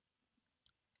 Um,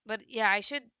 but yeah,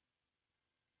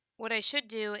 what I should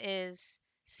do is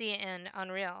see it in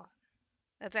Unreal.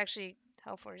 That's actually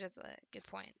helpful. That's a good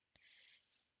point.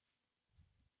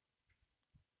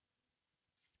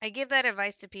 I give that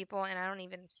advice to people and I don't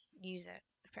even use it,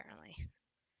 apparently.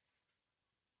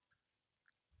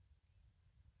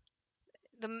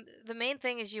 The main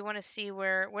thing is you want to see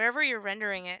wherever you're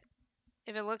rendering it,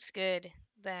 if it looks good,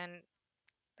 then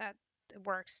that it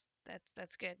works.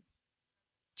 That's good.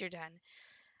 You're done.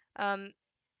 Um,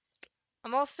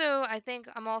 I think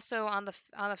I'm also on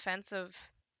the fence of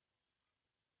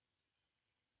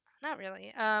not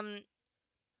really.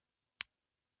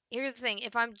 Here's the thing,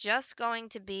 if I'm just going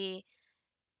to be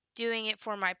doing it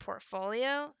for my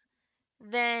portfolio,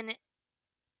 then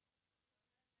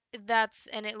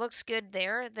and it looks good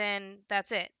there, then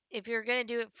that's it. If you're going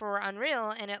to do it for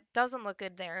Unreal and it doesn't look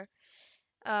good there,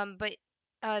 but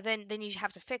then you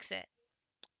have to fix it.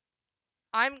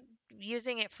 I'm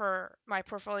using it for my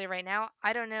portfolio right now.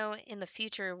 I don't know in the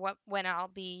future when I'll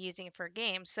be using it for a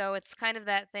game. So it's kind of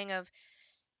that thing of,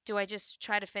 do I just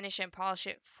try to finish it and polish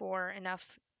it for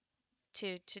enough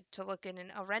to look good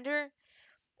in a render,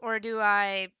 or do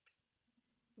I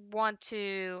want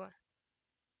to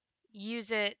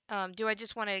use it? Do I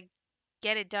just want to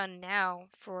get it done now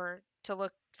for it to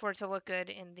look good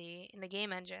in the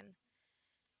game engine?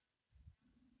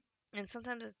 And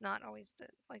sometimes it's not always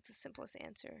the simplest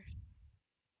answer.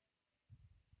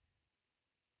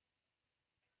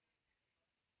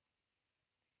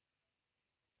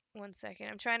 1 second.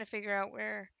 I'm trying to figure out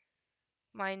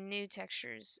my new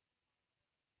textures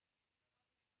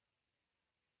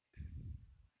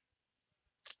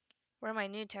where my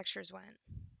new textures went.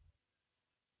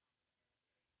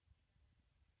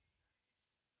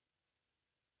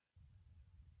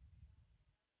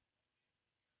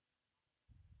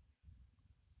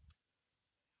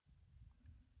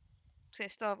 Because I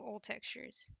still have old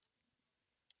textures.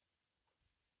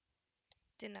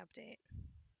 Didn't update.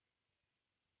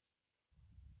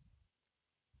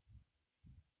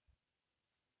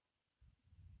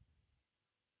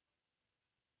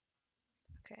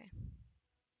 Okay.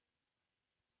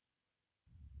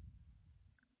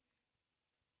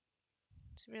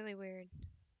 It's really weird.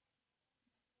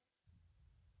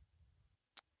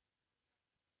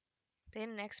 They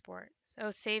didn't export.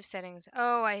 So save settings.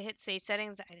 Oh, I hit save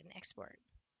settings. I didn't export.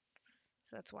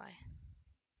 So that's why.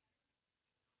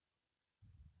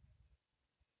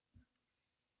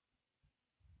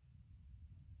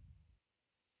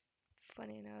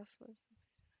 Funny enough.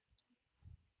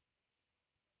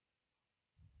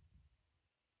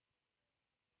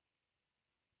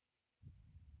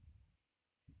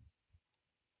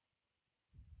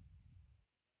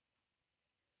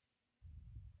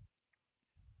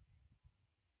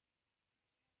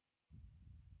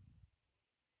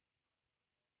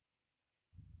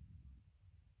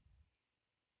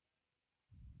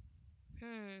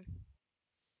 Hmm.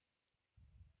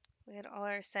 We had all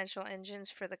our essential engines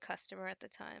for the customer at the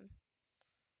time.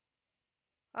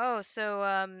 Oh, so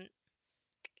I'm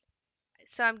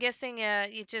guessing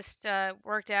it just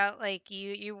worked out like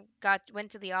you got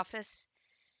went to the office,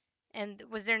 and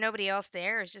was there nobody else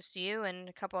there? It was just you and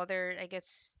a couple other, I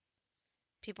guess,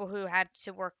 people who had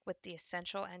to work with the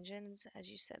essential engines,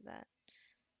 as you said that.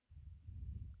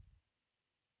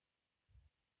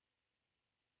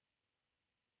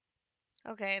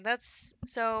 Okay, that's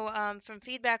so from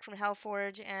feedback from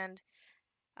Hellforge and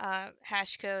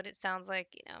Hashcode, it sounds like,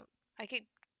 I could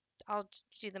I'll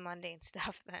do the mundane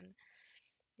stuff then.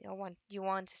 You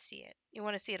want to see it. You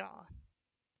want to see it all.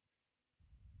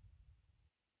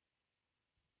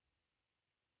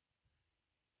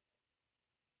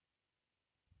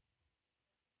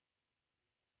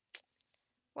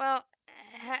 Well,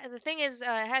 the thing is,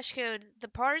 Hashcode, the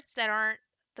parts that aren't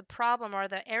the problem are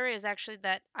the areas actually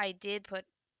that I did put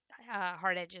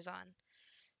hard edges on.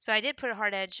 So I did put a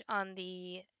hard edge on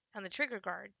the trigger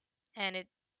guard, and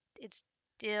it's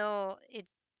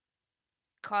it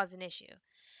caused an issue.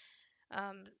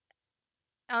 Um,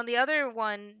 on the other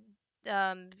one,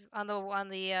 on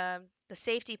the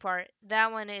safety part,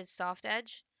 that one is soft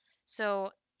edge.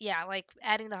 So yeah, like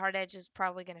adding the hard edge is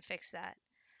probably gonna fix that.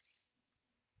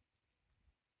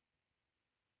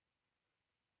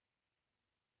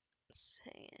 Just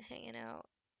hanging out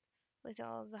with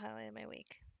y'all is the highlight of my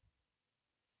week.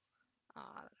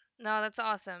 Aw, no, that's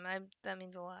awesome. That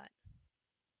means a lot.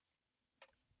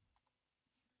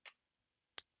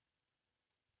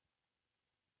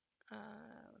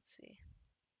 Let's see.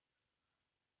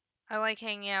 I like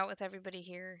hanging out with everybody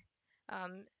here.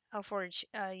 Elforge,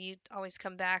 you always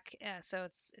come back, so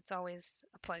it's always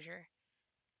a pleasure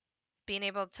being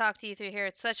able to talk to you through here.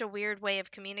 It's such a weird way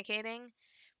of communicating,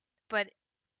 but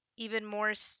even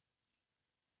more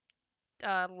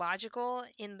logical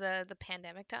in the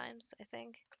pandemic times, I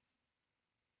think.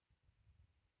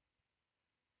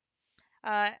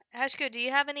 Hashko, do you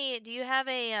have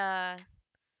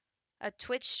a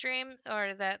Twitch stream,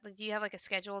 or that do you have like a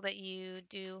schedule that you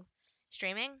do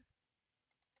streaming?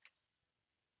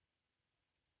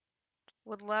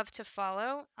 Would love to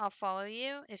follow. I'll follow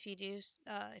you if you do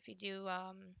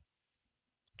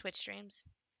Twitch streams.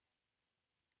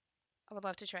 I would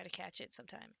love to try to catch it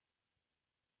sometime.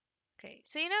 Okay,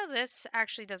 so this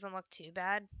actually doesn't look too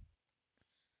bad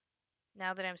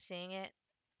now that I'm seeing it.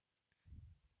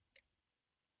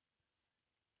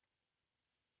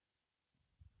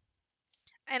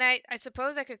 And I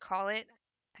suppose I could call it.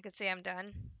 I could say I'm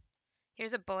done.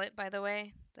 Here's a bullet, by the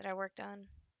way, that I worked on.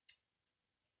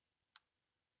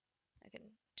 I can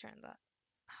turn the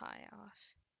high off.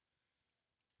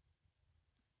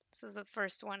 This is the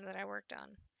first one that I worked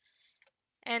on.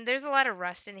 And there's a lot of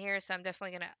rust in here, so I'm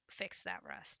definitely going to fix that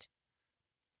rust.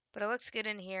 But it looks good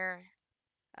in here.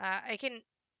 I can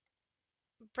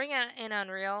bring it in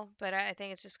Unreal, but I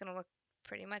think it's just going to look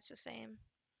pretty much the same.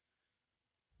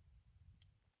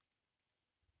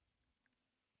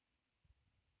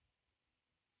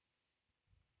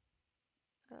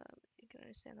 You can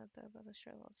understand that though, but the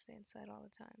show will stay inside all the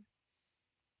time.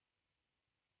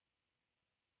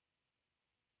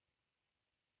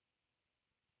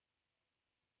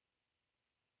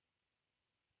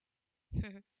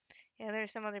 Yeah,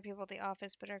 there's some other people at the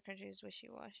office, but our country is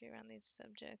wishy-washy around these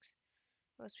subjects.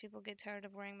 Most people get tired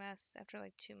of wearing masks after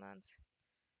like 2 months.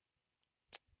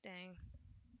 Dang.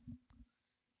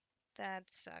 That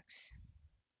sucks.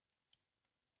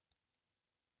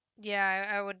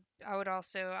 Yeah, I would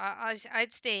also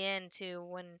I'd stay in too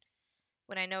when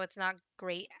I know it's not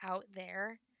great out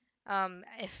there.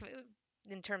 If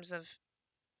in terms of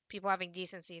people having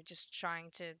decency of just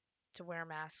trying to wear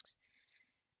masks.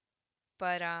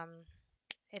 But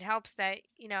it helps that,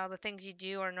 the things you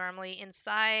do are normally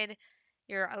inside,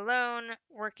 you're alone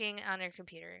working on your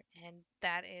computer, and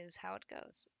that is how it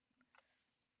goes.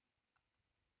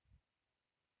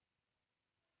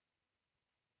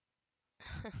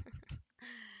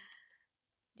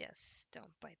 Yes,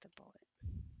 don't bite the bullet.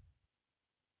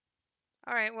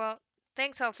 All right, well,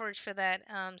 thanks Hellforge for that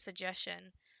suggestion.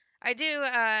 I do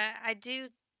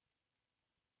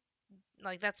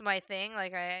like that's my thing.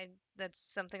 Like that's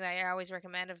something that I always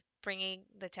recommend of bringing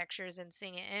the textures and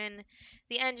seeing it in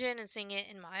the engine and seeing it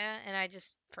in Maya, and I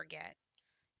just forget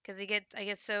because I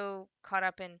get so caught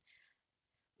up in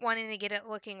wanting to get it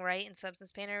looking right in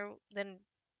Substance Painter, then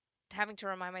having to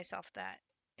remind myself that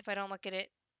if I don't look at it,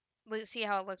 see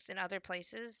how it looks in other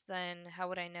places, then how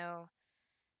would I know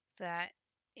that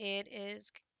it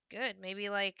is good? Maybe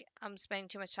like I'm spending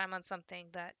too much time on something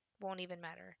that won't even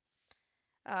matter.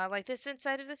 Like this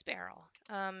inside of this barrel.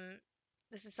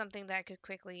 This is something that I could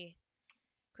quickly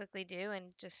do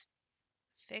and just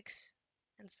fix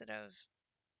instead of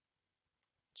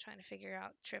trying to figure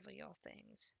out trivial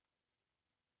things.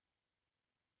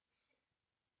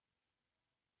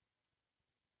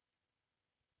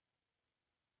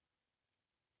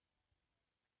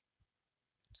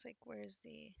 It's like, where's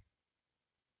the...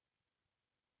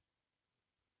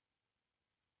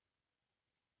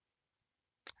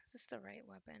 Is this the right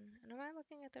weapon? And am I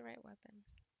looking at the right weapon?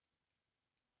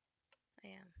 I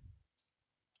am.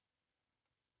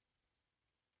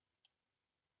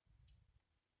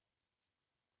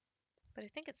 But I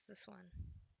think it's this one.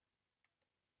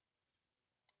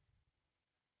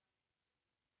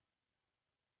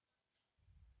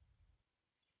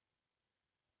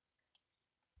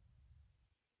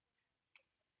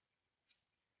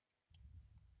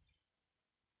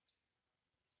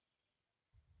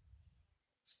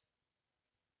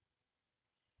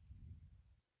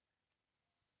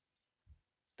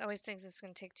 It always thinks it's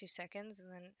going to take 2 seconds, and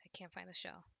then I can't find the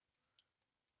shell.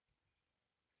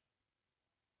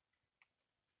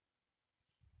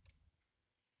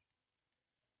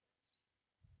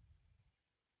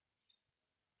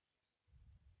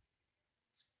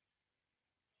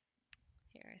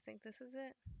 Here, I think this is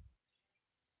it.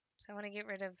 So I want to get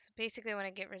rid of, basically I want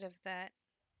to get rid of that,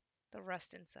 the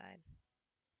rust inside.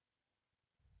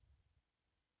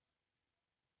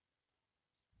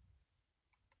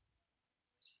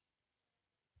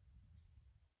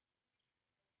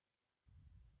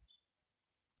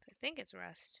 So I think it's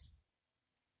rust.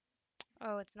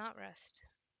 Oh, it's not rust.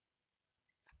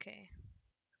 Okay.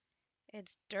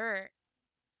 It's dirt.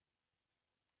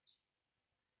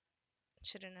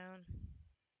 Should have known.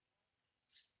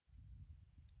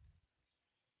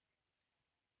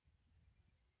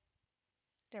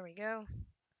 There we go.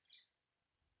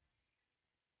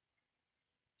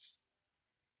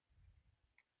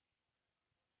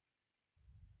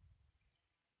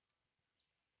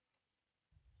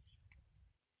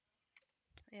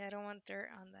 Yeah, I don't want dirt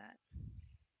on that.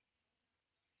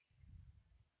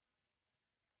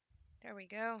 There we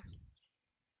go.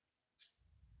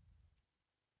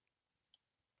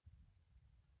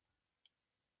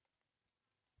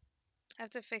 I have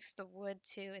to fix the wood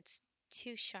too. It's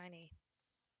too shiny.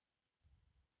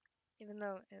 Even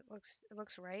though it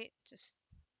looks right, just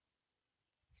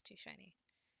it's too shiny.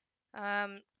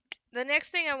 Um, the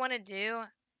next thing I want to do,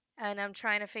 and I'm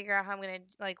trying to figure out how I'm gonna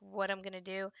like what I'm gonna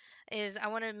do, is I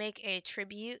want to make a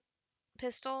tribute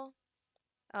pistol.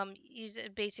 Use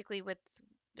it basically with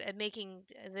making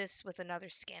this with another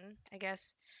skin, I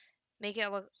guess. Make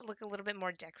it look a little bit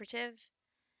more decorative.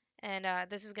 And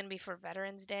this is gonna be for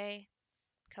Veterans Day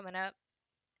coming up,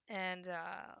 and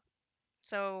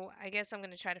So I guess I'm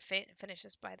gonna try to finish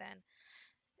this by then.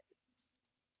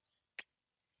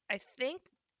 I think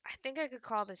I could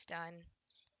call this done.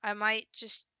 I might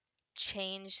just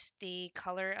change the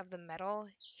color of the metal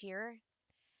here.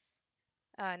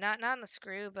 Not on the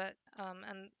screw, but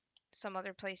and some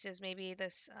other places. Maybe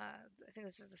this. I think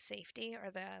this is the safety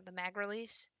or the mag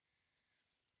release.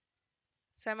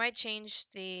 So I might change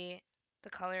the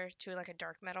color to like a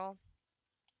dark metal.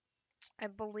 I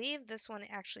believe this one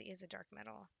actually is a dark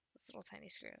metal. This little tiny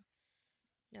screw.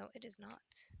 No, it is not.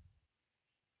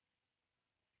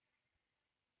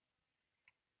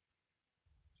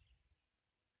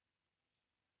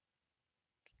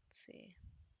 Let's see.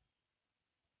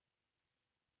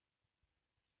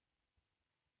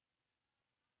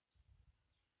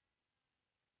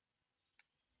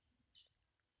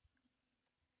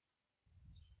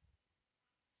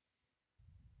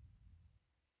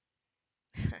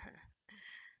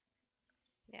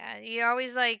 Yeah, you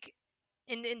always like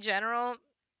in general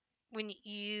when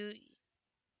you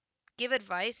give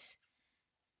advice,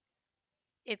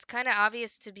 it's kind of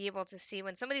obvious to be able to see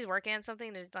when somebody's working on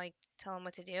something to like tell them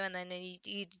what to do, and then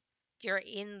you're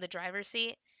in the driver's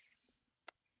seat,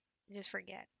 you just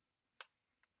forget.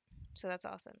 So that's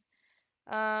awesome.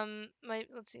 Might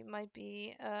let's see, might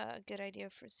be a good idea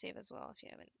for save as well if you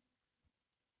haven't.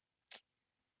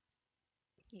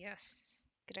 Yes,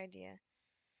 good idea.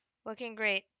 Looking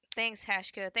great. Thanks,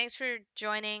 Hashko. Thanks for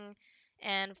joining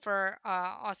and for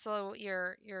also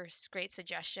your great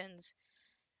suggestions.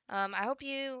 I hope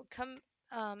you come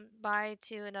by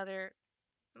to another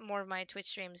more of my Twitch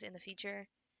streams in the future.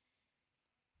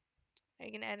 Are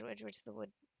you gonna add Edward to the wood?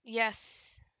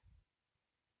 Yes.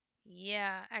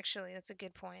 Yeah, actually, that's a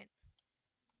good point.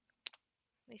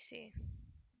 Let me see.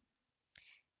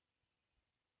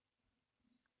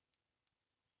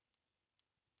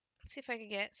 Let's see if I can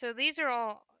get. So these are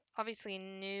all obviously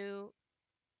new.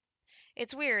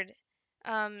 It's weird.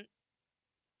 Um,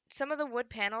 some of the wood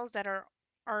panels that are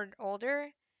older,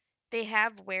 they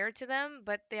have wear to them,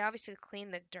 but they obviously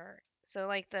clean the dirt. So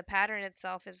like the pattern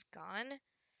itself is gone,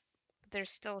 but they're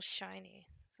still shiny.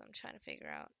 So I'm trying to figure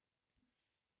out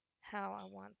how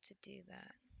I want to do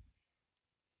that.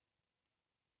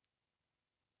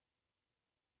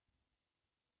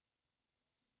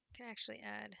 Can actually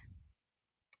add.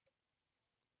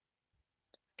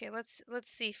 Okay, let's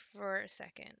see for a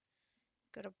second.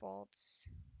 Go to bolts.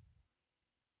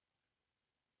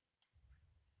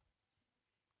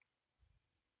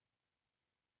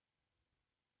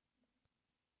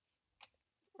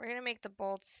 We're gonna make the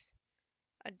bolts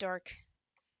a darker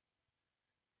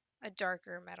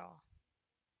metal.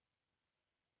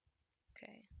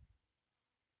 Okay.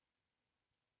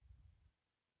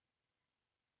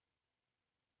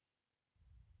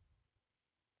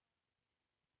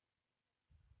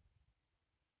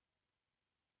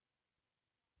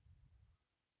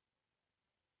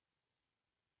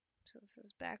 So this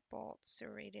is back bolt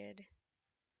serrated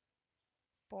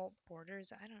bolt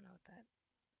borders. I don't know what that.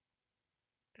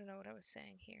 I don't know what I was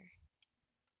saying here.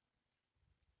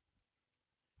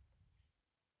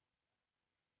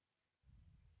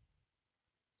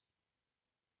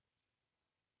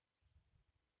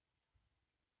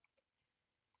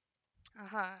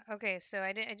 Aha. Okay, so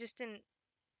I just didn't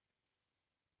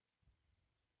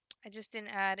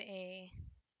add a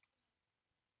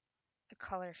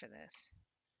color for this.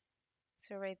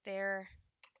 So right there.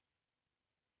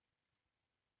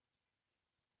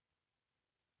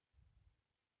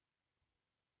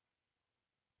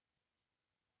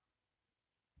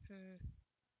 Hmm.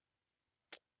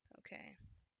 Okay.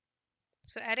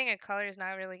 So adding a color is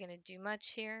not really going to do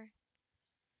much here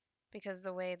because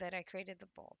the way that I created the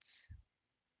bolts.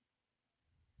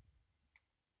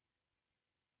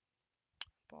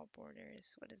 Bolt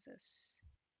borders. What is this?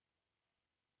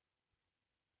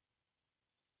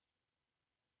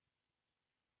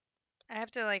 I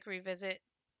have to like revisit,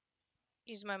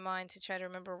 use my mind to try to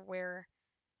remember where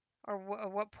or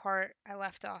what part I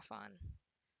left off on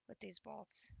with these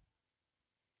bolts.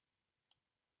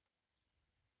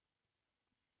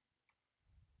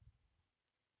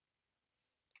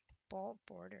 Bolt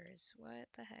borders. What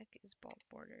the heck is bolt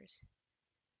borders?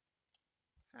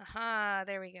 Aha,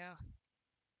 there we go.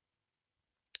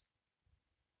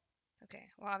 Okay,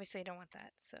 well obviously I don't want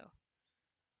that, so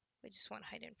we just want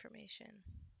height information.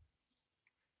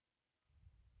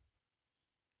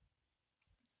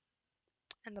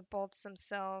 And the bolts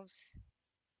themselves.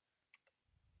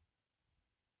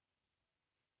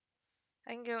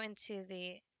 I can go into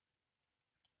the,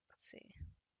 let's see,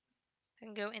 I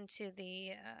can go into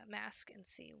the mask and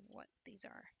see what these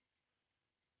are.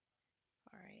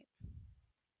 All right.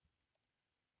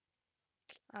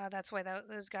 That's why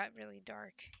those got really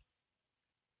dark.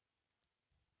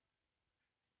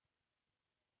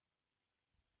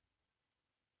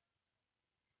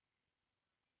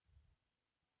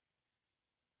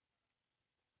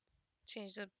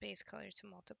 Change the base color to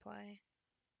multiply.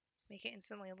 Make it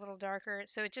instantly a little darker.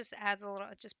 So it just adds a little,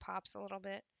 it just pops a little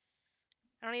bit.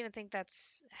 I don't even think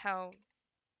that's how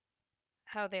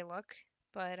they look,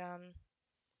 but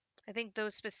I think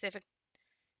those specific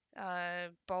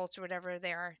bolts or whatever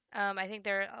they are, I think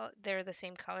they're the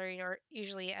same color or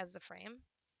usually as the frame,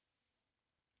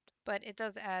 but it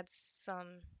does add some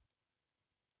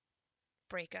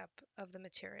breakup of the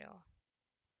material.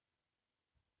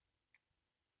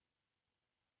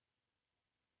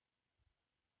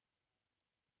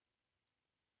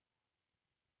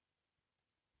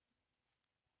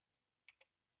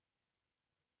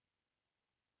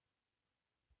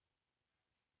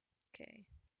 Okay,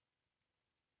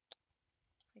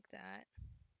 like that.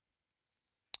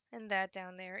 And that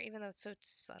down there, even though it's so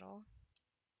subtle.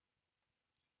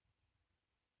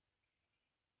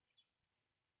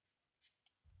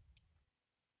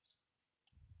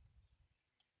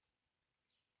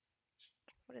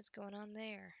 What is going on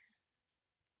there?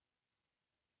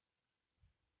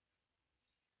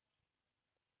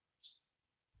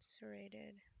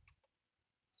 Serrated.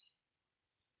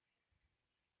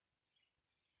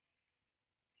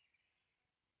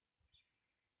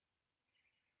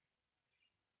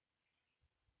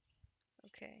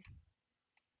 Okay.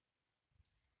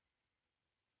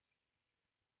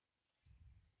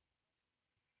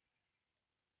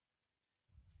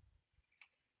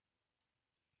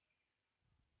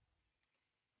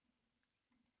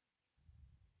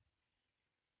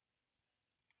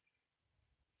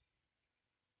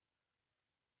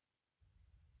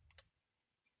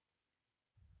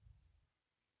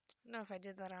 I don't know if I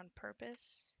did that on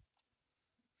purpose.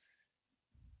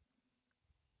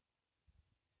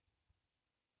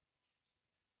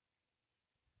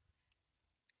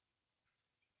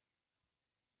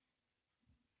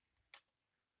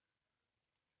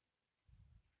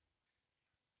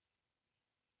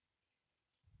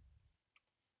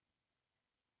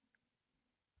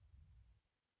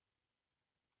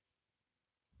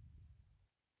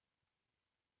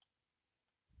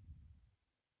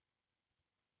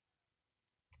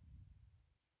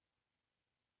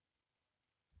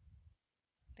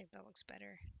 I think that looks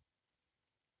better.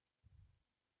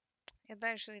 It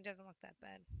actually doesn't look that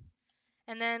bad.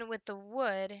 And then with the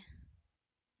wood,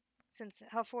 since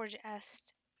Hellforge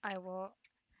Est, I will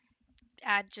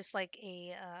add just like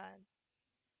a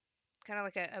kind of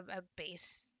like a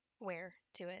base wear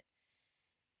to it.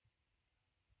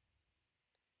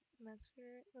 Master,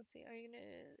 let's see, are you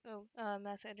gonna,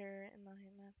 mass editor in my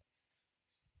map.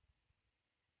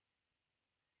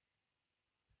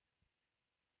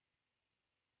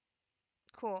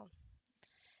 Cool.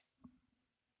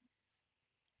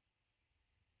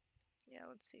 Yeah,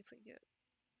 let's see if we go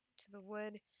to the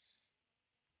wood.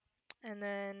 And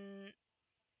then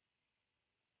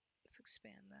let's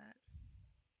expand that.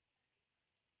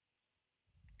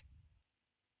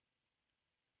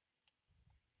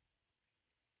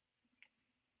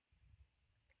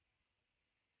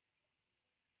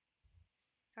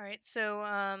 All right, so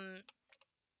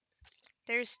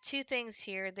there's two things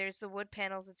here. There's the wood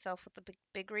panels itself with the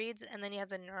big reeds, and then you have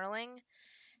the knurling.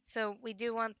 So we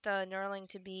do want the knurling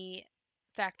to be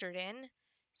factored in.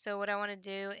 So what I want to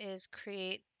do is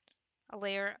create a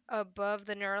layer above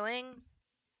the knurling,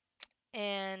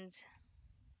 and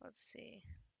let's see.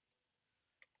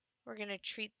 We're gonna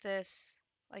treat this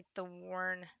like the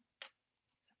worn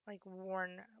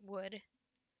wood.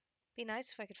 Be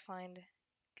nice if I could find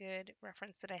good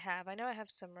reference that I have. I know I have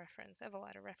some reference. I have a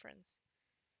lot of reference.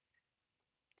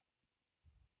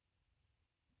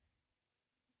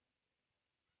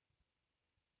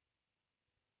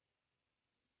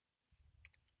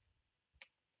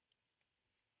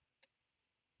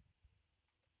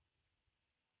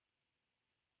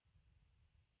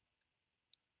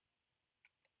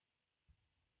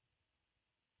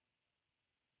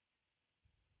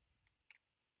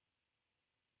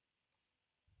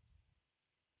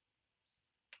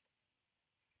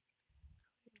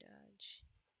 Dodge.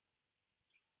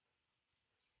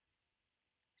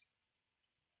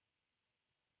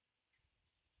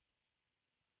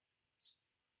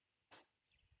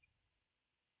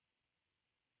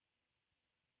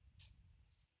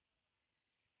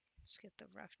 Let's get the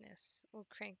roughness. We'll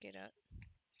crank it up,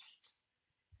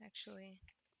 actually.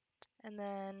 And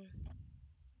then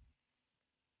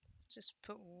just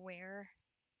put where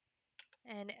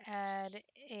and add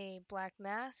a black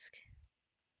mask.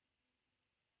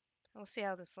 We'll see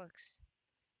how this looks.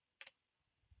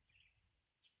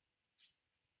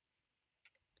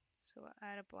 So we'll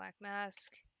add a black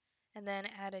mask and then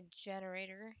add a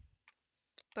generator.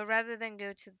 But rather than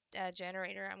go to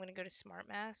generator, I'm going to go to smart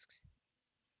masks.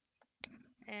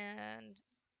 And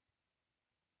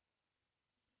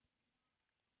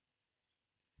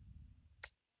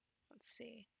let's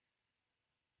see.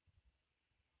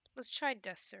 Let's try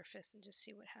dust surface and just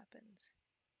see what happens.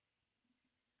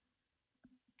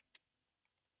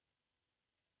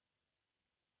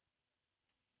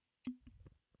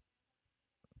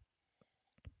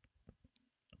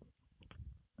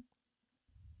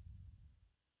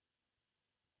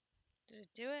 Did it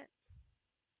do it?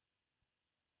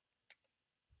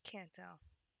 Can't tell.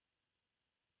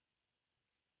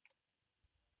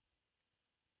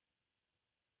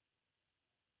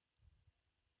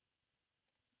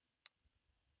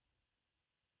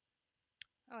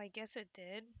 Oh, I guess it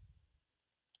did.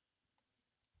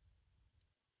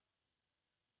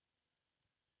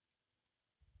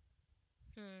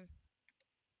 Hmm.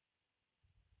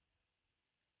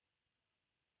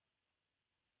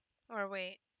 Or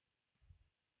wait.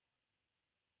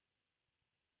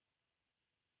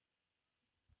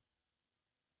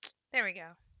 There we go.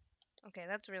 Okay,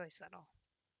 that's really subtle.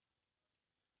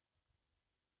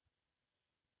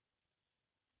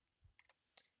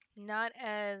 Not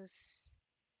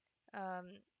um,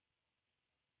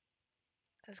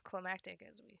 as climactic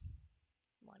as we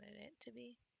wanted it to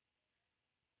be.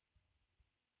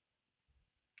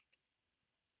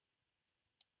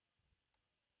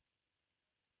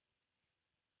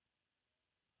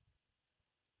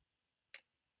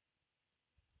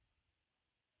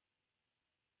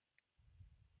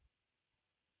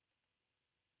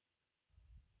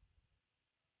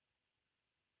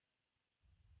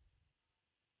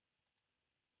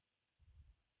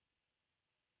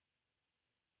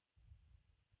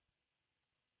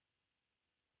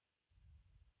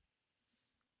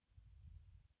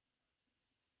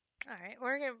 All right,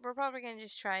 we're probably gonna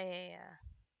just try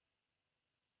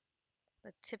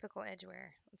the typical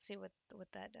edgeware. Let's see what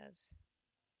that does.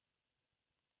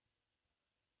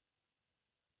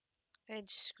 Edge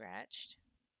scratched.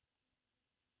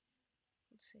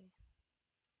 Let's see.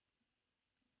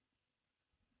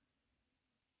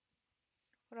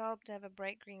 Would help to have a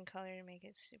bright green color to make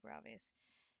it super obvious.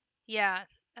 Yeah,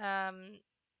 trying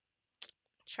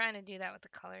to do that with the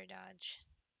color dodge.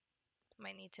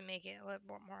 Might need to make it a little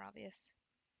more obvious.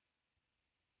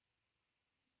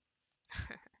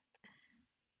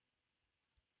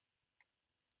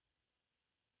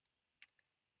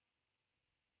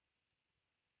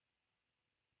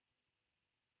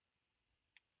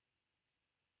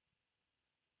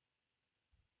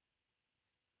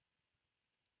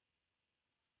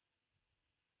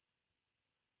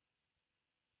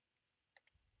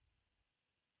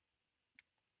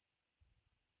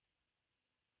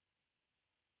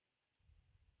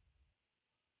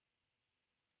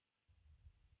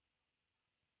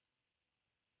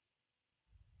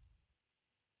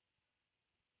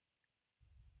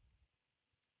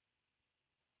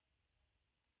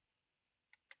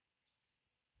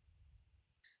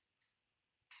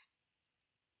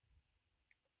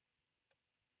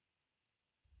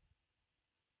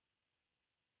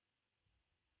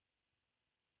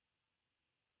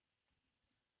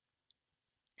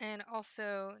 And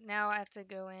also now I have to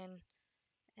go in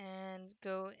and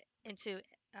go into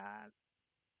uh,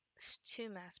 two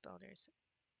mass builders.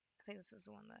 I think this is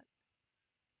the one that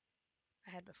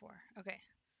I had before. Okay,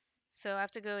 so I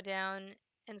have to go down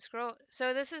and scroll.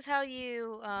 So this is how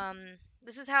you,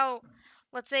 this is how,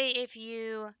 let's say if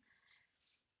you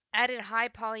added high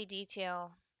poly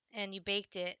detail and you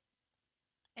baked it,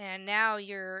 and now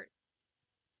you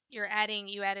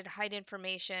added height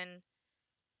information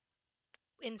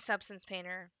in Substance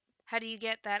Painter. How do you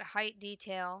get that height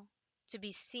detail to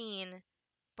be seen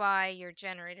by your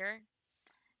generator?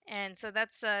 And so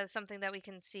that's something that we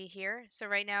can see here. So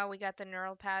right now we got the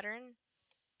neural pattern.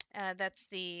 That's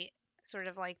the sort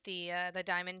of like the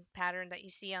diamond pattern that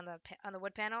you see on the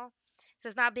wood panel. So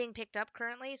it's not being picked up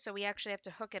currently. So we actually have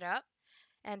to hook it up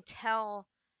and tell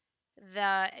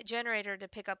the generator to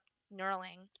pick up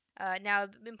knurling. Now,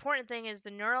 the important thing is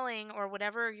the knurling or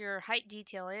whatever your height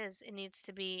detail is, it needs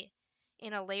to be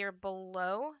in a layer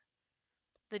below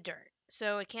the dirt.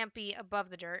 So it can't be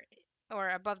above the dirt or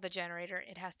above the generator.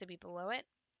 It has to be below it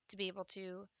to be able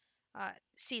to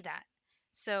see that.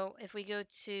 So if we go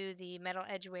to the metal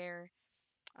edgeware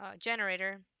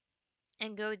generator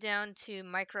and go down to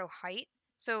micro height.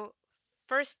 So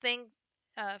first thing,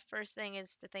 first thing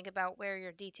is to think about where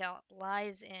your detail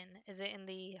lies in. Is it in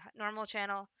the normal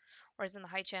channel or is it in the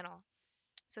height channel?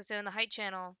 So in the height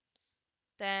channel,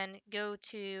 then go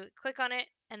to click on it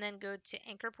and then go to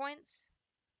anchor points.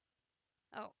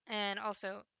 Oh, and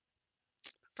also,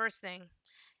 first thing,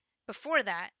 before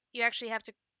that, you actually have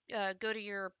to go to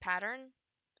your pattern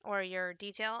or your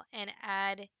detail and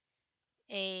add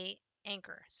a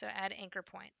anchor. So add anchor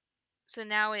point. So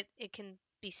now it can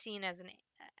be seen as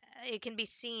it can be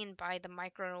seen by the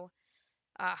micro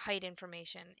height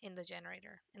information in the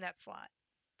generator in that slot.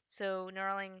 So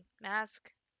knurling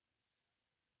mask,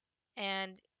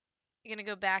 and you're going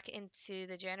to go back into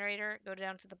the generator, go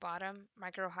down to the bottom,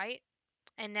 micro height,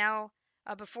 and now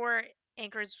before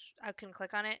anchors, I can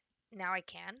click on it. Now I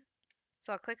can.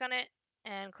 So I'll click on it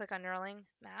and click on knurling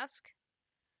mask,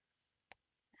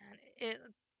 and it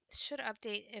should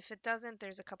update. If it doesn't,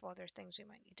 there's a couple other things we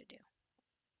might need to do.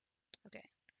 Okay.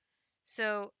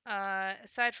 So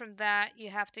aside from that, you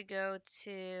have to go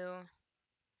to,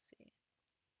 let's see,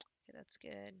 okay, that's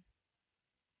good.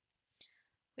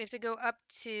 We have to go up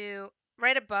to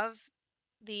right above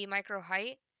the micro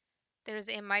height. There's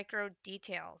a micro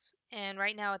details, and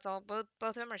right now it's all both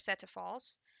of them are set to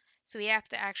false. So we have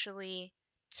to actually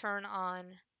turn on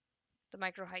the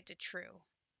micro height to true.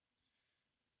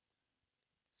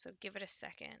 So give it a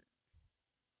second.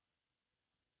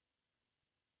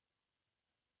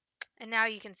 And now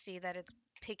you can see that it's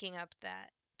picking up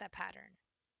that pattern.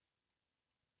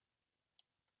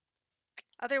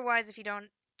 Otherwise, if you don't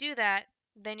do that,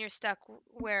 then you're stuck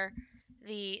where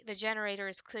the generator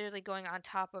is clearly going on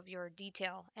top of your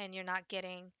detail and you're not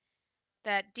getting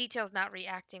that detail's not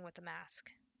reacting with the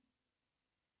mask.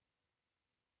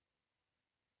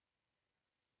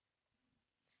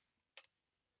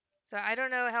 So I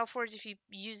don't know Hellforge if you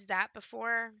used that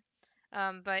before,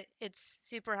 but it's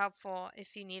super helpful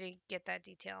if you need to get that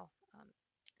detail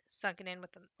sunken in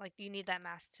with them. Like you need that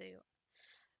mask to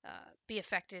be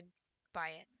affected by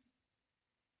it.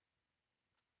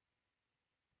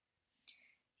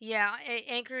 Yeah,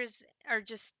 anchors are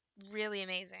just really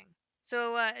amazing.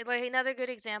 So, like another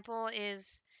good example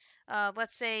is,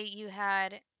 let's say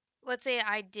let's say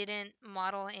I didn't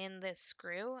model in this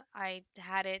screw. I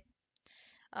had it,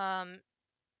 um,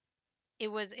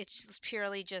 it's just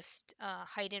purely just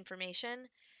height information.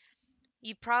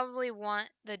 You probably want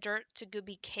the dirt to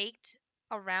be caked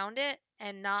around it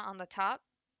and not on the top.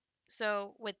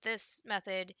 So with this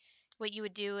method, what you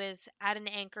would do is add an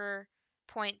anchor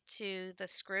point to the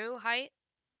screw height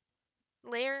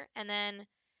layer and then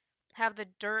have the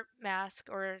dirt mask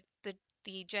or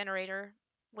the generator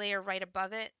layer right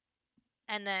above it,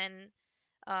 and then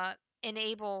uh,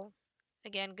 enable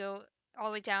again, go all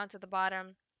the way down to the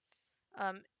bottom,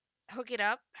 um, hook it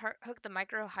up, hook the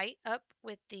micro height up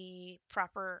with the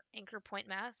proper anchor point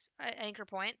anchor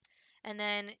point, and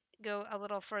then go a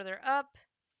little further up,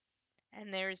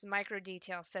 and there's micro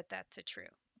detail, set that to true.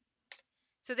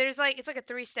 So there's like it's like a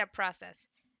three-step process.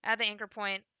 Add the anchor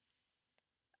point,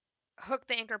 hook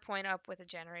the anchor point up with a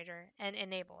generator, and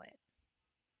enable it.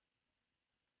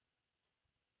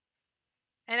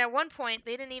 And at one point,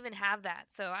 they didn't even have that.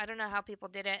 So I don't know how people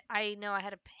did it. I know I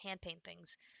had to hand paint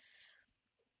things.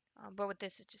 But with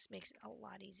this, it just makes it a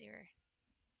lot easier.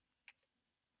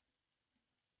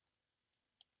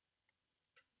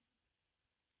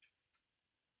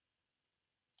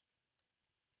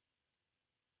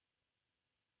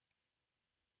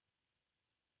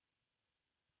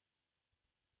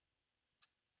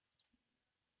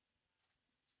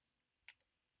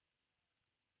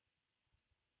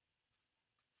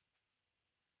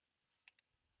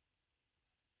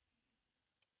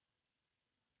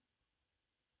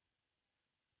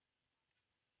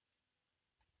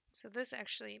 So this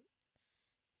actually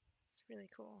is really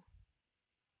cool.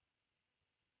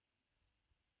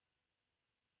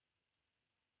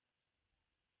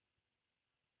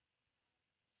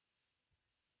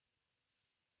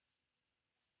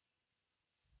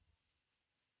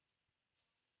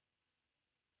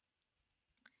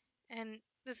 And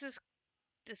this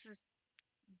is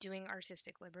doing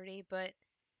artistic liberty, but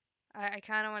I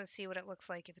kind of want to see what it looks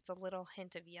like if it's a little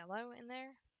hint of yellow in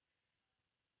there.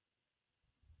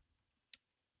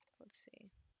 Let's see.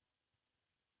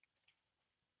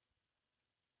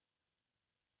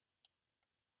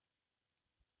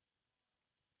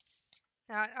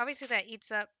 Now, obviously that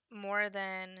eats up more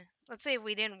than, let's say if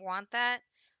we didn't want that,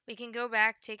 we can go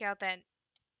back, take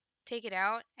it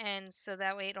out, and so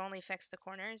that way it only affects the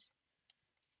corners.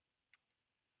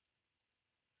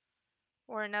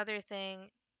 Or another thing,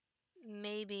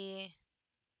 maybe,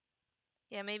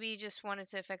 yeah, maybe you just wanted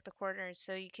to affect the corners,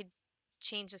 so you could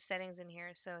change the settings in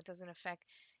here so it doesn't affect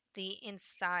the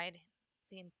inside,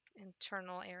 the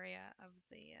internal area of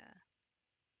the,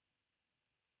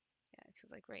 yeah,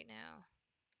 because like right now,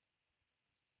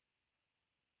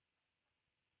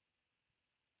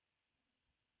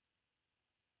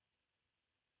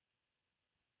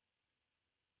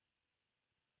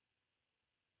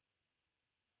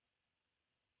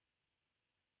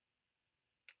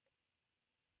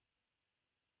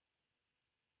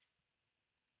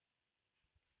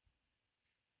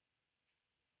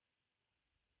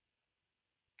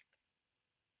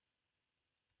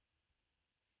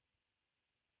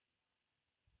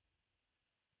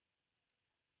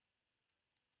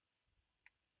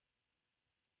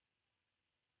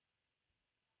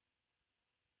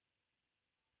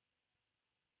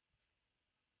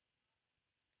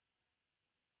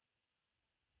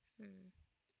 Hmm.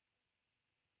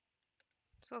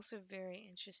 It's also very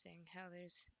interesting how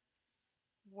there's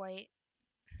white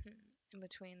in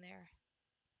between there.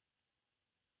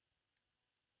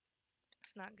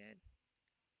 It's not good.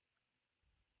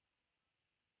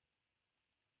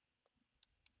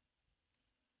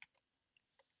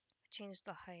 Change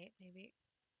the height, maybe.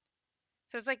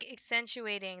 So it's like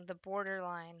accentuating the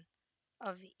borderline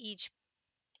of each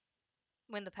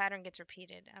when the pattern gets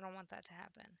repeated. I don't want that to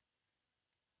happen.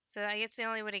 So I guess the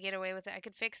only way to get away with it, I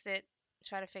could fix it,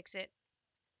 try to fix it,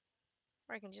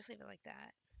 or I can just leave it like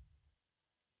that.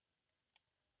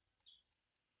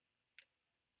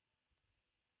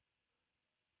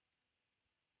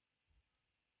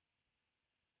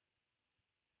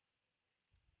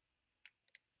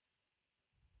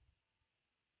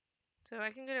 So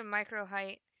I can go to micro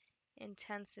height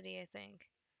intensity, I think.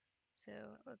 So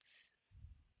let's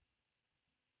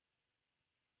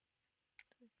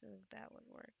think that would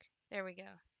work. There we go.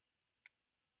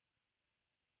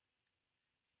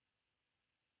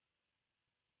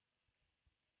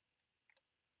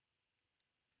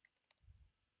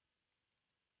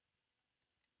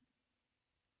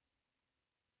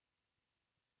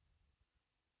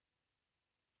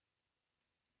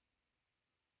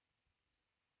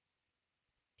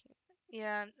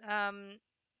 Yeah,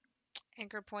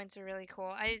 anchor points are really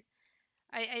cool. I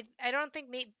don't think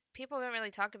people don't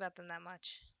really talk about them that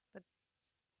much, but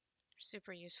they're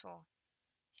super useful.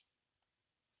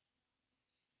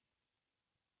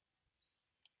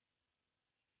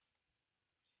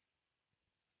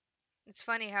 It's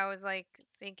funny how I was like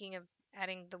thinking of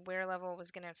adding the wear level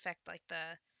was going to affect like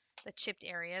the chipped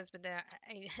areas, but then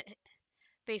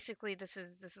basically this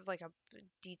is like a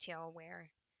detail wear.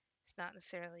 It's not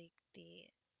necessarily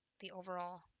the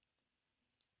overall.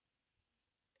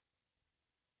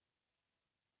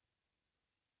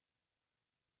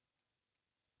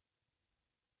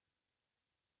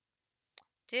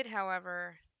 Did,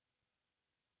 however,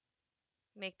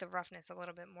 make the roughness a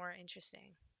little bit more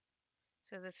interesting.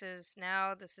 So this is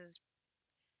now, this is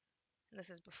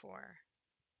before.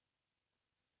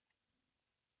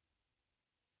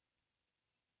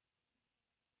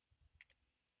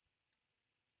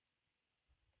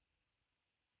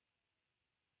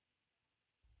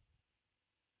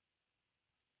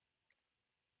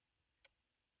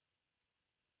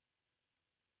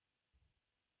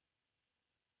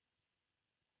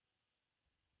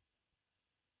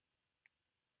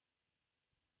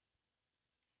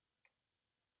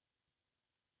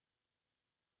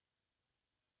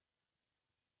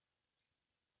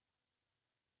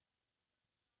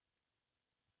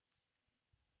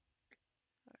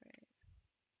 All right.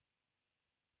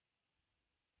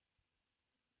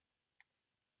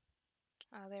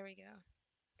 Oh, there we go.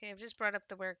 Okay, I've just brought up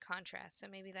the word contrast, so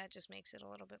maybe that just makes it a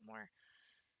little bit more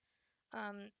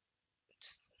um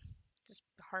just, just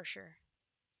harsher.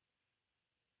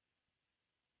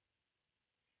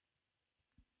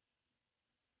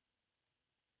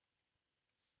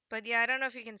 But yeah, I don't know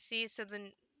if you can see. So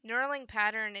the knurling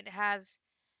pattern,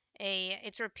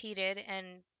 it's repeated, and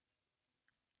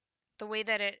the way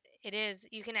that it is,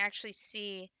 you can actually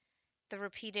see the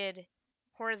repeated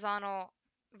horizontal,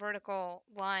 vertical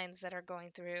lines that are going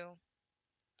through.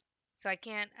 So I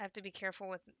have to be careful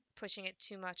with pushing it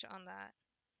too much on that.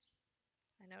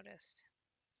 I noticed.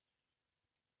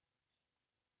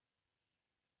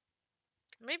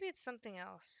 Maybe it's something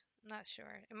else. I'm not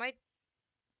sure. It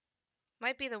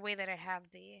might be the way that I have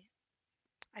the.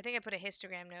 I think I put a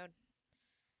histogram node.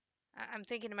 I'm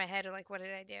thinking in my head like, what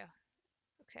did I do?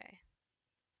 Okay.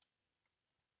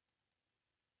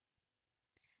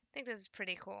 I think this is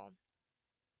pretty cool.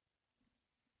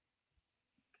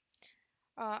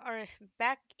 Or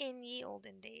back in ye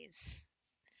olden days.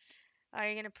 Are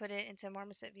you gonna put it into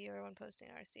Marmoset viewer when posting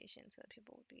our station so that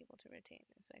people would be able to retain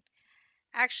and inspect?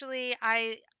 Actually,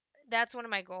 that's one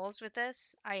of my goals with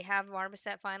this. I have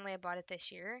Marmoset finally. I bought it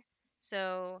this year.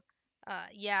 So,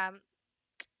 yeah,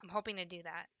 I'm hoping to do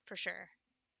that for sure.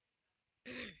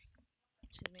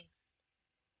 Excuse me.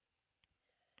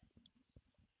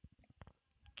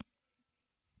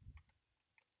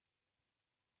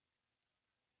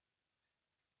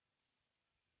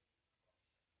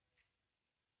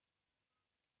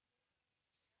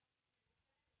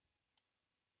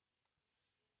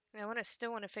 And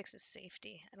still want to fix the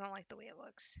safety. I don't like the way it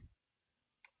looks.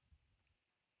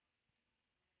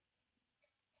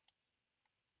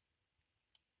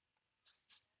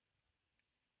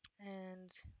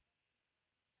 And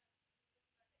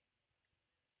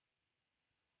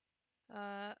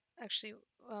uh, actually,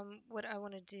 what I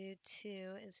want to do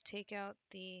too is take out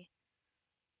the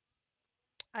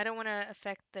I don't want to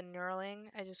affect the knurling.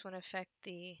 I just want to affect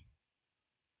the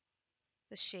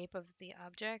shape of the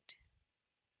object.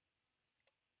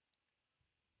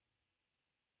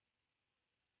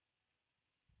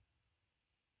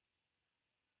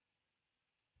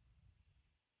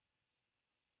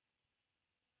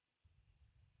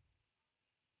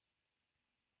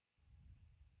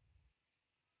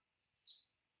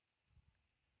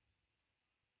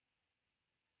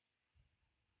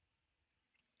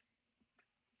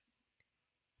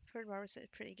 Fred Barber said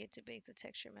pretty good to bake the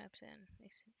texture maps in.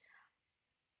 Makes it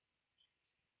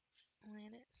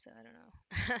land it, so I don't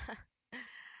know.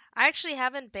 I actually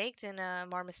haven't baked in a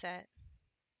marmoset.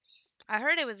 I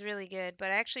heard it was really good,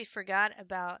 but I forgot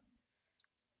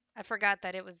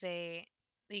that it was a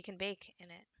you can bake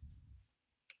in it.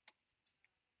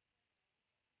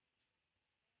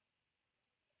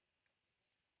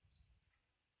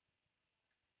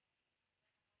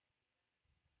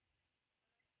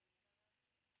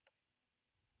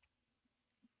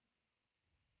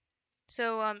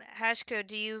 So Hashcode,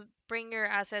 do you bring your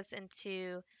assets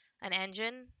into an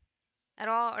engine at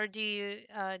all, or do you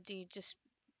just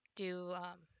do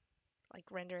like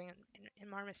rendering in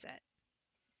Marmoset?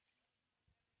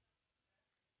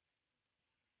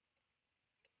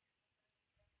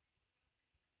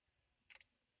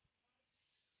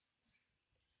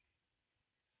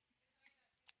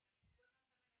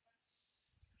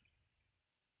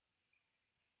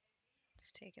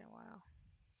 It's taking a while.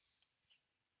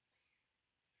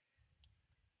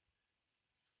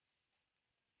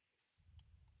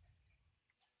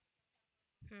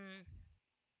 Hmm.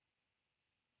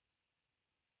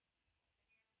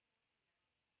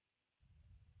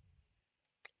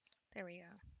 There we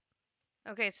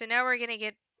go. Okay, so now we're gonna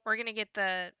get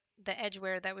the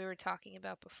edgeware that we were talking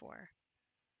about before.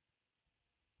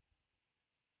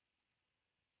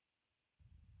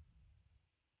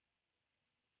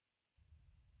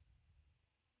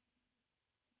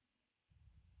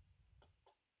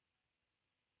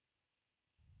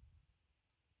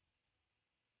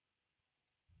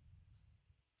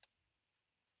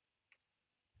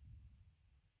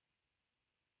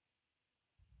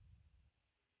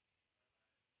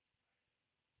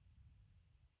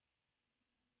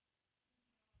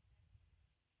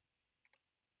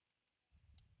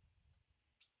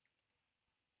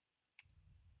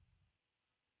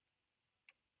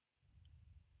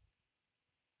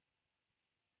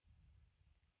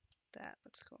 That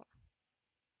looks cool.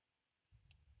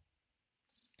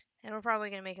 And we're probably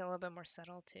gonna make it a little bit more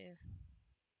subtle too.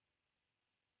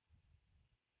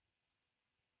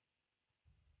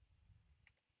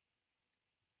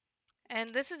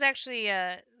 And this is actually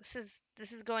this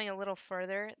is going a little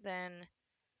further than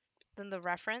the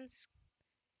reference.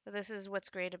 But this is what's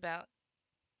great about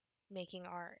making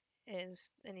art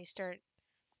is then you start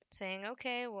saying,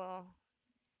 okay, well,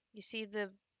 you see the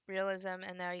realism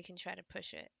and now you can try to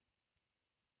push it.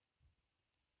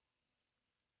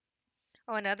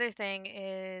 Oh, another thing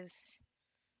is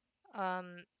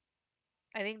um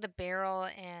I think the barrel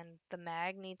and the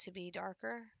mag need to be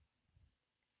darker.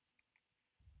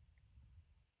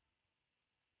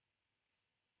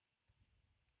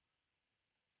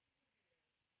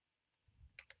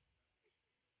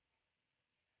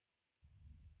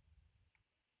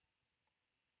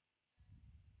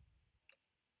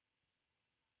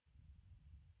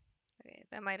 Okay,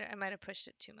 that might I might have pushed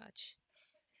it too much.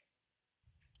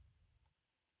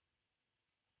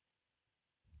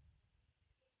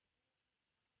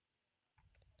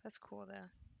 That's cool though.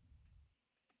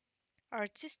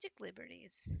 Artistic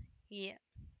liberties. Yeah.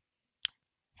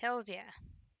 Hells yeah.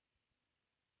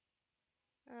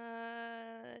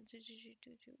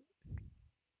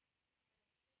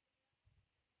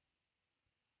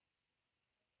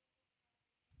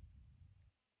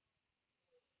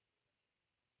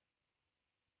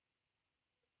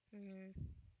 Mm.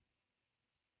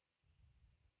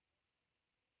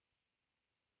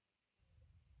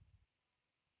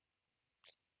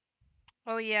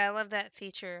 Oh yeah, I love that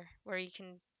feature where you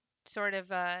can sort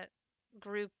of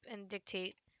group and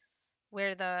dictate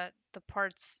where the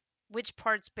parts which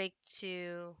parts bake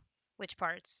to which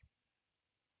parts.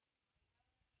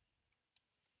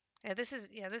 Yeah, this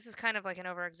is kind of like an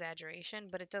over exaggeration,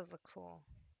 but it does look cool.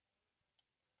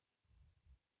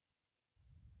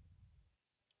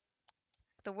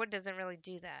 The wood doesn't really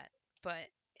do that, but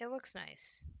it looks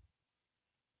nice.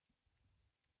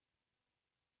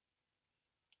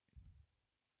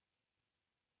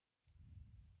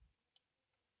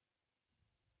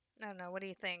 I don't know, what do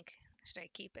you think? Should I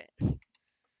keep it?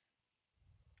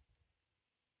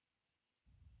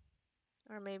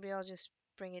 Or maybe I'll just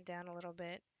bring it down a little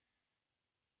bit.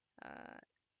 Uh,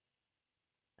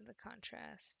 Add the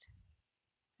contrast.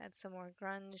 Add some more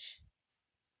grunge.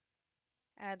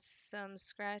 Add some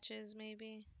scratches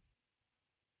maybe.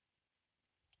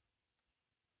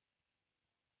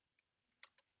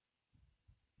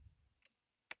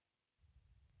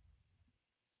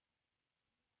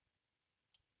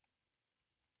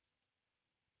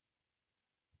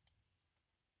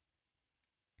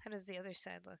 How does the other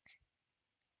side look?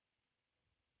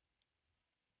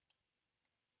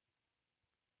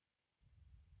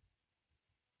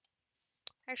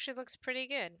 Actually looks pretty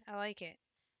good. I like it.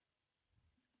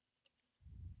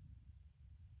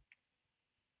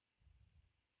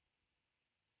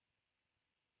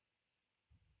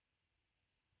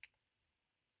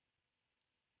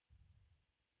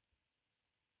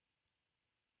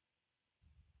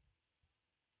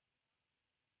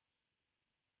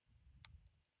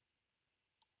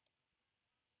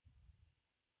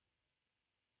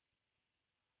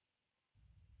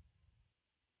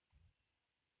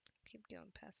 Keep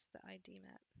going past the ID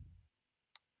map.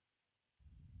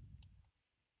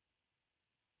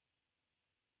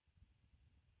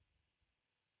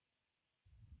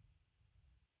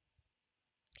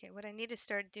 Okay, what I need to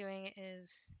start doing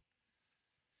is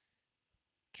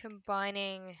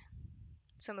combining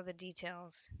some of the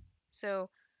details. So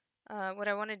what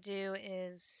I want to do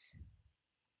is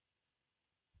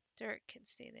dirt can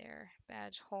stay there,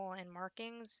 badge, hole, and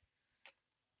markings.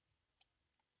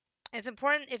 It's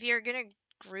important if you're going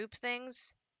to group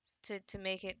things to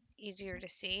make it easier to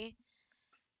see.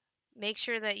 Make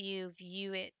sure that you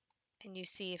view it and you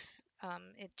see if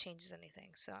it changes anything.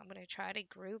 So I'm going to try to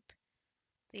group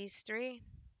these three.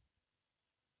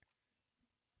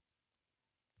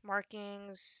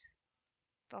 Markings,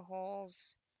 the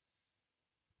holes,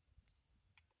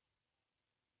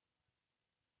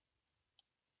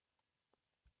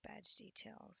 badge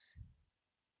details.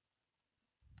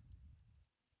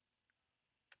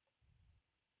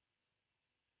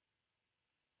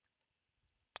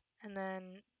 And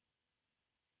then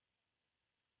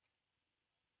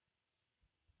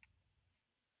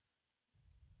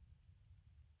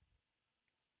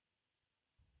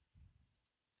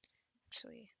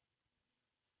actually,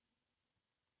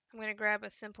 I'm going to grab a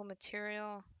simple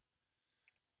material.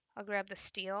 I'll grab the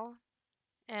steel.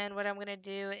 And what I'm going to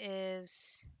do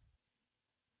is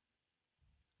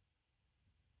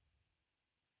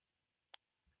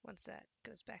once that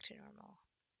goes back to normal,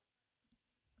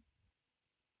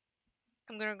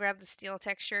 I'm going to grab the steel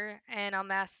texture and I'll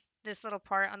mask this little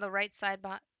part on the right side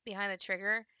behind the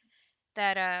trigger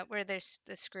that where there's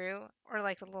the screw or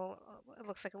like a little, it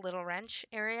looks like a little wrench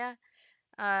area.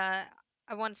 I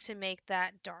want to make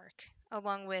that dark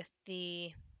along with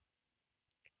the,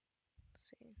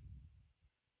 let's see.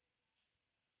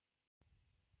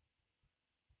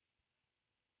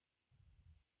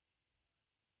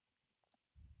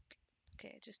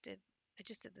 Okay, I just did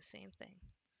the same thing.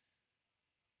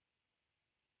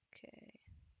 Okay,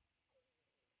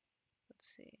 let's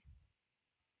see.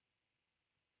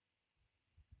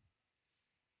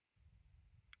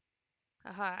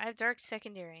 Aha, I have dark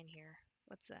secondary in here.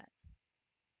 What's that?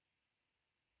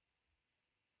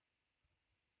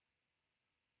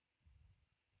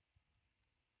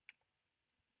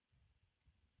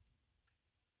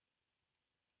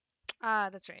 Ah,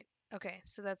 that's right. Okay,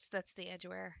 so that's the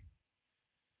edgeware.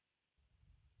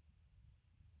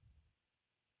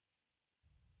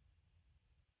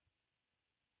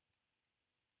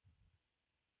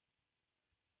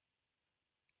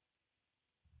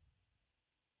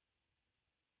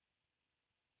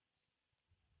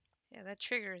 Yeah, that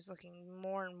trigger is looking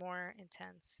more and more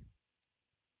intense.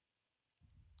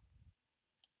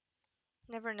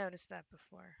 Never noticed that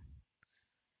before.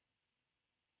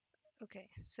 Okay,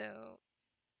 so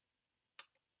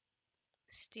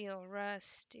steel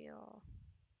rust, steel.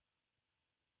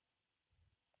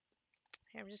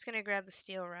 Here, I'm just gonna grab the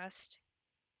steel rust.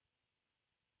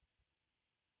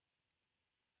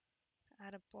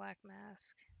 Add a black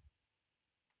mask.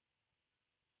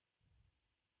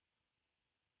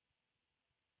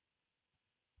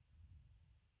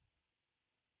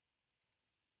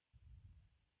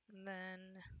 And then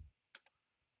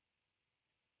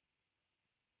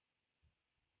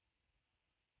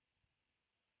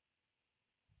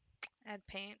add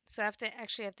paint. So I have to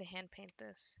actually have to hand paint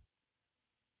this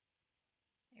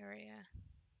area.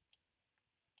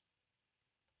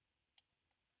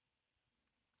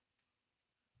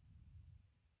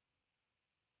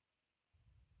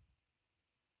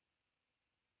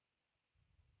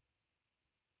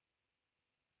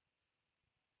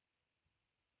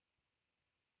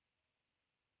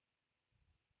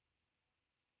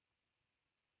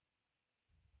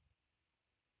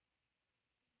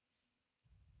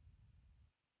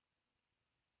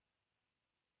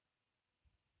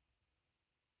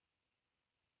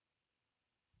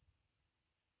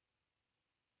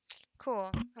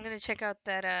 Cool. I'm gonna check out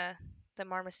that the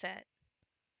Marmoset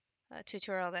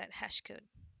tutorial that Hashcode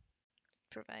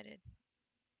provided.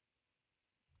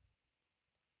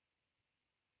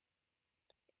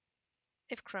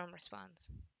 If Chrome responds.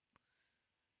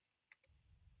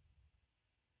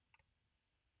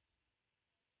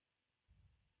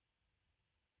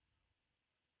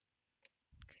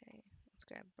 Okay, let's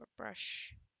grab a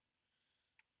brush.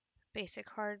 Basic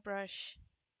hard brush.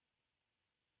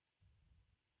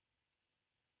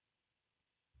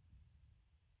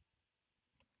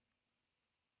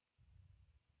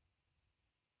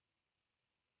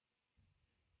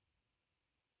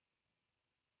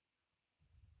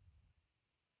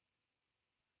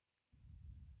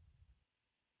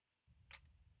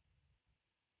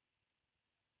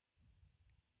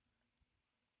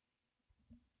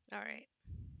 All right.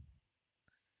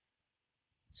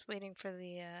 Just waiting for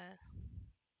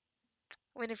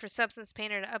Substance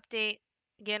Painter to update.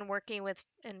 Again, working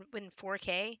in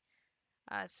 4K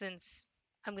since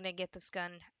I'm gonna get this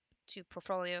gun to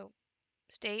portfolio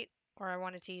state, or I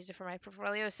wanted to use it for my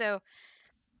portfolio. So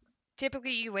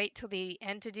typically you wait till the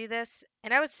end to do this,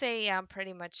 and I would say I'm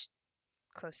pretty much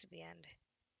close to the end.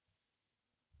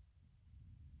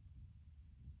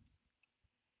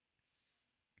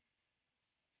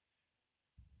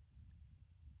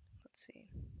 Let's see.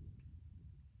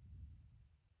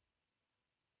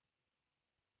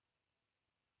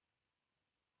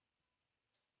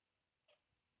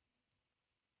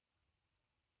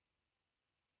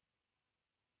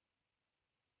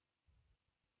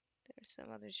 There's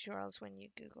some other tutorials when you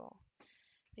Google.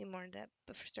 Be more in depth,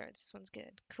 but for starts, this one's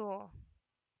good. Cool.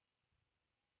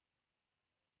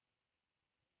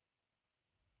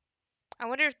 I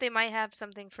wonder if they might have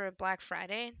something for Black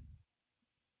Friday,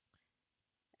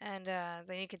 and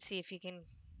then you could see if you can,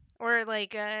 or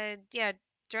like, yeah,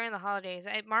 during the holidays.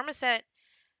 Marmoset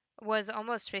was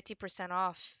almost 50%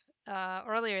 off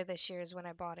earlier this year is when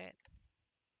I bought it.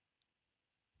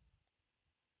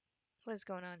 What is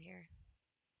going on here?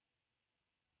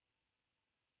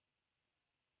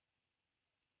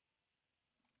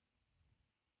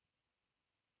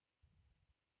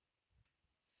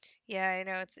 Yeah, I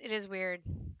know it is weird.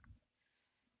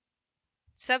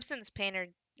 Substance Painter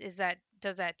does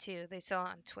that too. They sell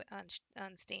on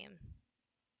on Steam.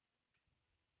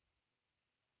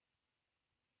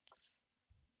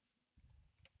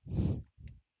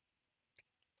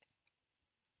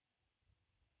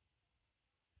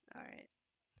 All right,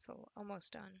 so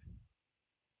almost done.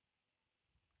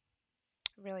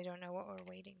 I really don't know what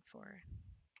we're waiting for.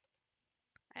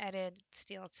 I added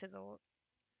steel to the.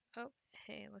 Oh,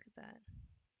 hey, look at that.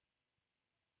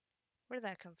 Where did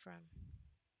that come from?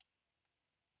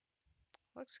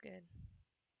 Looks good.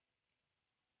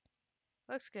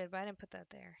 Looks good, but I didn't put that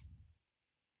there.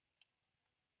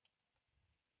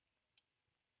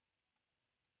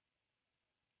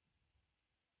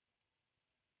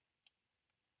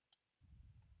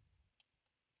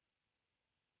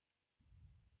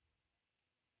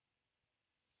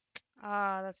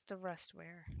 Ah, that's the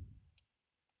rustware.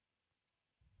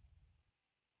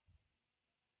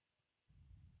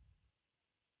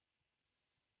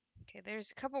 Okay,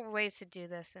 there's a couple of ways to do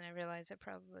this, and I realized I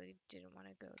probably didn't want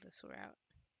to go this route.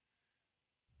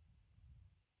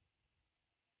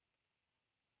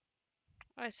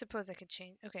 I suppose I could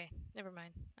change. Okay, never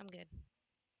mind. I'm good.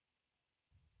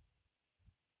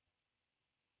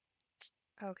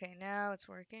 Okay, now it's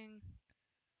working.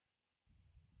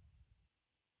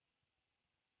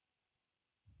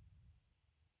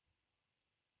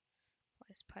 Why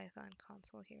is Python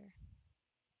console here?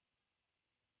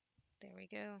 There we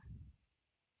go.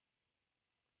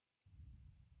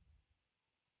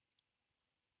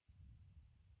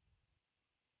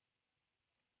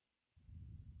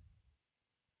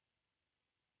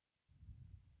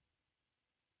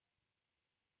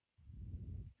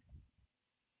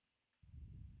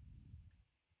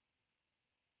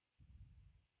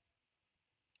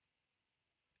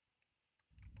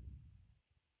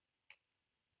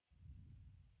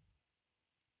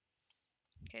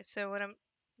 Okay, so what I'm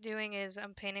doing is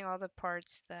I'm painting all the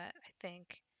parts that I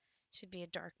think should be a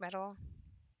dark metal,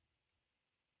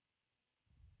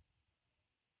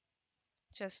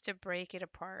 just to break it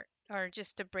apart, or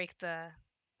just to break the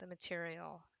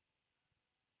material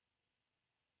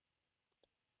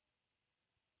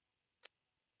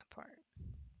apart.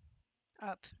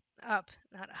 Up, up,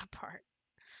 not apart.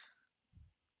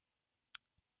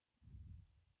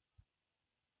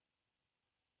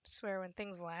 Swear when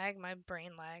things lag, my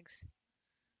brain lags.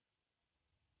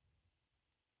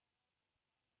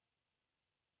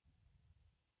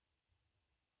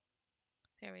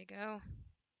 There we go.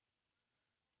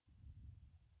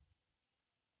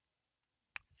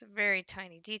 It's a very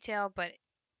tiny detail, but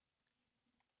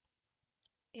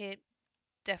it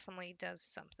definitely does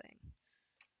something.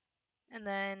 And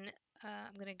then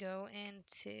I'm going to go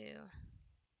into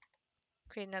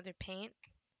create another paint.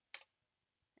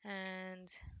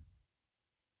 And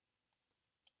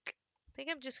I think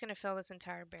I'm just going to fill this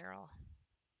entire barrel.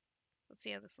 Let's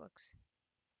see how this looks.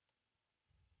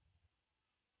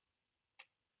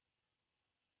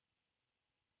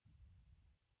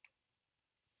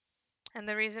 And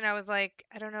the reason I was like,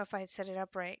 I don't know if I set it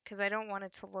up right, because I don't want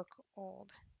it to look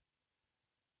old.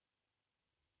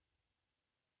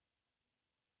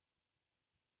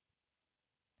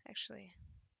 Actually,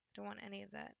 I don't want any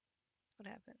of that. What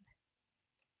happened?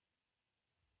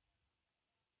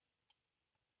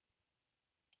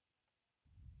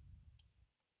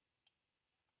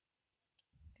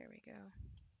 There we go.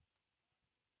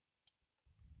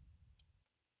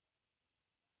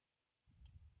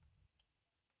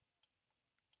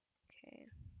 Okay.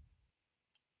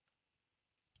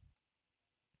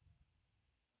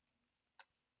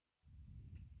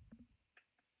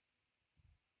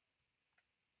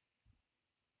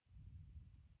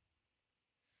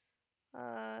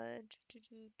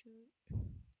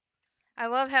 I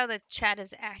love how the chat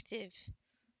is active.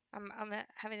 I'm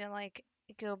having to like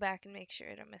go back and make sure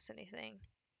I don't miss anything.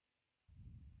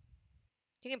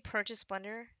 You can purchase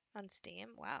Blender on Steam.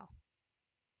 Wow,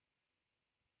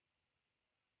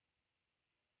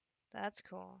 that's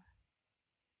cool.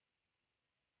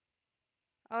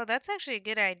 Oh, that's actually a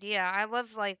good idea. I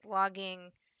love like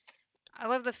logging. I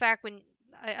love the fact when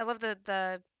I love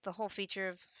the whole feature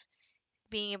of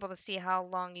being able to see how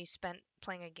long you spent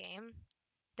playing a game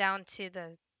down to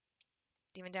the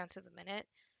even down to the minute.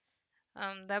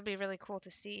 That'd be really cool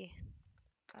to see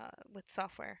with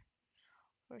software.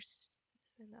 Or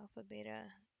in the alpha beta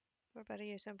for about a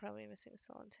year, so I'm probably missing a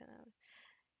solid 10 hours.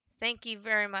 Thank you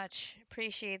very much.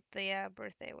 Appreciate the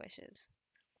birthday wishes.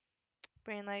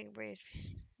 Brain like brain.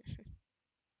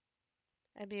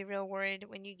 I'd be real worried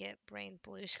when you get brain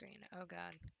blue screen. Oh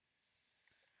god.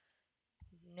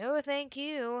 No, thank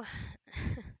you.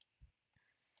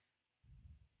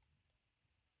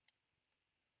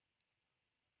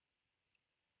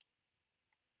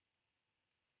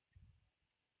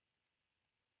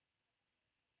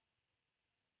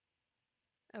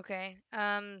 Okay.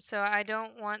 So I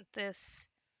don't want this.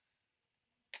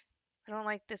 I don't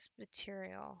like this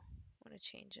material. I want to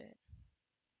change it.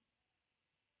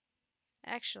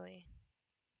 Actually,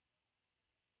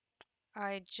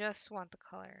 I just want the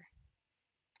color.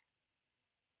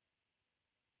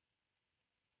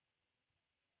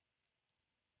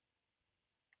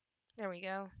 There we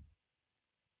go.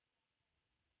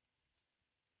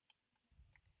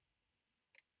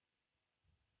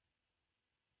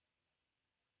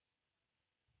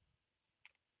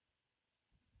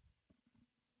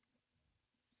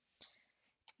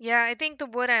 Yeah, I think the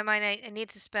wood I need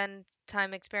to spend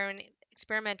time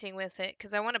experimenting with it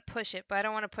because I want to push it, but I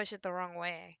don't want to push it the wrong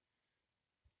way.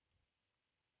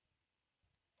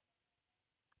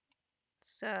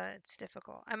 It's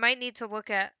difficult. I might need to look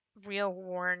at real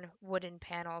worn wooden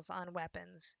panels on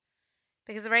weapons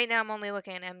because right now I'm only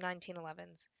looking at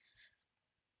M1911s.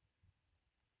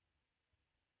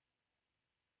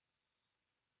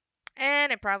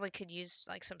 And I probably could use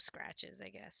like some scratches, I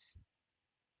guess.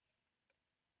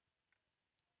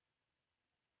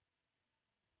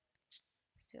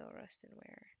 Steel, rust, and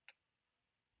wear.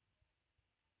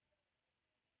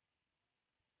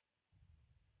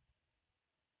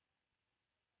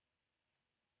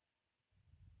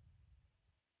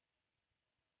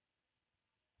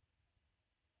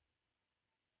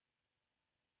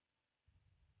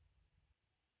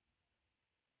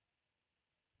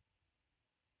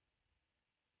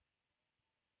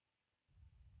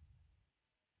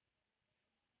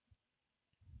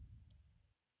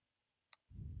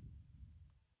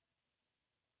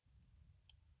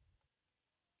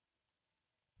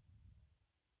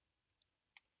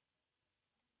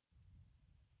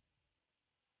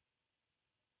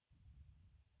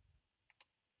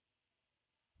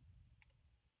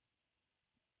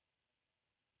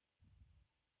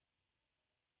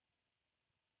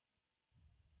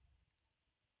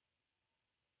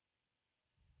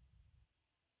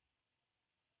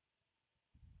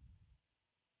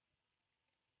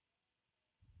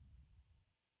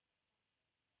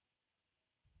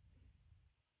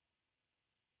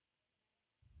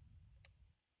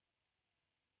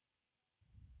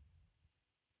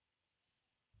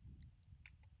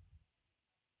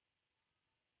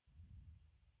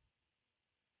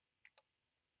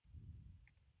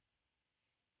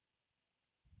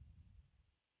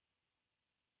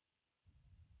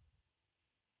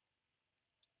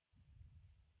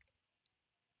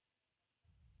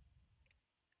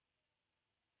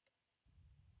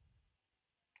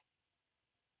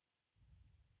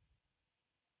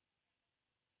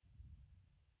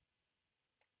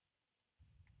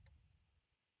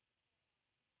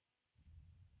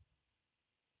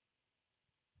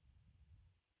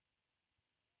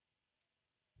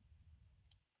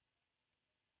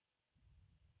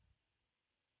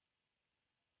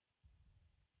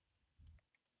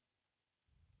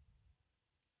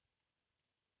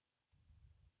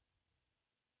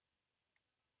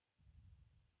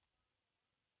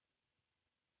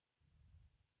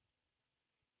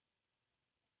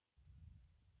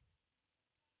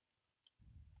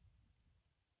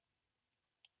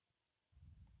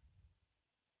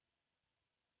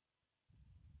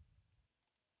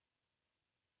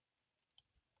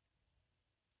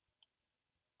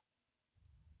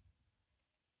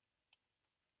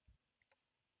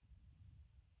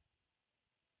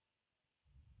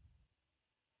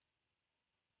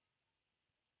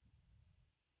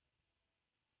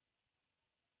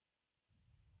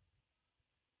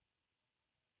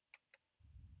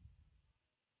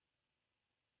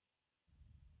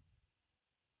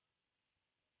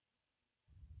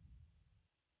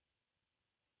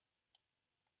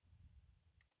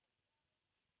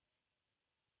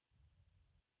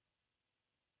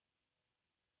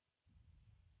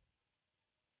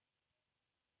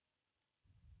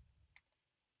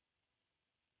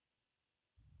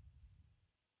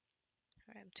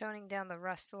 I'm toning down the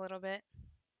rust a little bit.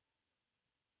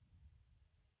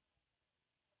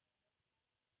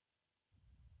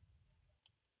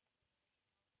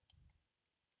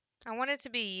 I want it to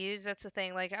be used. That's the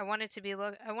thing. Like I want it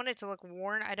to look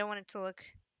worn. I don't want it to look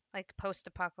like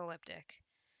post-apocalyptic.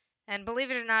 And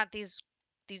believe it or not, these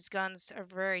guns are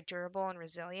very durable and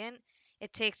resilient.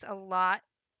 It takes a lot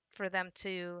for them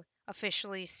to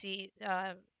officially see.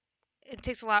 It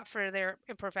takes a lot for their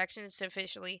imperfections to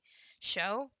officially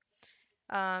show.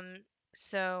 Um,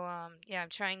 yeah, I'm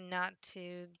trying not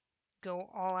to go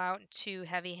all out too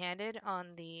heavy-handed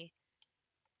on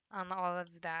all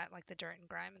of that, like the dirt and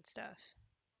grime and stuff.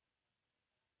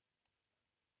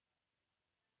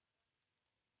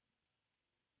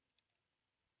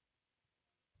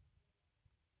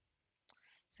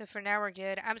 So for now we're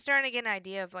good. I'm starting to get an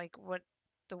idea of like what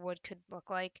the wood could look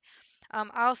like.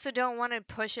 I also don't want to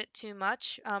push it too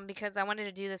much because I wanted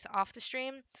to do this off the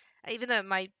stream, even though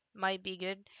it might be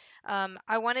good.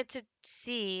 I wanted to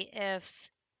see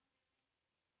if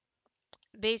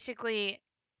basically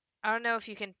I don't know if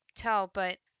you can tell,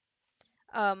 but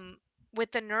um,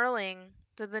 with the knurling,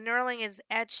 the knurling is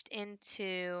etched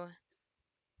into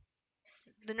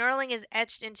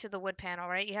the wood panel,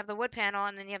 right? You have the wood panel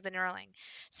and then you have the knurling.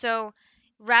 So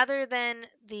rather than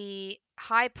the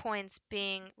high points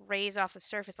being raised off the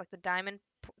surface, like the diamond,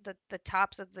 the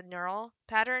tops of the knurl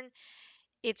pattern,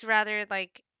 it's rather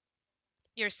like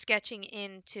you're sketching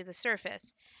into the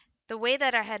surface. The way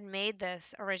that I had made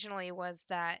this originally was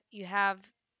that you have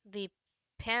the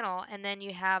panel and then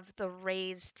you have the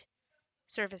raised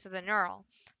surface of the knurl.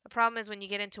 The problem is when you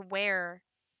get into wear,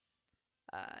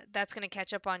 that's going to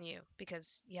catch up on you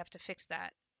because you have to fix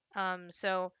that.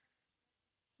 So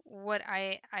what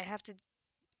I have to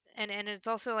and it's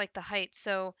also like the height.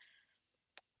 So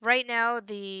right now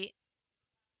the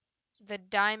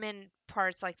diamond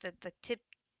parts like the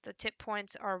tip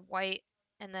points are white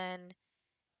and then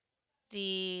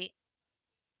the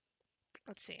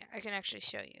let's see, I can actually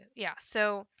show you. Yeah,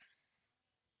 so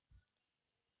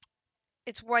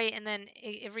it's white and then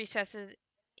it recesses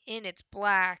in it's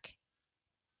black.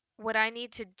 What I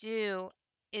need to do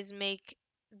is make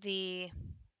the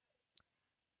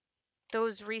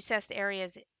those recessed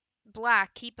areas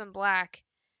black, keep them black,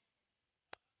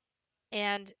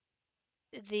 and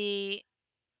the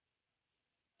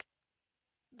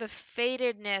the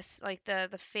fadedness, like the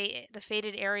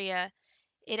faded area,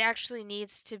 it actually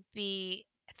needs to be,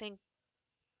 I think,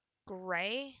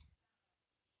 gray,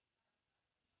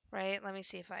 right? Let me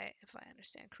see if I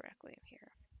understand correctly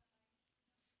here.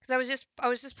 Because I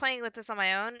was just playing with this on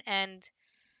my own, and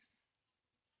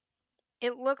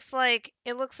it looks like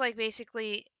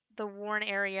basically the worn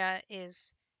area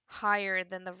is higher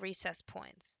than the recess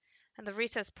points, and the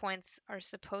recess points are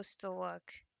supposed to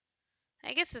look.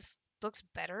 I guess this looks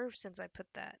better since I put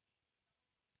that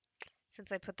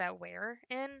wear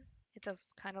in. It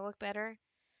does kind of look better.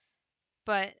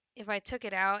 But if I took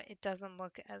it out, it doesn't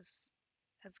look as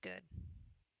good.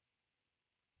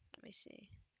 Let me see.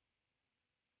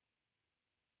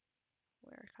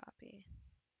 Wear copy.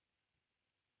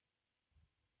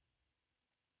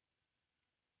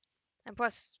 And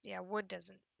plus, yeah, wood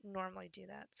doesn't normally do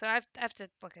that. So I have to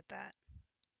look at that.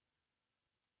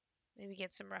 Maybe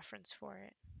get some reference for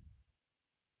it.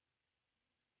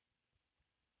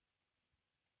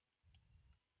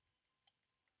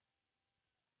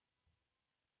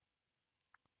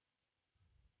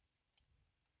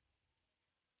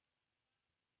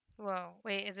 Whoa,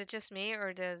 wait, is it just me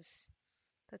or does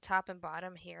the top and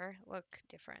bottom here look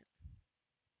different?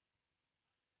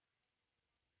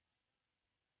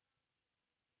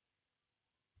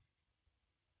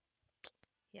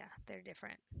 Yeah, they're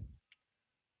different.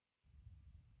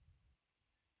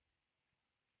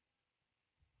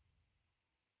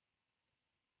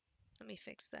 Let me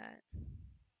fix that.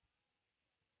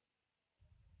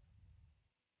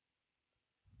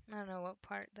 I don't know what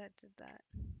part that did that.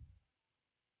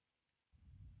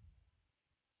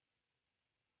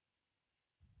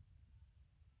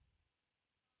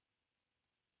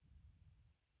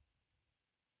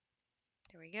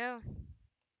 There we go.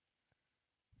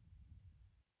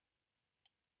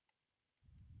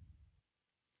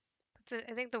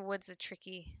 I think the wood's a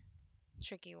tricky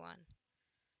one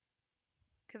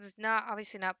because it's not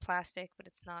obviously not plastic, but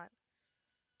it's not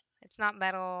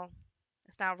metal,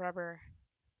 it's not rubber,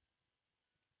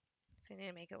 so you need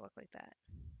to make it look like that.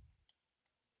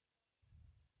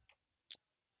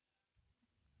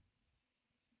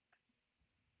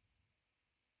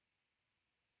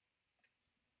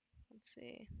 Let's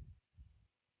see.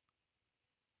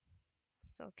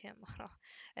 Still can't model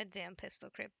a damn pistol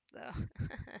grip though.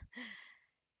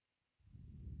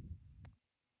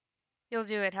 You'll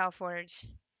do it, Hellforge.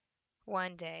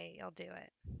 One day you'll do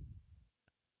it.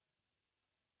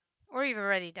 Or you've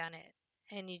already done it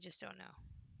and you just don't know.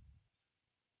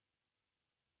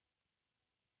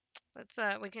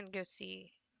 We can go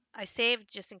see. I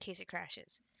saved just in case it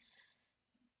crashes.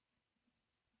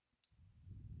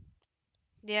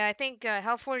 Yeah, I think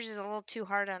Hellforge is a little too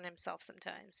hard on himself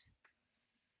sometimes.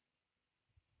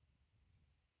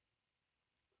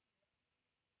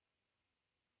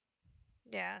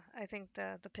 Yeah, I think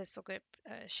the pistol grip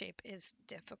shape is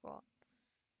difficult.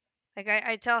 Like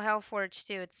I tell Hellforge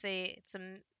too, it's a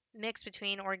mix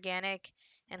between organic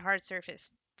and hard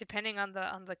surface, depending on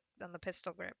the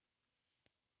pistol grip.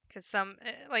 Because some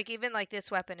like even like this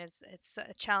weapon is it's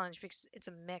a challenge because it's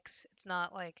a mix. It's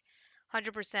not like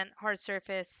 100% hard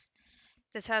surface.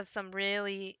 This has some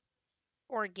really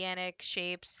organic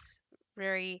shapes,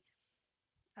 very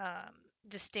um,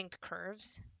 distinct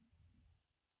curves.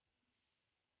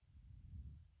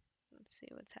 Let's see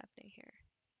what's happening here.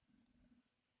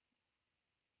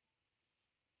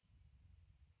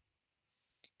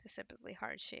 Deceptively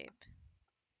hard shape.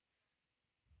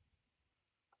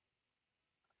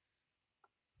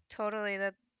 Totally.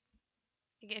 That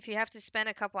if you have to spend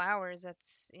a couple hours,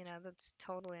 that's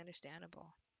totally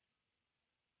understandable.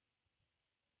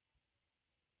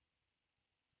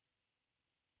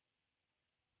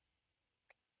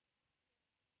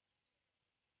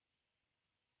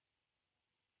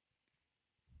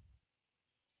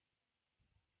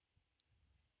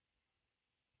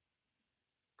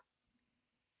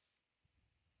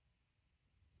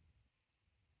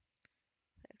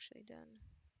 It's actually done.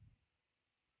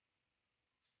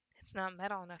 It's not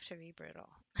metal enough to be brittle.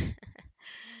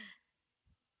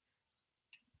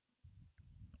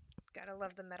 Gotta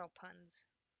love the metal puns.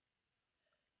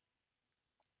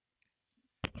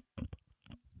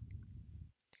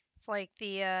 It's like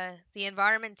the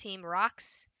environment team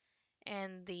rocks,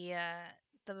 and the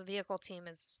vehicle team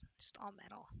is just all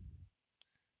metal.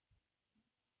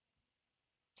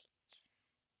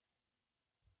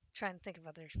 Trying to think of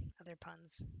other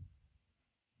puns.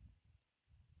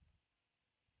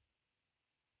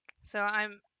 So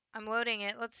I'm loading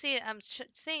it. Let's see. I'm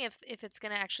seeing if it's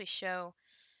gonna actually show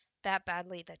that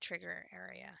badly the trigger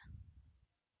area.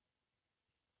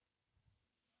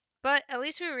 But at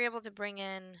least we were able to bring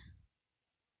in.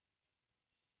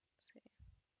 Let's see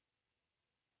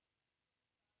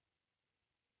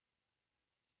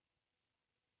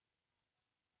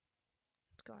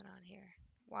what's going on here.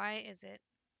 Why is it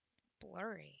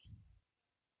blurry?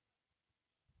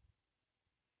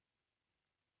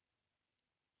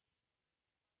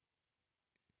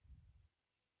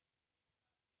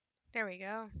 There we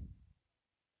go.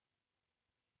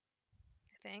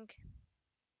 I think.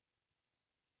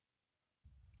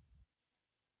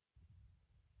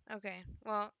 Okay.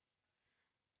 Well,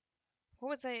 what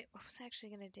was I actually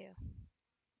gonna do?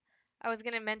 I was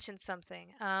gonna mention something.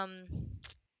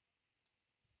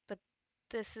 But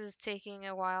this is taking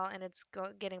a while and it's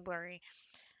getting blurry.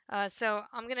 So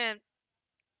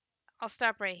I'll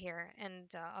stop right here and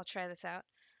I'll try this out.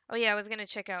 Oh yeah, I was gonna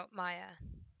check out Maya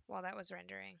while that was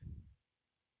rendering.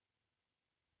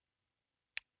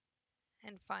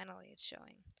 And finally it's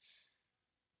showing.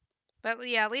 But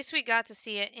yeah, at least we got to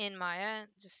see it in Maya,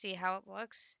 just see how it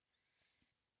looks.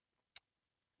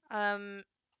 Um,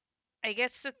 I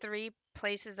guess the three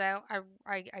places that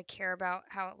I care about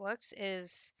how it looks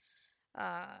is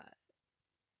uh,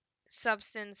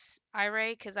 Substance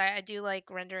Iray, because I do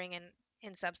like rendering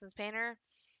in Substance Painter,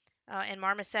 and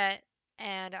Marmoset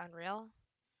and Unreal.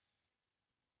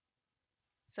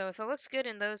 So if it looks good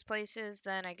in those places,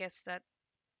 then I guess that's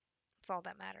all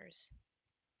that matters.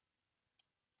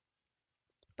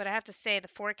 But I have to say the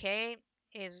 4K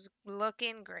is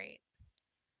looking great.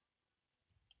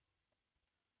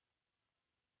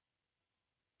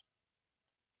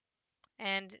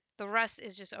 And the rust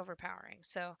is just overpowering.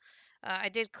 So I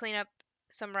did clean up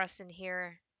some rust in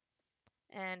here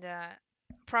and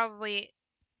probably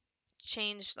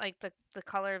change like the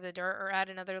color of the dirt or add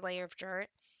another layer of dirt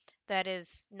that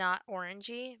is not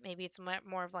orangey. Maybe it's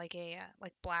more of like a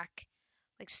like black,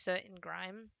 like soot and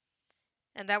grime,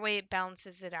 and that way it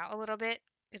balances it out a little bit.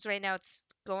 Because right now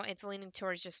it's leaning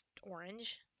towards just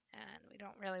orange, and we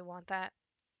don't really want that.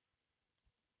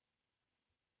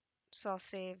 So I'll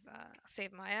save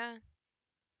Maya,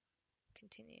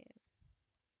 continue,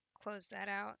 close that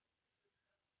out.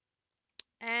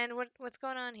 And what's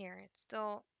going on here? It's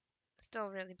still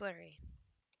really blurry.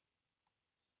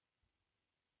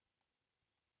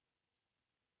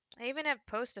 I even have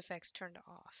post effects turned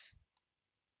off.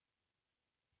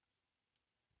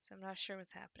 So I'm not sure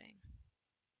what's happening.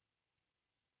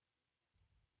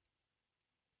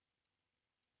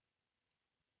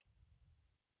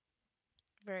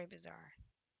 Very bizarre.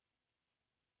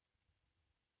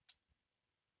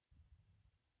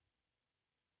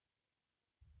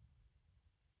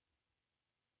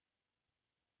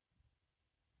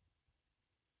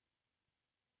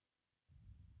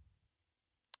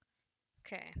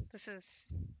 Okay,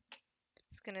 it's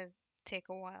gonna take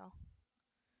a while.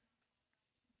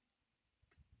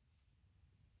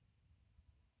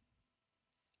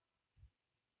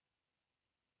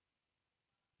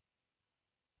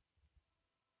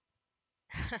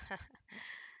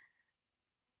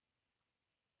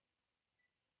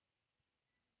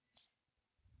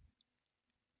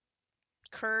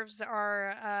 Curves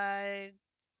are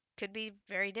could be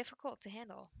very difficult to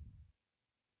handle,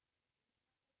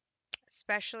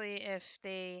 especially if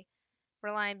they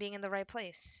rely on being in the right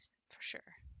place, for sure.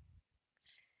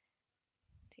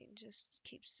 Team just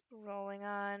keeps rolling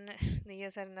on. The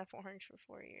US had enough orange for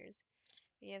 4 years.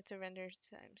 You have to render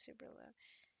time super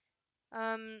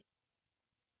low.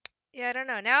 Yeah, I don't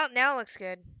know. Now it looks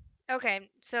good. Okay,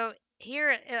 so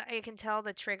here I can tell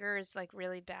the trigger is like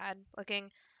really bad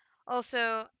looking.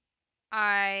 Also,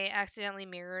 I accidentally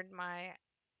mirrored my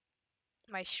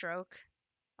stroke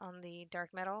on the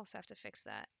dark metal, so I have to fix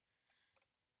that.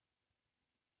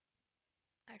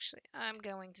 Actually, I'm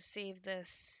going to save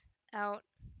this out.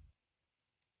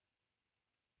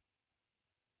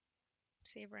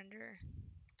 Save render.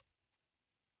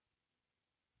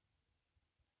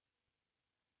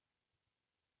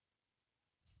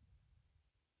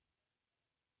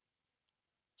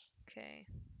 Okay.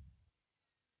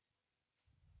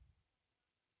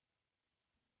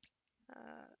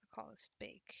 I'll call this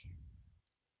bake.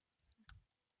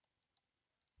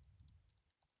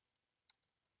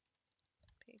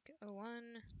 Bake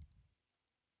 01.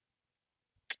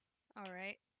 All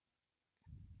right.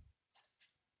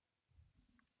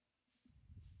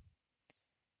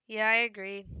 Yeah, I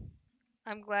agree.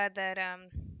 I'm glad that I'm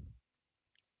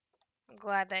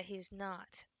glad that he's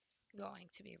not going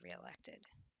to be reelected.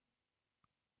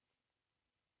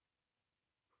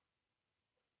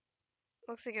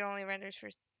 Looks like it only renders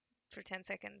for 10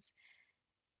 seconds.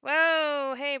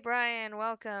 Whoa! Hey Brian,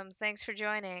 welcome. Thanks for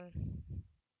joining.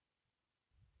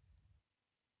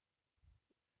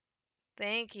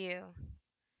 Thank you.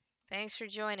 Thanks for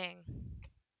joining.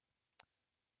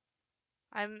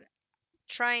 I'm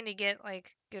trying to get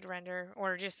like good render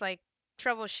or just like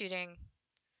troubleshooting,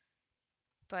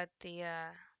 but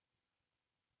I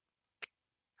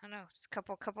don't know, it's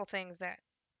a couple things that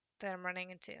I'm running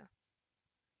into.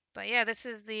 But yeah, this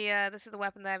is the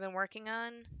weapon that I've been working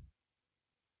on.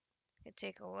 You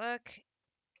take a look.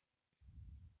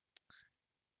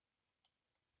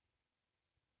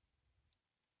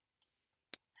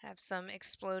 Have some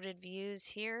exploded views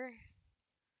here.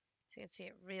 So you can see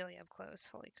it really up close.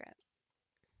 Holy crap.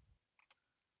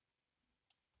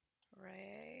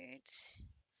 Right.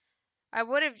 I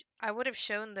would have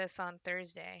shown this on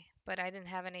Thursday, but I didn't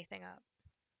have anything up.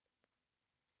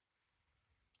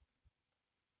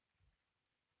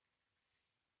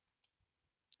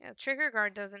 Yeah, the trigger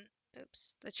guard doesn't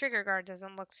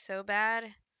look so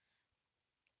bad.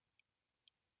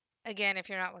 Again, if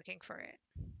you're not looking for it.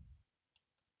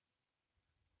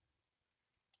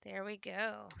 There we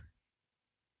go.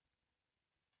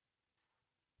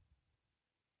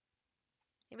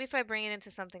 Maybe if I bring it into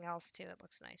something else too, it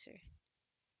looks nicer.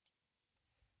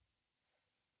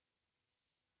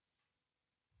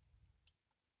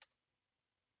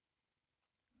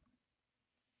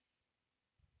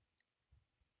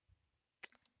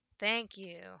 Thank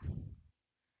you.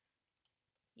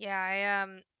 Yeah,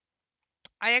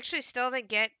 I actually still didn't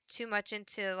get too much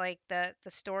into like the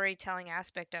storytelling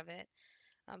aspect of it,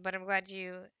 but I'm glad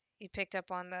you picked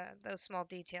up on the those small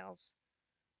details.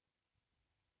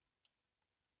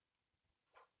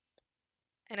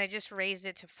 And I just raised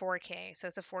it to 4K, so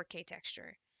it's a 4K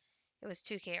texture. It was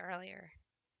 2K earlier.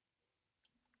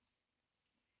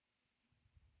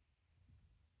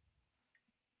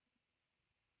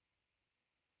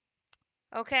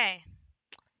 Okay,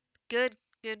 good,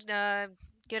 good,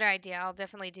 good idea. I'll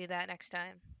definitely do that next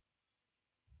time.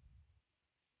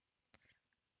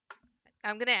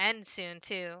 I'm gonna end soon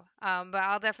too, but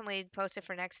I'll definitely post it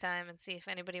for next time and see if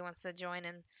anybody wants to join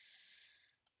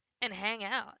and hang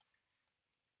out.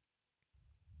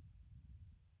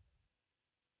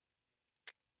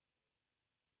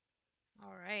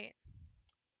 All right.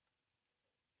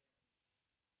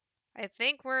 I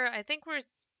think we're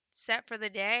set for the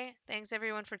day. Thanks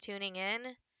everyone for tuning in,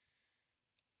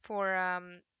 for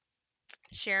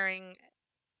sharing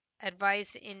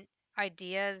advice in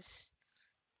ideas,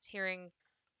 hearing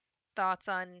thoughts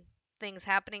on things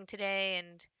happening today,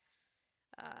 and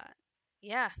uh,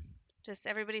 yeah, Just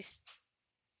everybody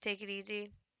take it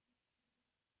easy.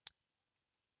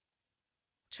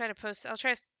 Try to post. I'll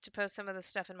try to post some of the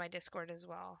stuff in my Discord as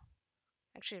well.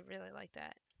 Actually, really like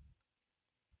that.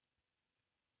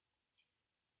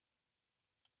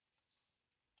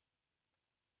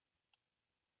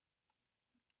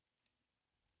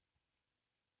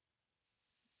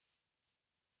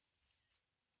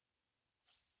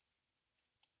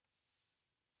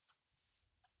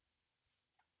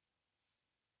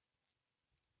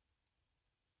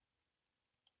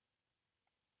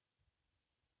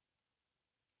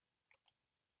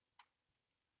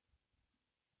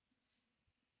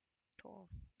 Cool.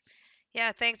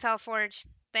 Yeah, thanks, Hellforge.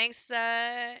 Thanks,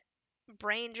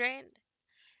 Brain Drain.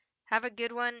 Have a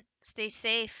good one. Stay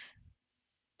safe.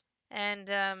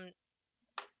 And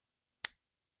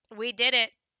we did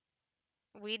it.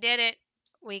 We did it.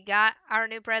 We got our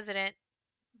new president,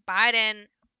 Biden.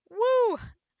 Woo!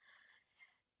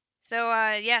 So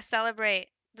yeah, celebrate.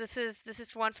 This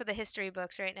is one for the history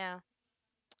books right now.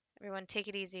 Everyone, take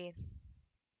it easy.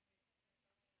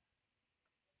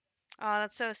 Oh,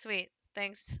 that's so sweet.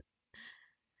 Thanks.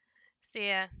 See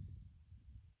ya.